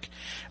State Park.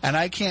 And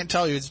I can't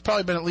tell you, it's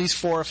probably been at least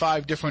 4 or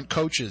 5 different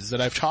coaches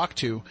that I've talked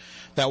to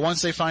that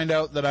once they find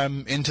out that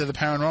I'm into the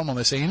paranormal,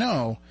 they say,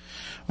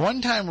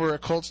 one time we were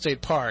at Colt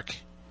State Park,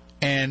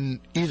 and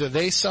either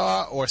they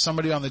saw or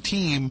somebody on the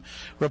team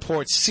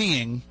reports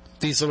seeing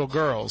these little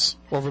girls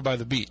over by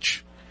the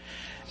beach.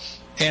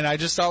 And I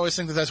just always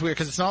think that that's weird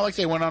because it's not like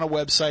they went on a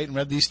website and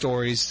read these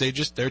stories.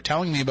 They're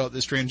telling me about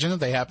this strange thing that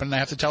they happened, and I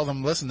have to tell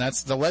them, listen,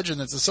 that's the legend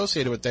that's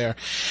associated with there.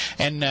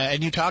 And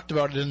you talked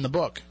about it in the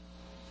book.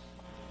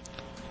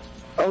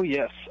 Oh,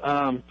 yes.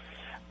 And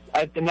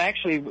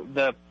actually,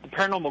 the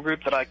paranormal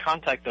group that I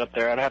contacted up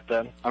there, I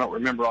don't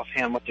remember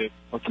offhand what the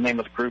name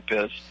of the group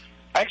is.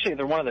 Actually,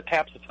 they're one of the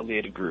TAPS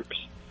affiliated groups.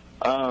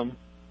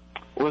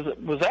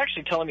 Was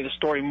actually telling me the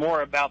story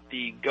more about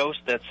the ghost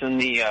that's in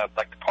the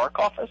the park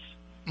office.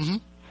 Mm-hmm.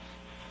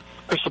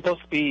 There's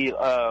supposed to be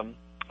a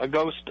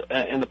ghost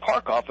in the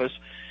park office,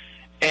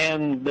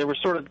 and they were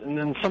and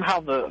then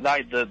somehow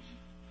the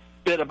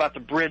bit about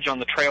the bridge on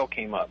the trail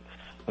came up,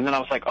 and then I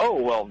was like,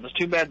 oh well, it's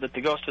too bad that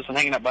the ghost isn't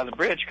hanging out by the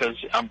bridge because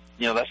that's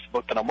the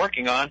book that I'm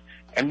working on,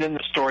 and then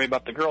the story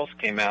about the girls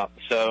came out.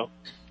 So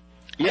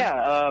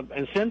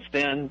and since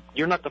then,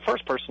 you're not the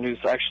first person who's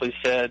actually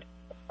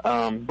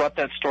brought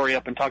that story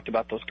up and talked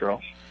about those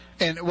girls.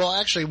 And well,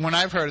 actually, when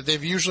I've heard it,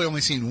 they've usually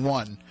only seen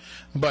one,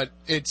 but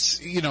it's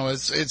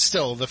it's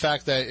still the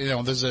fact that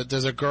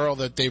there's a girl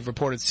that they've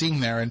reported seeing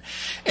there, and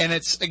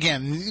it's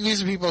again,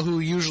 these are people who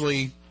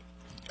usually,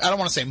 I don't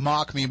want to say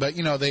mock me, but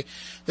they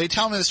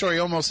tell me the story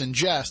almost in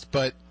jest,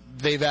 but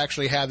they've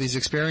actually had these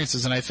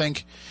experiences, and I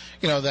think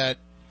that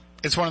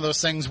it's one of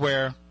those things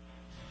where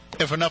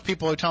if enough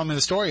people are telling me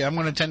the story, I'm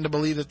going to tend to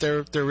believe that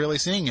they're really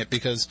seeing it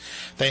because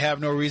they have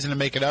no reason to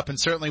make it up. And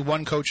certainly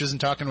one coach isn't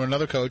talking to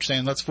another coach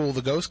saying, let's fool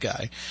the ghost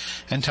guy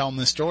and tell him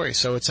this story.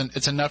 So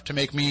it's enough to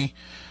make me,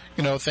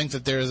 think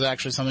that there is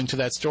actually something to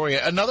that story.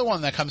 Another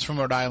one that comes from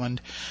Rhode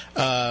Island,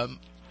 and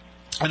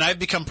I've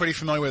become pretty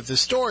familiar with this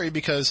story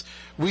because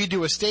we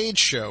do a stage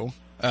show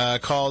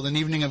called An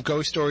Evening of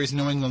Ghost Stories,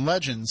 New England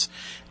Legends.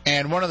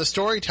 And one of the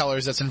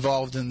storytellers that's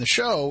involved in the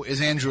show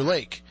is Andrew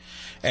Lake.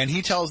 And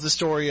he tells the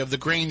story of the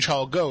Grange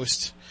Hall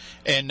ghost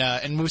in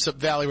Moosup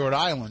Valley, Rhode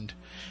Island.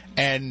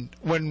 And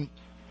when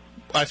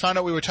I found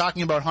out we were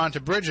talking about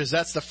haunted bridges,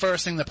 that's the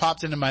first thing that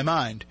popped into my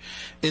mind,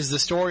 is the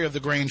story of the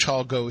Grange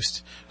Hall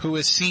ghost who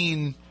is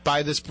seen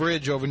by this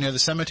bridge over near the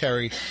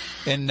cemetery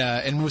in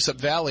Moosup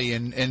Valley.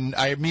 And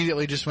I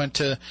immediately just went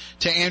to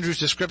Andrew's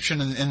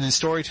description and the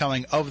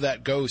storytelling of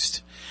that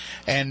ghost.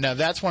 And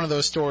that's one of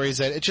those stories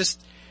that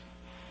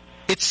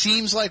it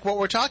seems like what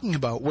we're talking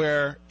about,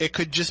 where it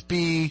could just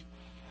be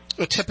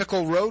a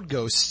typical road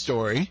ghost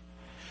story,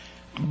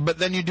 but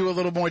then you do a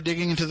little more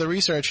digging into the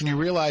research and you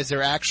realize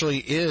there actually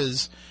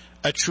is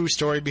a true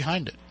story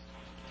behind it.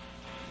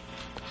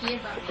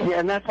 Yeah,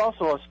 and that's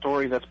also a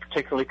story that's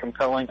particularly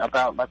compelling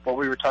about, like what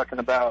we were talking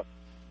about,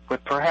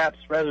 with perhaps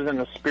rather than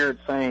a spirit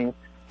saying,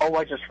 oh,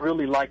 I just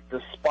really like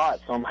this spot,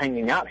 so I'm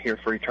hanging out here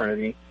for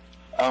eternity,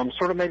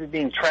 sort of maybe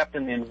being trapped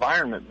in the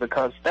environment,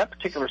 because that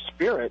particular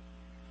spirit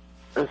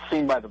is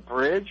seen by the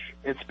bridge.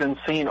 It's been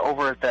seen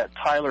over at that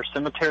Tyler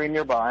Cemetery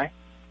nearby.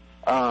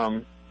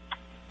 Have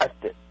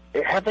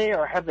they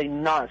or have they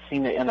not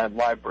seen it in a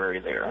library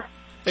there?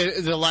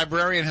 The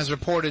librarian has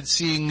reported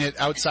seeing it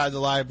outside the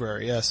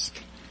library, yes.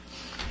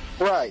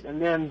 Right,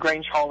 and then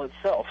Grange Hall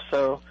itself.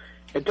 So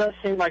it does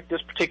seem like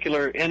this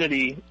particular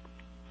entity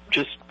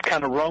just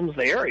kind of roams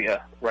the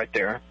area right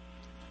there.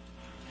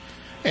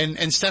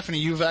 And Stephanie,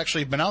 you've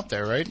actually been out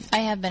there, right? I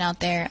have been out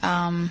there.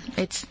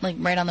 It's like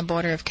right on the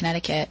border of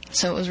Connecticut,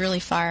 so it was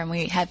really far, and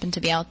we happened to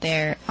be out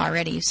there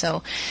already.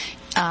 So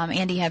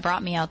Andy had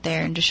brought me out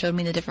there and just showed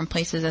me the different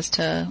places as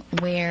to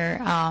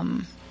where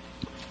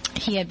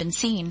he had been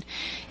seen.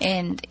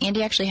 And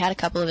Andy actually had a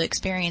couple of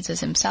experiences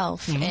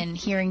himself in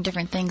hearing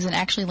different things, and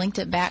actually linked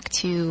it back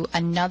to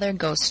another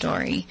ghost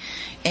story,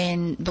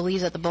 and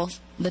believes that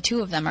the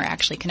two of them are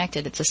actually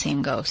connected. It's the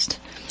same ghost.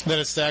 That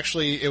it's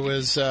actually, it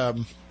was,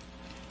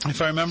 if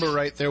I remember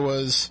right, there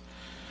was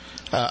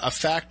a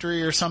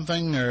factory or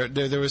something, or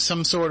there was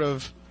some sort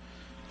of,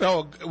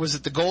 was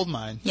it the gold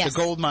mine? Yes. The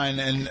gold mine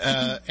and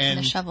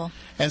the shovel.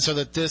 And so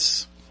that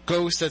this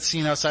ghost that's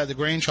seen outside the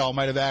Grange Hall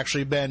might have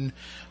actually been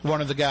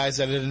one of the guys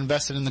that had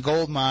invested in the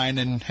gold mine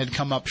and had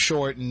come up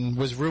short and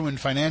was ruined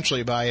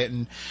financially by it,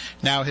 and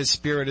now his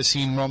spirit is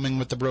seen roaming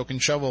with the broken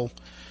shovel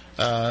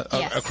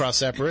across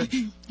that bridge.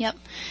 Yep.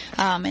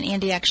 And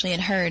Andy actually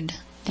had heard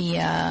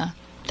the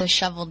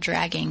shovel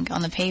dragging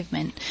on the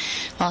pavement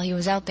while he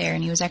was out there,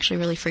 and he was actually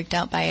really freaked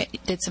out by it.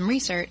 Did some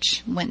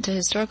research, went to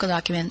historical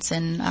documents,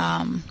 and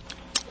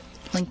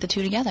linked the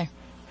two together.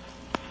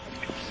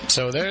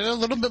 So there's a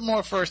little bit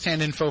more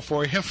first-hand info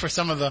for you for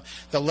some of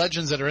the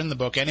legends that are in the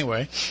book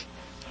anyway.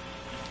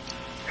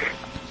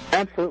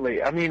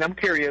 Absolutely. I mean, I'm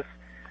curious.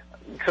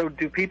 So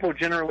do people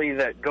generally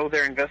that go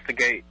there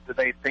investigate, do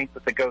they think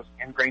that the ghost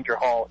in Granger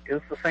Hall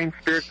is the same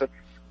spirit that's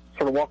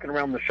sort of walking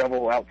around the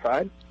shovel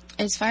outside?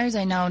 As far as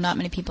I know, not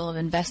many people have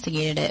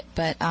investigated it,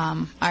 but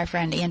our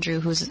friend Andrew,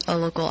 who's a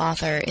local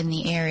author in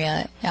the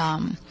area,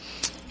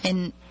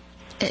 and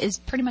is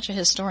pretty much a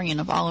historian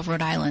of all of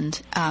Rhode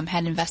Island,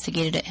 had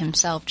investigated it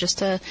himself just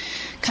to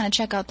kind of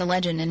check out the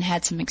legend, and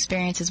had some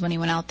experiences when he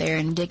went out there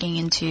and digging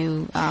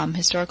into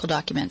historical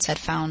documents, had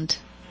found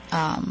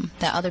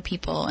that other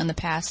people in the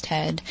past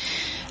had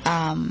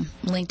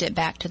linked it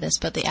back to this,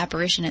 but the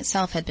apparition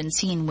itself had been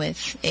seen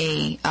with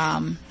a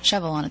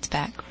shovel on its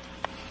back.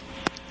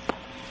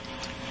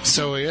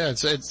 So yeah,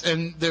 it's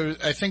and there.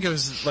 I think it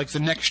was like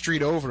the next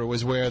street over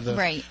was where the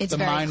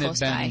mine had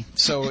been. By.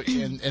 So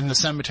in the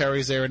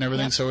cemeteries there and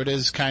everything. Yep. So it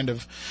is kind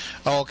of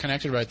all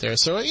connected right there.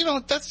 So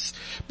that's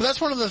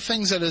one of the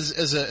things that is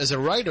as a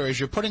writer, as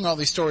you're putting all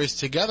these stories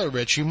together,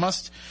 Rich, you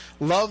must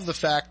love the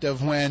fact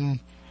of when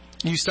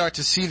you start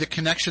to see the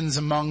connections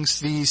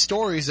amongst these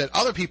stories that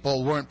other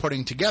people weren't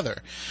putting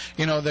together.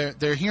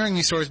 They're hearing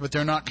these stories, but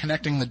they're not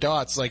connecting the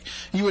dots. Like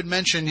you had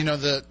mentioned,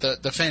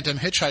 the Phantom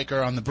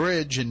Hitchhiker on the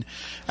bridge, and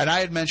I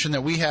had mentioned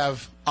that we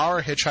have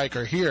our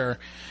hitchhiker here,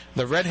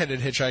 the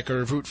redheaded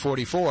hitchhiker of Route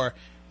 44,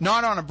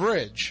 not on a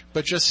bridge,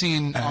 but just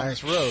seen on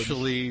this road.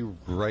 Actually,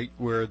 right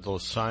where the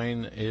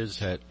sign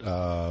is at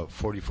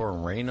 44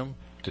 and Raynham,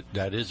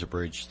 that is a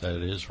bridge.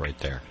 That is right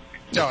there.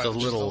 No, it's a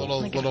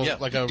little yeah.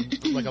 like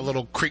a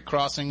little creek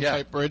crossing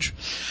type bridge.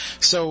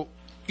 So,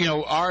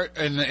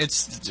 and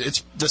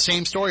it's the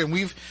same story, and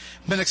we've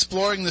been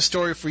exploring the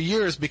story for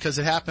years because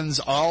it happens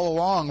all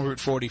along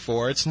Route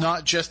 44. It's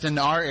not just in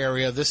our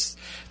area. This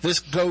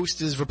ghost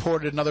is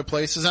reported in other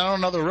places and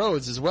on other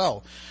roads as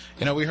well.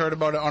 We heard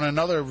about it on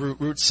another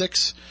Route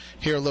 6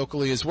 here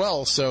locally as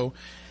well. So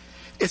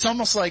it's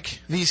almost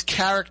like these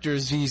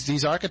characters,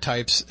 these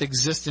archetypes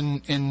exist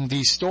in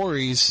these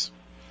stories.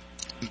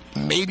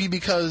 Maybe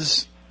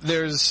because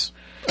there's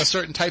a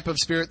certain type of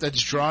spirit that's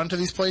drawn to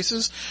these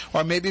places,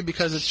 or maybe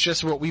because it's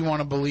just what we want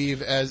to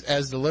believe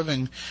as the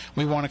living.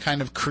 We want to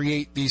kind of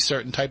create these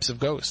certain types of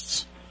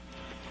ghosts.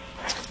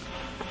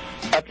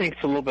 I think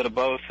it's a little bit of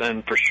both,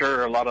 and for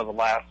sure a lot of the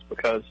last,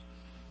 because,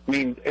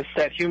 it's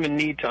that human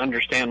need to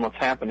understand what's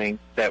happening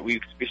that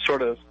we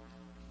sort of,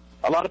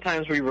 a lot of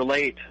times we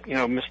relate,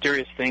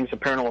 mysterious things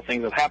and paranormal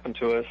things that happen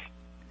to us,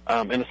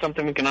 and it's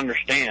something we can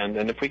understand,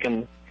 and if we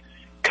can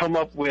come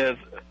up with,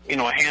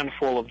 a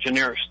handful of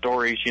generic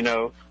stories,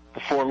 the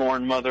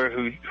forlorn mother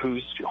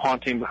who's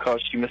haunting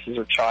because she misses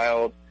her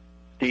child,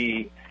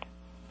 the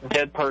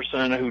dead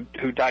person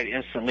who died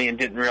instantly and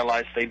didn't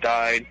realize they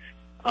died.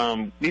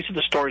 These are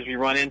the stories we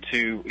run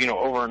into,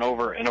 over and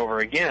over and over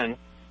again.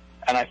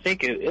 And I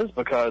think it is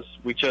because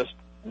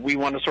we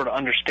want to sort of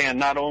understand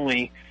not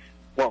only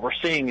what we're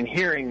seeing and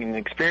hearing and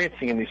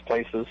experiencing in these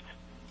places,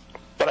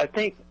 but I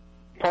think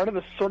part of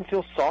us sort of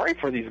feels sorry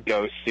for these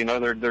ghosts. You know,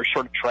 they're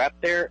sort of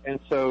trapped there, and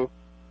so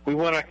we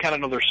want to kind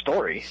of know their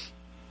story.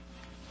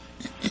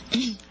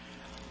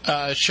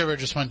 Shiver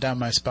just went down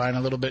my spine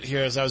a little bit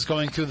here as I was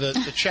going through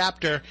the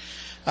chapter.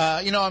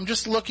 I'm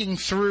just looking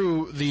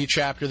through the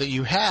chapter that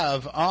you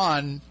have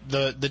on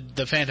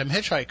the Phantom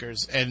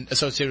Hitchhikers and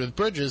associated with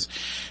bridges,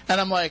 and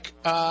I'm like,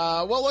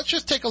 well, let's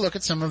just take a look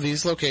at some of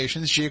these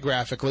locations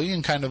geographically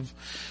and kind of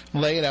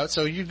lay it out.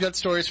 So you've got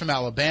stories from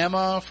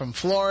Alabama, from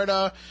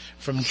Florida,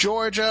 from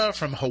Georgia,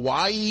 from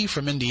Hawaii,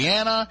 from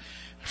Indiana,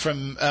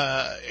 from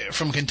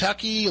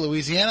Kentucky,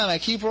 Louisiana, and I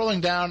keep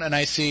rolling down, and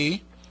I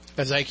see,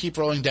 as I keep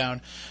rolling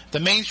down, the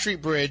Main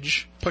Street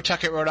Bridge,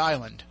 Pawtucket, Rhode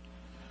Island.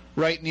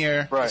 Right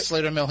near the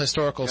Slater Mill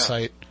Historical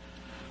Site,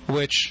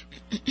 which,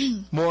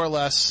 more or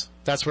less,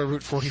 that's where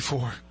Route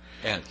 44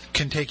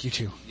 can take you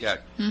to. Yeah.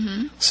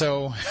 Mm-hmm.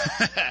 So,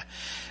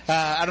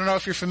 I don't know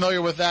if you're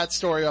familiar with that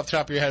story off the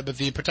top of your head, but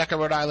the Pawtucket,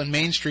 Rhode Island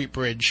Main Street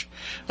Bridge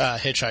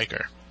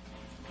hitchhiker.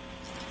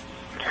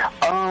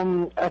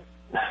 I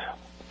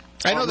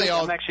know they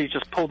all... I've actually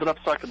just pulled it up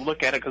so I could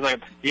look at it, because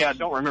I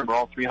don't remember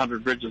all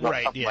 300 bridges off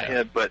the top of my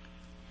head, but,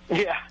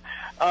 yeah.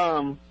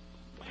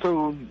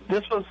 So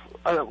this was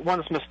one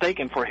that's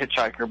mistaken for a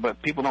hitchhiker,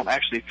 but people don't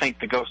actually think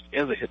the ghost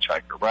is a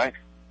hitchhiker, right?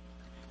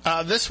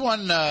 This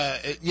one,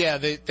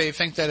 they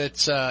think that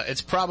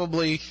it's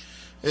probably,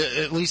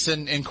 at least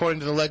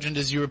according to the legend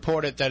as you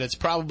report it, that it's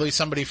probably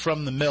somebody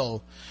from the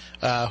mill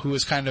who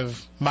has kind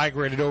of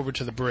migrated over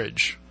to the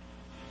bridge.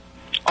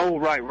 Oh,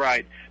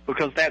 right.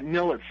 Because that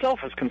mill itself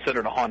is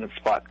considered a haunted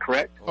spot,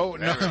 correct? Oh,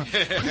 no.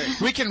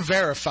 We can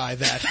verify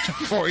that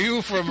for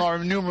you from our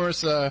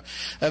numerous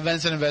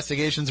events and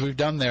investigations we've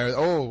done there.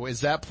 Oh,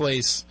 is that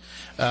place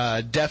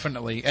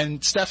definitely.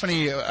 And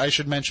Stephanie, I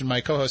should mention,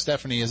 my co-host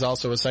Stephanie is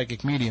also a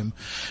psychic medium.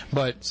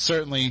 But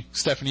certainly,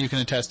 Stephanie, you can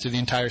attest to the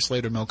entire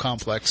Slater Mill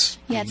complex.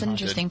 Yeah, it's an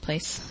interesting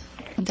place.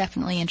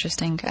 Definitely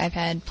interesting. I've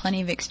had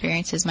plenty of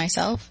experiences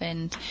myself,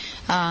 and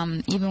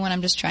even when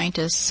I'm just trying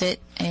to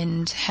sit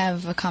and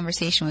have a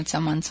conversation with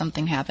someone,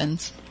 something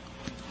happens.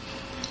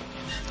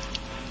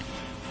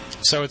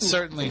 So it's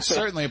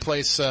certainly a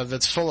place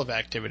that's full of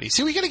activity.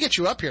 See, we got to get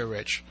you up here,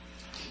 Rich.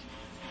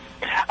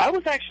 I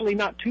was actually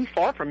not too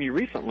far from you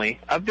recently.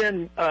 I've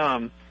been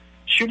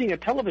shooting a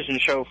television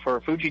show for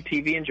Fuji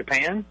TV in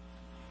Japan,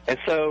 and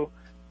so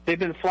they've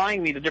been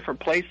flying me to different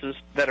places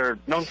that are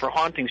known for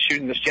hauntings,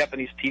 shooting this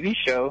Japanese TV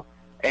show,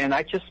 and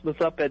I just was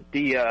up at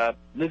the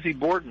Lizzie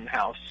Borden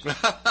house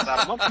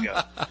about a month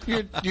ago.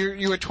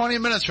 You were 20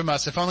 minutes from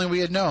us. If only we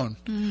had known.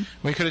 Mm.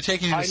 We could have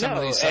taken you to some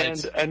of these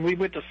sites. And we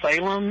went to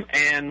Salem,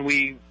 and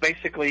we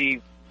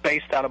basically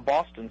based out of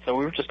Boston, so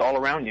we were just all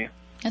around you.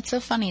 It's so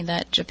funny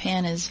that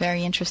Japan is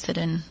very interested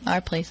in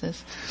our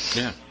places.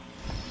 Yeah.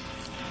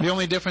 The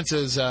only difference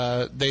is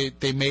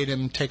they made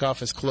him take off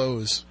his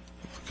clothes.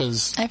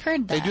 Because I've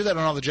heard that. They do that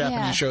on all the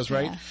Japanese shows,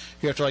 right? Yeah.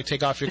 You have to,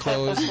 take off your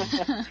clothes.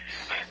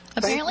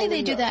 Apparently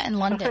they do that in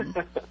London.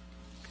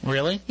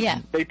 Really? Yeah.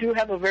 They do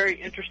have a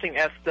very interesting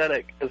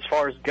aesthetic as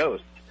far as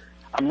ghosts.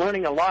 I'm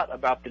learning a lot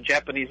about the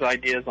Japanese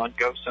ideas on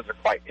ghosts, and they're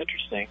quite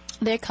interesting.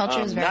 Their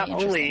culture is very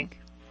interesting.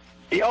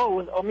 They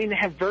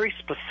have very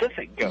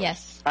specific ghosts.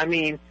 Yes. I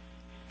mean,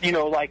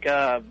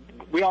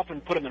 we often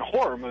put them in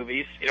horror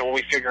movies, when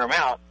we figure them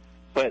out.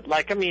 But,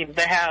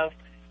 they have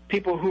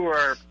people who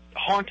are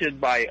haunted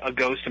by a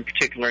ghost in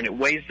particular, and it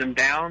weighs them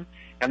down,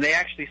 and they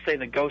actually say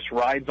the ghost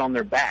rides on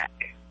their back.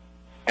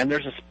 And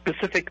there's a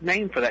specific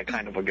name for that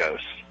kind of a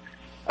ghost.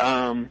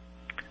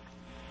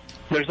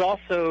 There's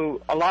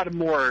also a lot of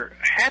more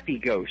happy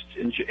ghosts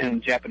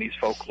in Japanese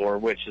folklore,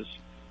 which is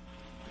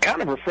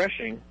kind of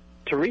refreshing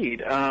to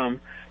read.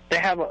 They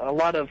have a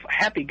lot of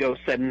happy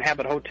ghosts that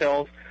inhabit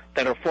hotels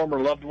that are former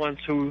loved ones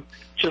who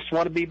just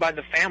want to be by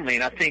the family,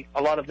 and I think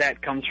a lot of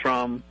that comes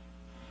from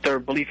their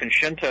belief in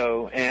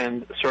Shinto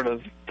and sort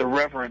of the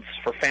reverence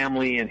for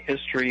family and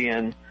history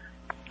and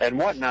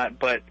whatnot.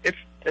 But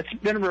it's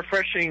been a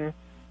refreshing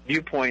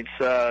viewpoints,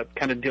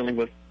 kind of dealing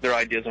with their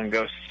ideas on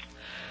ghosts.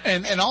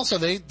 And also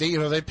they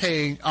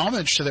pay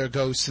homage to their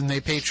ghosts and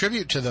they pay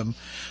tribute to them,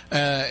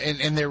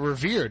 and they're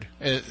revered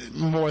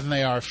more than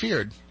they are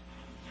feared.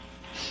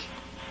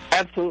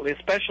 Absolutely,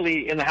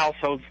 especially in the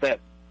households that,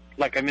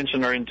 like I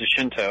mentioned, are into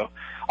Shinto.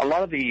 A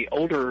lot of the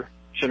older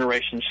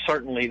generations,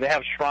 certainly, they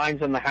have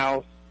shrines in the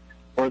house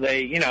where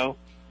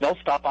they'll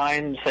stop by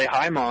and say,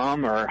 "Hi,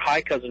 Mom," or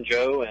 "Hi, Cousin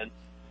Joe," and,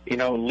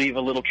 leave a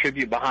little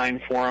tribute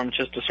behind for them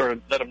just to sort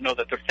of let them know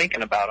that they're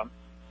thinking about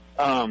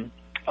them.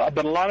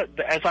 But a lot of,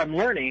 as I'm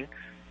learning,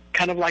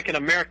 kind of like in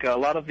America, a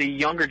lot of the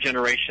younger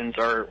generations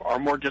are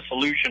more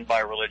disillusioned by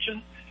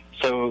religion.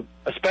 So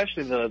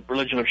especially the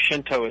religion of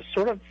Shinto is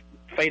sort of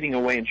fading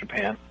away in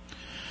Japan.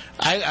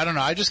 I don't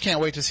know. I just can't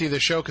wait to see the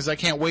show because I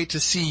can't wait to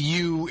see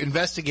you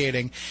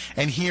investigating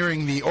and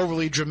hearing the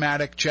overly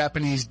dramatic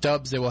Japanese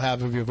dubs they will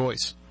have of your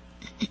voice.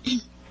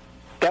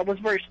 That was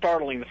very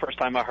startling the first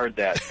time I heard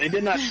that. They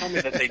did not tell me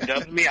that they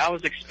dubbed me. I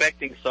was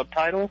expecting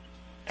subtitles,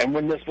 and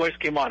when this voice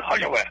came on,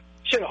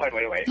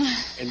 wait.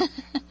 And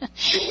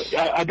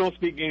I don't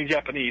speak any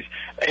Japanese.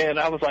 And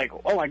I was like,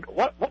 oh,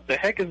 what the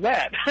heck is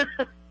that?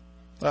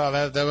 Oh,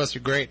 that must be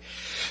great.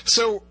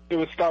 So it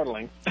was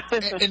startling.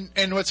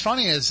 and what's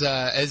funny is,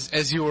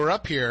 as you were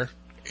up here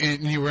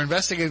and you were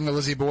investigating the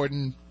Lizzie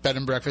Borden bed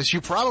and breakfast,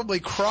 you probably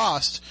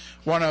crossed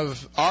one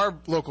of our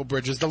local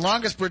bridges, the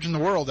longest bridge in the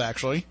world,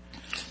 actually.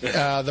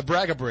 The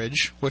Braga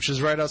Bridge, which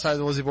is right outside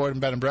the Lizzie Borden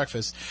bed and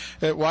breakfast.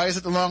 Why is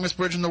it the longest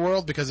bridge in the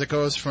world? Because it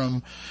goes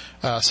from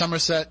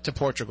Somerset to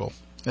Portugal,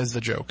 is the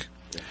joke.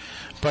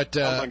 But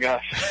oh my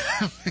gosh,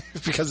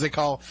 because they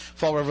call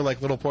Fall River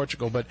like Little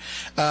Portugal. But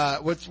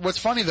what's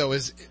funny though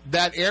is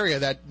that area,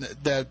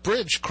 that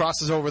bridge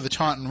crosses over the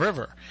Taunton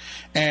River,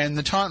 and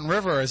the Taunton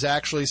River is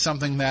actually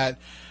something that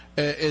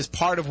is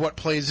part of what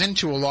plays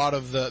into a lot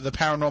of the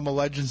paranormal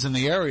legends in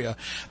the area.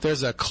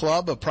 There's a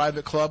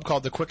private club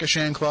called the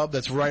Quikasham Club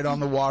that's right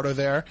on the water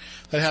there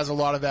that has a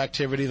lot of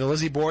activity. The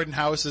Lizzie Borden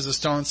house is a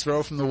stone's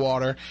throw from the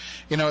water,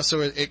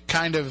 so it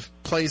kind of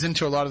plays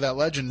into a lot of that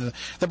legend.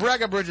 The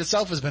Braga Bridge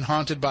itself has been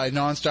haunted by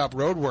nonstop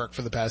road work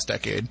for the past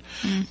decade.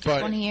 But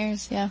 20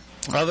 years, yeah.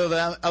 Other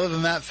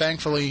than that,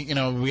 thankfully,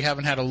 we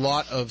haven't had a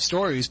lot of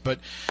stories, but,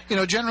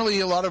 generally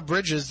a lot of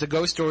bridges, the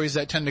ghost stories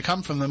that tend to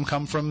come from them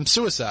come from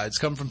suicides,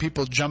 come from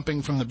people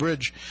jumping from the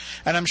bridge.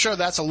 And I'm sure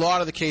that's a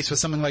lot of the case with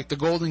something like the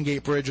Golden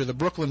Gate Bridge or the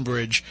Brooklyn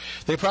Bridge.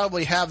 They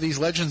probably have these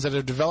legends that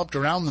have developed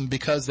around them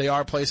because they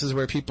are places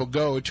where people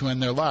go to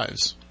end their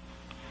lives.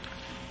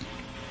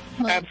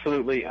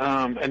 Absolutely.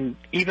 And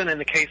even in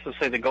the case of,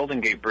 say, the Golden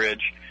Gate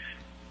Bridge,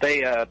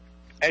 they,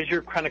 as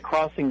you're kind of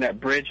crossing that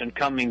bridge and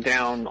coming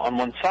down on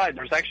one side,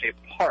 there's actually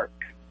a park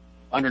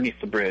underneath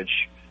the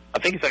bridge. I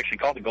think it's actually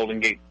called the Golden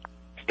Gate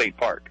State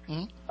Park.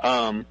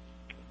 Mm-hmm.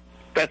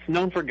 That's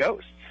known for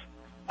ghosts.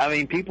 I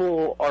mean,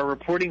 people are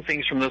reporting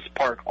things from this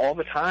park all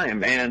the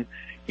time, and,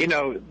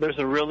 there's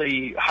a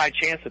really high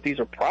chance that these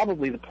are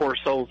probably the poor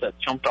souls that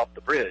jumped off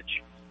the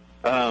bridge.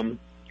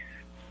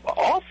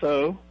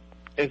 Also,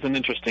 is an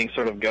interesting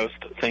sort of ghost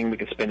thing we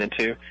could spin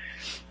into.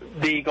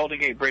 The Golden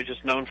Gate Bridge is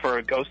known for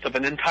a ghost of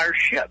an entire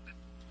ship,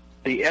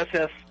 the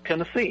SS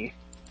Tennessee.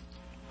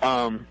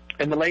 In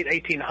the late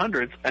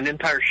 1800s, an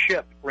entire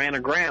ship ran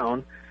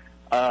aground.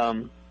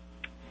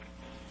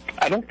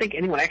 I don't think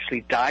anyone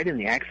actually died in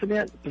the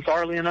accident,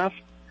 bizarrely enough,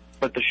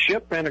 but the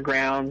ship ran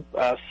aground,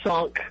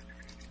 sunk,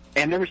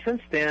 and ever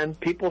since then,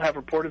 people have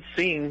reported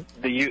seeing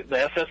the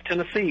SS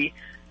Tennessee,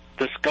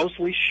 this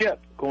ghostly ship,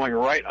 going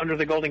right under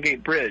the Golden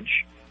Gate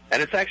Bridge.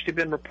 And it's actually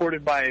been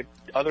reported by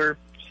other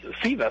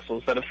sea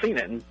vessels that have seen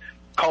it and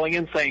calling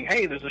in saying,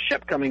 hey, there's a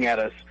ship coming at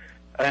us.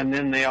 And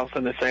then all of a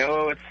sudden they say,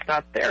 oh, it's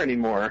not there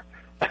anymore.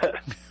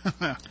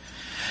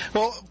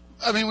 Well,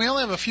 I mean, we only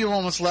have a few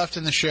moments left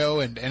in the show,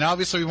 and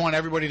obviously we want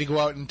everybody to go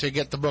out and to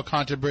get the book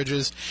Haunted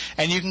Bridges.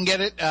 And you can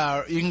get it,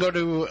 you can go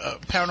to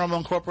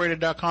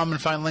paranormalincorporated.com and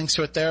find links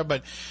to it there,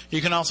 but you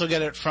can also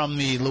get it from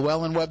the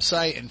Llewellyn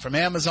website and from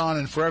Amazon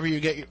and wherever you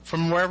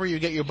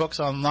get your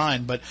books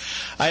online. But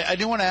I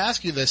do want to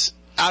ask you this.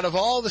 Out of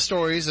all the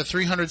stories, the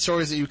 300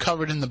 stories that you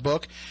covered in the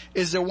book,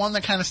 is there one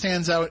that kind of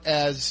stands out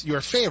as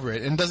your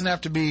favorite? And it doesn't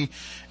have to be,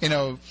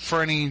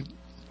 for any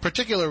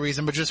particular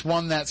reason, but just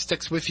one that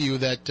sticks with you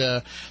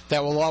that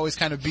will always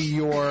kind of be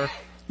your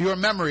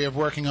memory of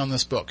working on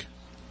this book.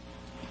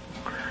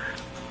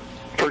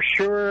 For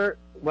sure,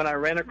 when I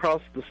ran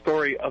across the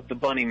story of the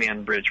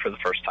Bunnyman Bridge for the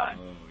first time.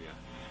 Oh,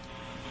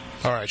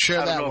 yeah. All right,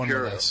 share that one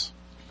with us.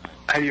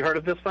 Have you heard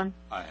of this one?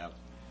 I have.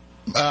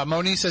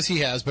 Moni says he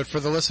has, but for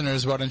the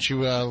listeners, why don't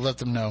you let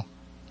them know?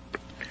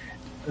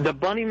 The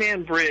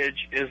Bunnyman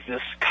Bridge is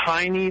this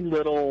tiny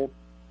little,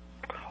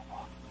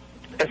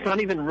 it's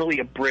not even really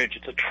a bridge,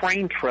 it's a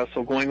train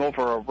trestle going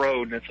over a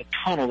road, and it's a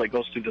tunnel that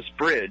goes through this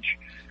bridge.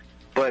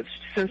 But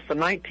since the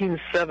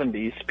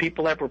 1970s,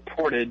 people have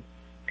reported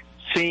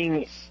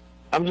seeing,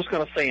 I'm just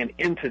going to say an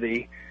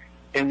entity,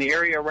 in the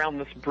area around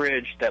this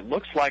bridge that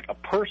looks like a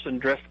person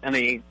dressed in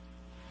a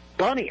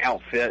bunny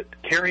outfit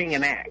carrying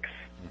an axe.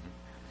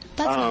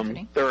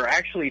 There are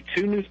actually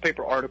 2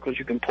 newspaper articles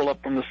you can pull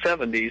up from the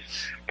 70s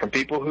from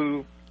people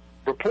who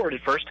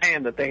reported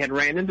firsthand that they had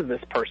ran into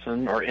this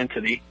person or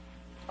entity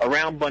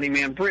around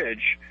Bunnyman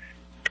Bridge.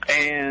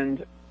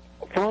 And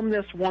from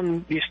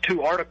these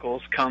 2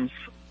 articles comes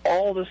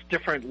all this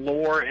different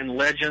lore and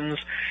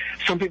legends.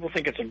 Some people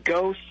think it's a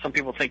ghost. Some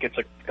people think it's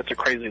a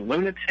crazy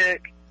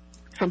lunatic.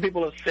 Some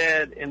people have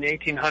said in the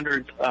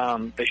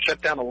 1800s they shut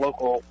down a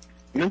local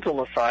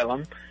mental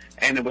asylum,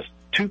 and it was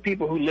 2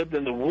 people who lived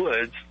in the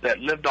woods that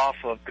lived off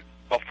of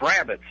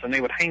rabbits, and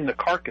they would hang the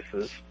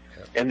carcasses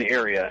in the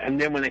area.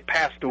 And then when they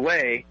passed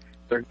away,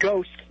 their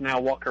ghosts now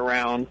walk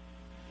around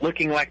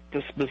looking like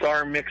this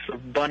bizarre mix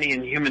of bunny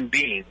and human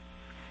being.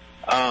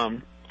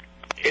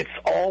 It's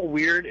all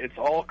weird. It's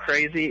all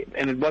crazy.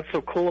 And what's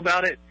so cool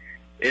about it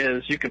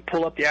is you can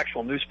pull up the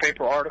actual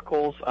newspaper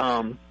articles.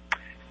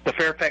 The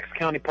Fairfax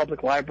County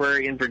Public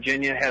Library in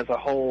Virginia has a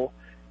whole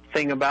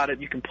thing about it.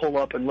 You can pull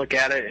up and look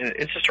at it, and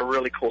it's just a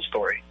really cool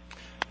story.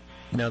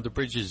 Now, the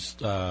bridge is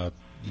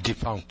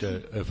defunct,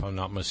 if I'm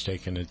not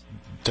mistaken. It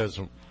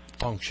doesn't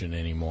function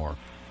anymore.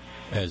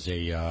 as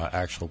a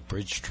actual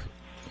bridge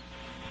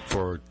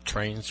for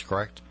trains,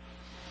 correct?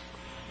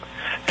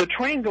 The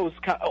train goes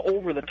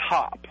over the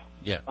top.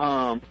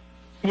 Yeah.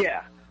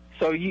 Yeah.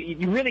 So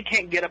you really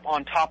can't get up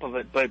on top of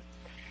it, but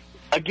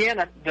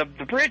again, the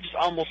bridge is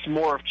almost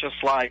more of just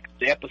like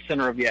the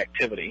epicenter of the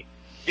activity.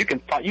 You can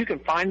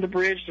find the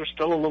bridge. There's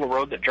still a little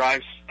road that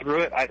drives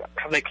through it.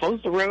 Have they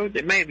closed the road?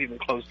 They may have even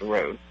closed the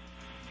road.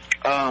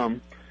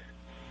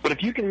 But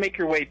if you can make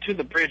your way to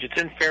the bridge, it's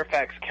in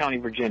Fairfax County,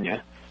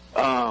 Virginia.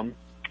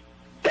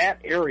 That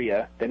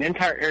area, that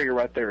entire area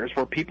right there, is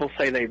where people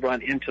say they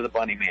run into the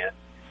Bunny Man,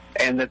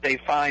 and that they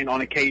find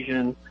on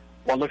occasion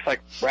what looks like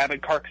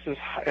rabbit carcasses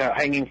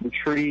hanging from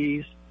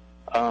trees.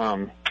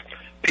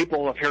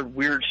 People have heard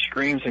weird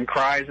screams and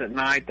cries at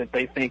night that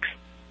they think's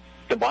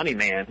the Bunny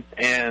Man.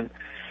 And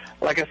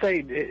like I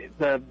say,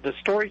 the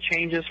story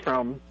changes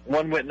from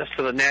one witness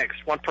to the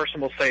next. One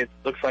person will say it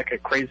looks like a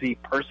crazy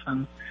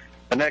person.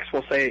 The next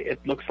will say it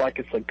looks like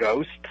it's a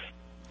ghost.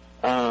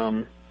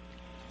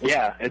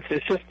 Yeah,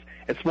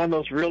 it's one of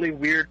those really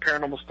weird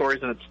paranormal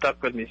stories, and it's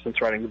stuck with me since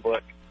writing the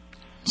book.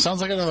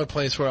 Sounds like another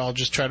place where I'll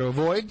just try to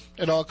avoid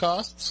at all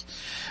costs.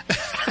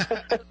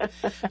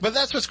 But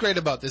that's what's great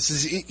about this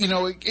is,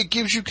 it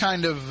gives you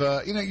kind of,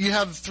 you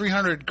have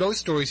 300 ghost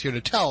stories here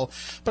to tell,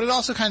 but it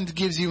also kind of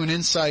gives you an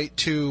insight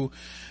to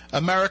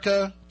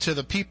America, to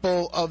the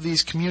people of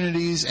these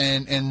communities,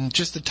 and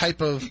just the type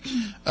of,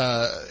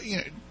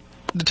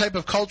 the type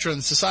of culture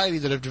and society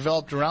that have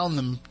developed around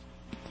them,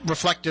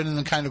 reflected in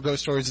the kind of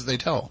ghost stories that they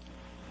tell.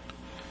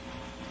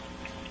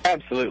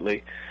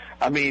 Absolutely.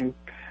 I mean,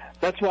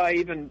 that's why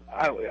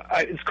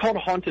it's called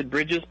Haunted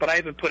Bridges, but I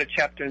even put a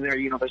chapter in there,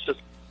 there's just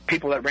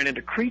people that ran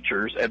into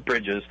creatures at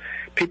bridges,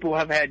 people who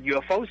have had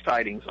UFO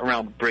sightings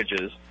around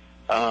bridges,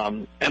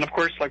 and of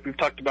course, like we've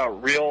talked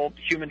about, real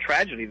human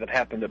tragedy that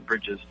happened at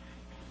bridges.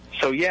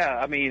 So yeah,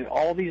 I mean,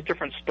 all these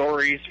different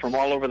stories from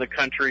all over the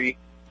country,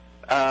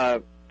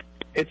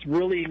 it's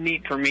really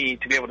neat for me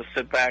to be able to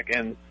sit back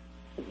and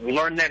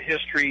learn that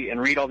history and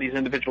read all these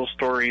individual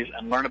stories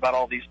and learn about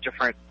all these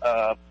different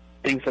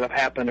things that have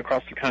happened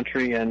across the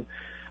country, and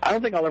I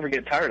don't think I'll ever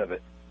get tired of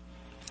it.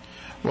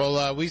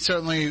 Well, we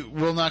certainly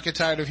will not get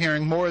tired of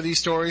hearing more of these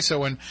stories, so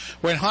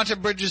when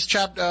Haunted Bridges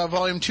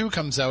Volume 2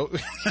 comes out,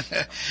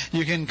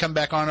 you can come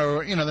back on,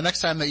 or, the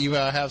next time that you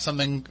have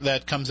something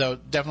that comes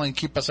out, definitely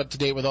keep us up to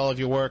date with all of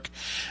your work,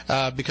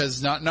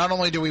 because not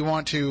only do we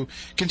want to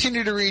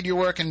continue to read your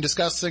work and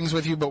discuss things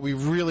with you, but we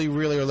really,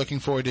 really are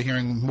looking forward to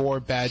hearing more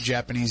bad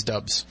Japanese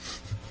dubs.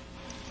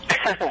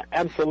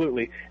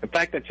 Absolutely. In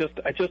fact,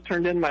 I just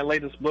turned in my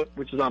latest book,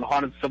 which is on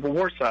haunted Civil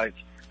War sites.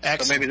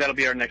 Excellent. So maybe that'll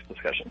be our next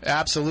discussion.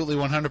 Absolutely,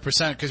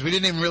 100%, because we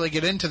didn't even really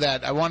get into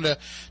that. I wanted to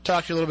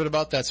talk to you a little bit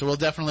about that, so we'll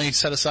definitely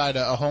set aside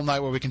a whole night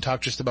where we can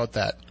talk just about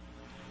that.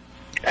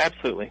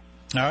 Absolutely.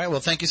 All right, well,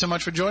 thank you so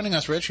much for joining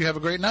us, Rich. You have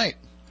a great night.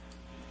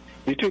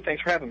 You too.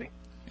 Thanks for having me.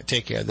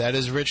 Take care. That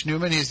is Rich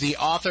Newman. He's the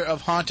author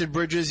of Haunted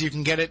Bridges. You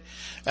can get it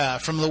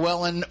from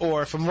Llewellyn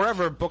or from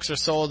wherever books are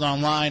sold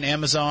online,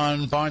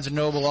 Amazon, Barnes &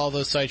 Noble, all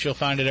those sites. You'll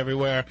find it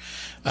everywhere.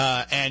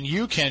 And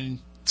you can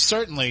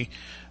certainly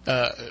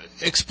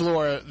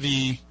explore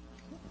the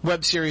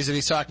web series that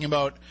he's talking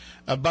about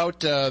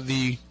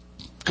the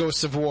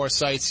Ghosts of War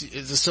sites,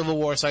 the Civil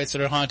War sites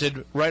that are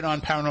haunted, right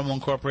on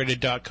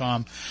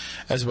ParanormalIncorporated.com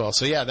as well.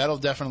 So, yeah, that'll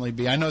definitely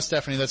be. I know,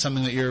 Stephanie, that's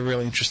something that you're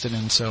really interested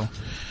in, so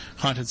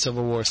haunted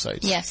Civil War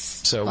sites. Yes.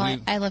 So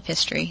I love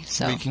history,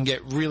 so we can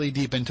get really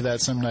deep into that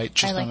some night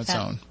just on its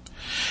own.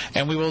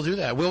 And we will do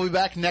that. We'll be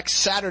back next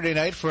Saturday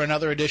night for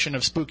another edition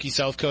of Spooky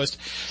South Coast,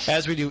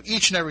 as we do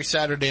each and every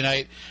Saturday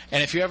night.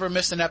 And if you ever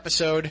missed an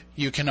episode,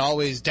 you can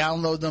always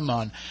download them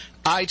on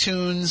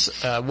iTunes,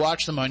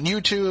 watch them on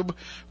YouTube,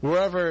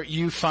 wherever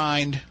you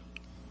find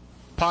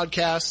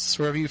podcasts,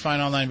 wherever you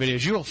find online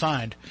videos, you will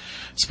find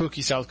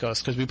Spooky South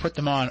Coast, because we put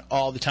them on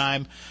all the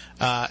time.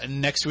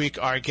 Next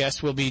week, our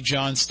guest will be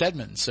John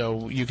Stedman,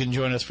 so you can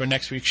join us for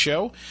next week's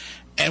show.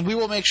 And we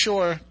will make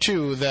sure,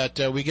 too, that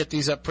we get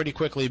these up pretty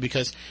quickly,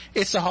 because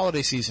it's the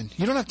holiday season.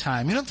 You don't have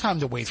time. You don't have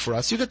time to wait for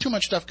us. You've got too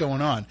much stuff going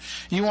on.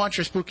 You want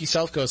your Spooky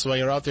South Coast while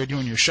you're out there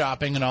doing your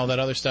shopping and all that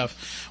other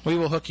stuff. We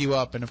will hook you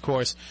up. And, of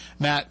course,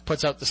 Matt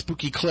puts out the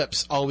spooky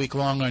clips all week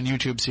long on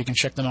YouTube, so you can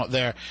check them out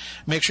there.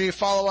 Make sure you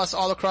follow us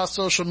all across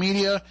social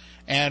media.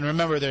 And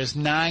remember, there's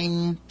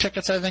 9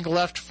 tickets, I think,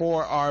 left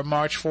for our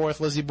March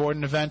 4th Lizzie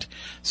Borden event.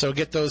 So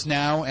get those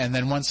now, and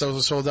then once those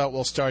are sold out,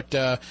 we'll start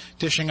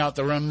dishing out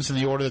the rooms in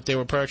the order that they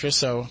were purchased.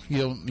 So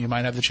you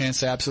might have the chance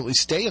to absolutely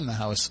stay in the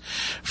house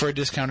for a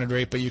discounted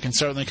rate, but you can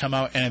certainly come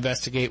out and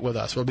investigate with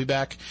us. We'll be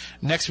back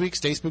next week.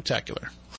 Stay spooktacular.